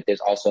thing, but there's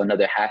also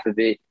another half of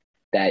it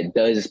that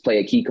does play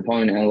a key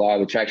component in the law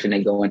of attraction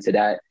and go into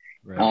that.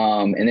 Right.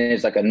 And then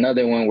there's like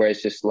another one where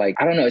it's just like,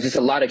 I don't know, it's just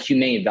a lot of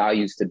humane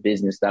values to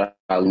business that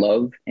I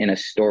love in a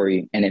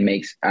story, and it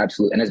makes and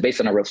it's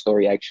based on a real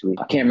story, actually.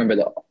 I can't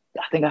remember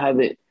I think I have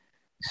it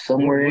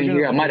somewhere in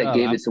here. I might have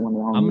gave it to one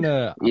of them.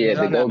 The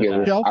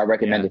Go-Giver. I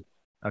recommend it.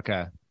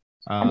 Okay.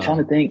 I'm trying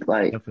to think.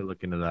 Like, definitely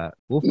look into that.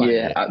 We'll find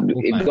it.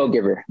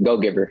 Go-Giver.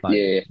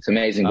 Yeah, it's an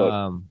amazing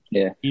book.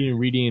 Eating,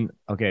 reading.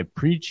 Okay,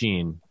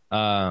 preaching.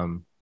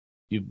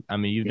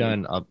 You've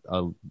done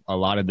a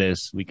lot of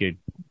this. We could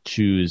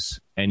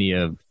choose any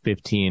of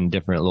 15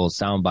 different little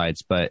sound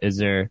bites, but is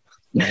there?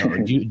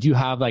 Do you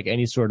have like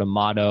any sort of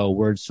motto,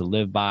 words to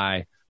live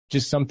by?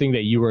 Just something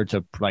that you were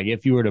to like,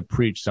 if you were to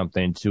preach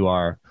something to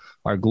our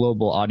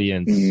global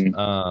audience,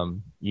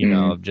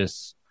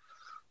 just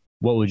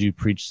what would you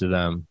preach to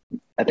them?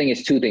 I think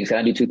it's 2 things. Can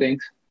I do 2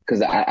 things? Because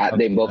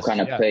they both kind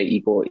of play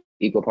equal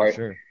part.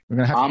 Sure. We're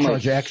gonna have to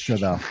charge extra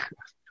though.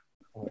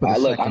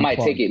 Look, I might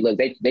take it. Look,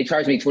 they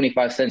charge me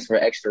 25 cents for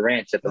extra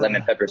ranch at the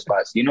lemon pepper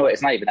spots. You know what?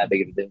 It's not even that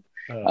big of a deal.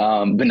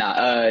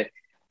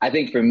 I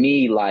think for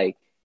me, like,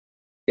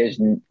 there's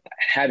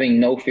having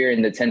no fear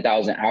in the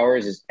 10,000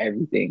 hours is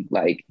everything.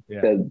 Like,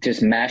 the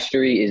just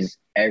mastery is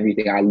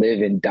everything. I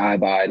live and die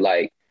by.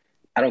 Like,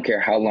 I don't care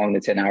how long the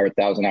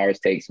 1,000 hours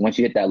takes. Once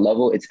you hit that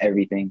level, it's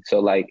everything.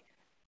 So, like,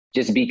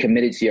 just be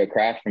committed to your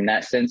craft from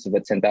that sense of a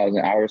 10,000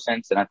 hour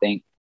sense. And I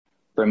think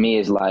for me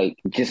is like,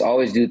 just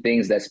always do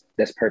things that's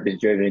purpose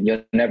driven.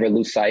 You'll never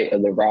lose sight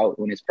of the route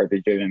when it's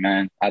purpose driven,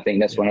 man. I think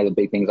that's one of the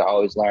big things I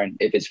always learn.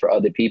 If it's for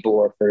other people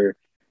or for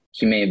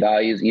humane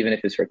values, even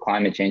if it's for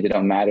climate change, it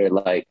don't matter.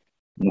 Like,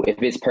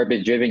 if it's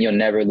purpose driven, you'll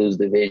never lose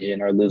the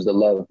vision or lose the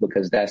love,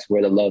 because that's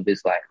where the love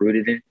is like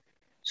rooted in.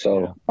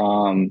 So,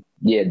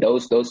 yeah,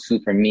 those two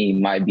for me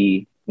might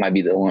be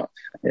the ones.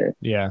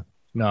 Yeah.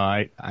 No,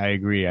 I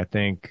agree. I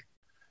think,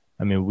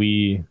 I mean,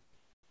 we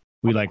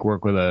like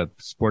work with a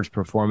sports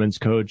performance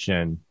coach,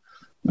 and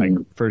like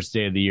first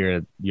day of the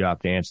year, you have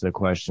to answer the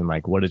question,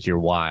 like, what is your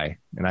why?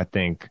 And I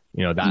think,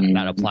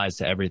 that applies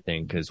to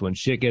everything, because when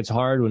shit gets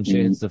hard, when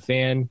shit hits the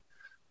fan,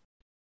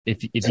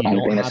 if you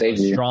don't have a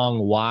strong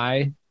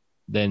why,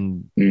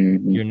 then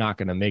you're not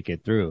going to make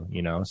it through,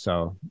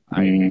 So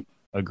I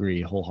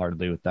agree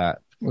wholeheartedly with that.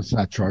 Let's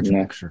not charge an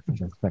extra for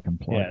the second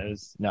play.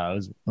 Yeah, it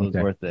was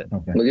worth it.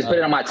 Okay. Well, just put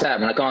it on my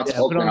tab. When I come out to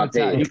Oakland, I'll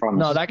pay you.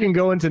 No, that can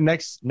go into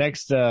next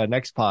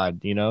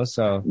pod,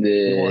 so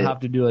we won't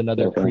have to do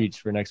another preach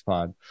for next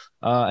pod.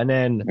 And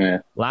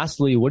then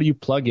lastly, what do you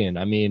plug in?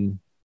 I mean,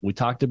 we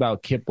talked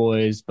about Kit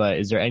Boys, but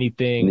is there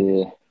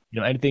anything,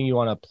 anything you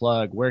want to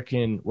plug? Where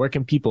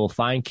can people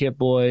find Kit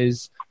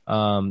Boys?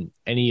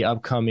 Any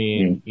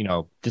upcoming,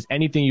 just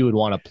anything you would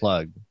want to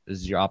plug. This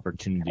is your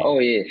opportunity. Oh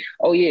yeah.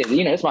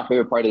 It's my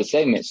favorite part of the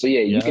segment. So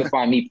you can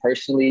find me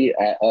personally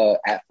at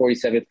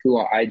 47th Crew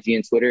on IG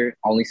and Twitter.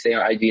 I only say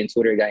on IG and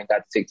Twitter. I ain't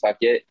got the TikTok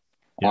yet.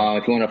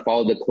 If you want to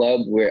follow the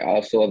club, we're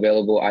also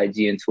available IG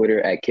and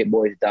Twitter at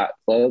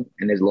kitboys.club,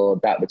 and there's a little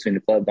dot between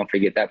the club. Don't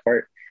forget that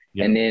part.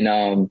 Yeah. And then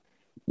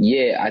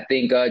I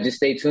think just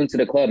stay tuned to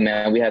the club,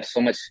 man. We have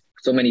so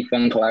many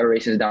fun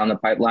collaborations down the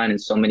pipeline, and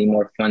so many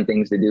more fun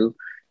things to do.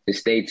 Just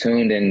stay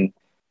tuned, and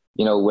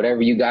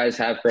whatever you guys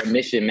have for a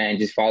mission, man,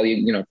 just follow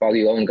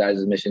your own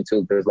guys' mission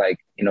too. Because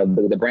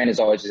the brand is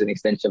always just an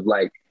extension of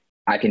like,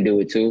 I can do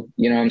it too.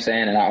 You know what I'm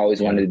saying? And I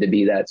always wanted it to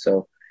be that.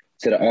 So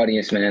to the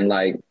audience, man,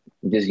 like,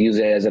 just use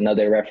it as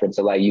another reference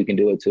of like, you can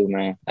do it too,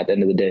 man, at the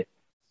end of the day.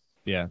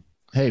 Yeah.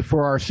 Hey,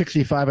 for our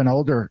 65 and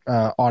older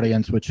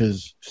audience, which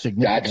is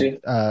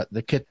significant,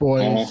 the Kit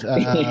Boys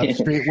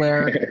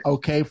streetwear,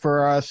 okay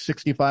for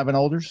 65 and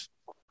olders?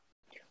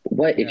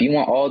 What if you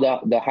want all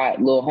the hot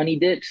little honey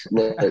dips?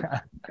 Look,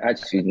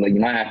 you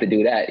might have to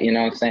do that. You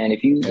know what I'm saying?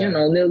 If you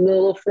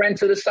little friend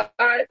to the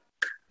side,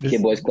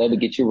 Kit Boys Club will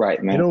get you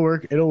right, man. It'll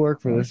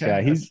work for this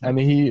guy.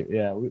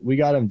 We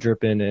got him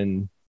dripping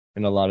in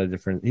a lot of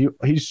different.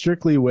 He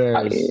strictly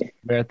wears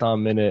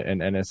Marathon Minute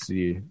and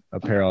NSC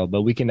apparel,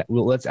 but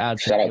let's add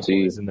some Kit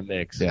Boys in the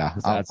mix. Yeah,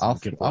 I'll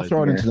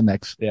throw it into the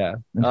mix. Yeah,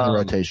 into the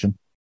rotation.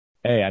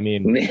 Hey, I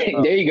mean,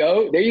 there you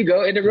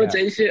go in the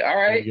rotation. All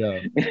right,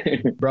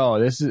 bro.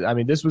 This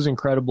was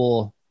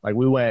incredible. Like,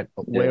 we went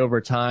way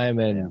over time,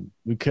 and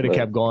we could have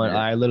kept going.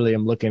 I literally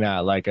am looking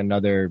at like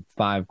another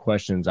 5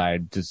 questions I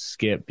just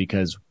skipped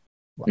because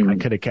I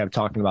could have kept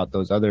talking about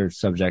those other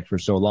subjects for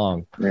so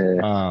long.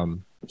 I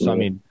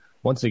mean,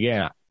 once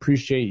again, I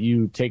appreciate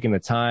you taking the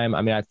time.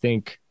 I mean, I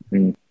think,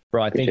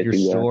 bro,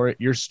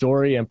 your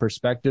story and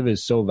perspective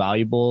is so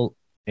valuable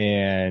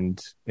and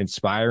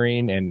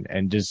inspiring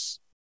and just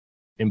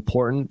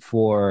important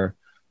for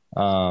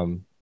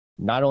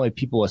not only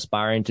people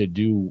aspiring to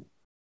do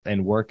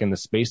and work in the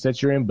space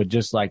that you're in, but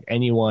just like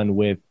anyone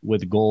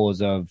with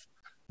goals of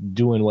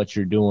doing what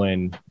you're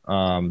doing,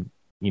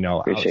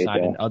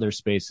 outside in other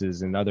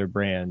spaces and other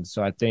brands.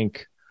 So I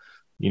think,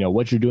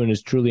 what you're doing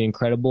is truly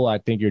incredible. I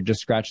think you're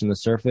just scratching the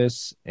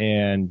surface.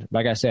 And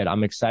like I said,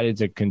 I'm excited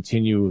to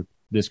continue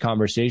this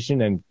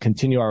conversation and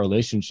continue our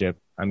relationship.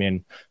 I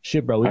mean,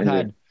 shit,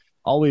 bro,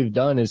 all we've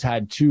done is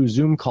had 2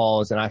 Zoom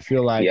calls, and I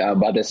feel like... Yeah, I'm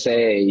about to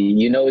say,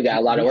 we got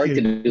a lot of work to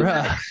do.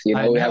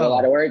 We have a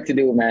lot of work to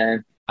do,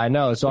 man. I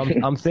know. So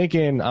I'm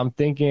thinking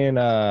in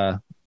the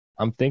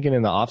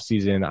off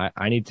season,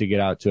 I need to get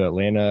out to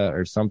Atlanta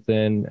or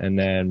something, and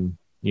then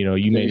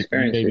you maybe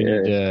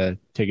need to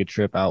take a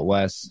trip out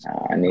west.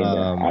 I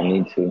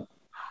need to.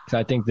 So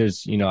I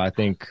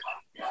think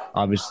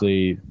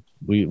obviously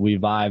we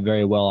vibe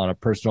very well on a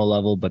personal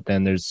level, but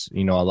then there's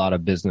a lot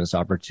of business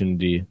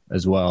opportunity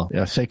as well.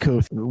 Yeah,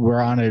 Sekou,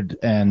 we're honored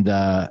and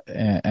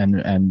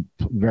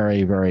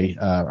very, very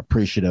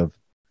appreciative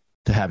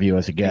to have you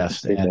as a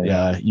guest,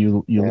 and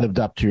you lived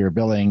up to your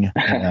billing.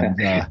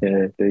 And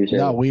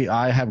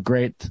I have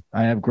great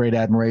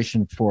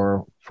admiration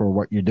for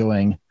what you're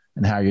doing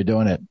and how you're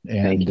doing it.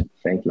 And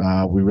Thank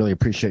you. We really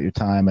appreciate your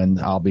time, and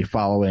I'll be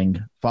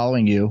following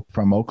you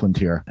from Oakland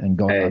here and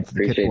going on to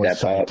the Kit Boys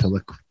site to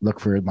look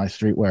for my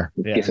streetwear.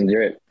 Get some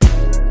drip.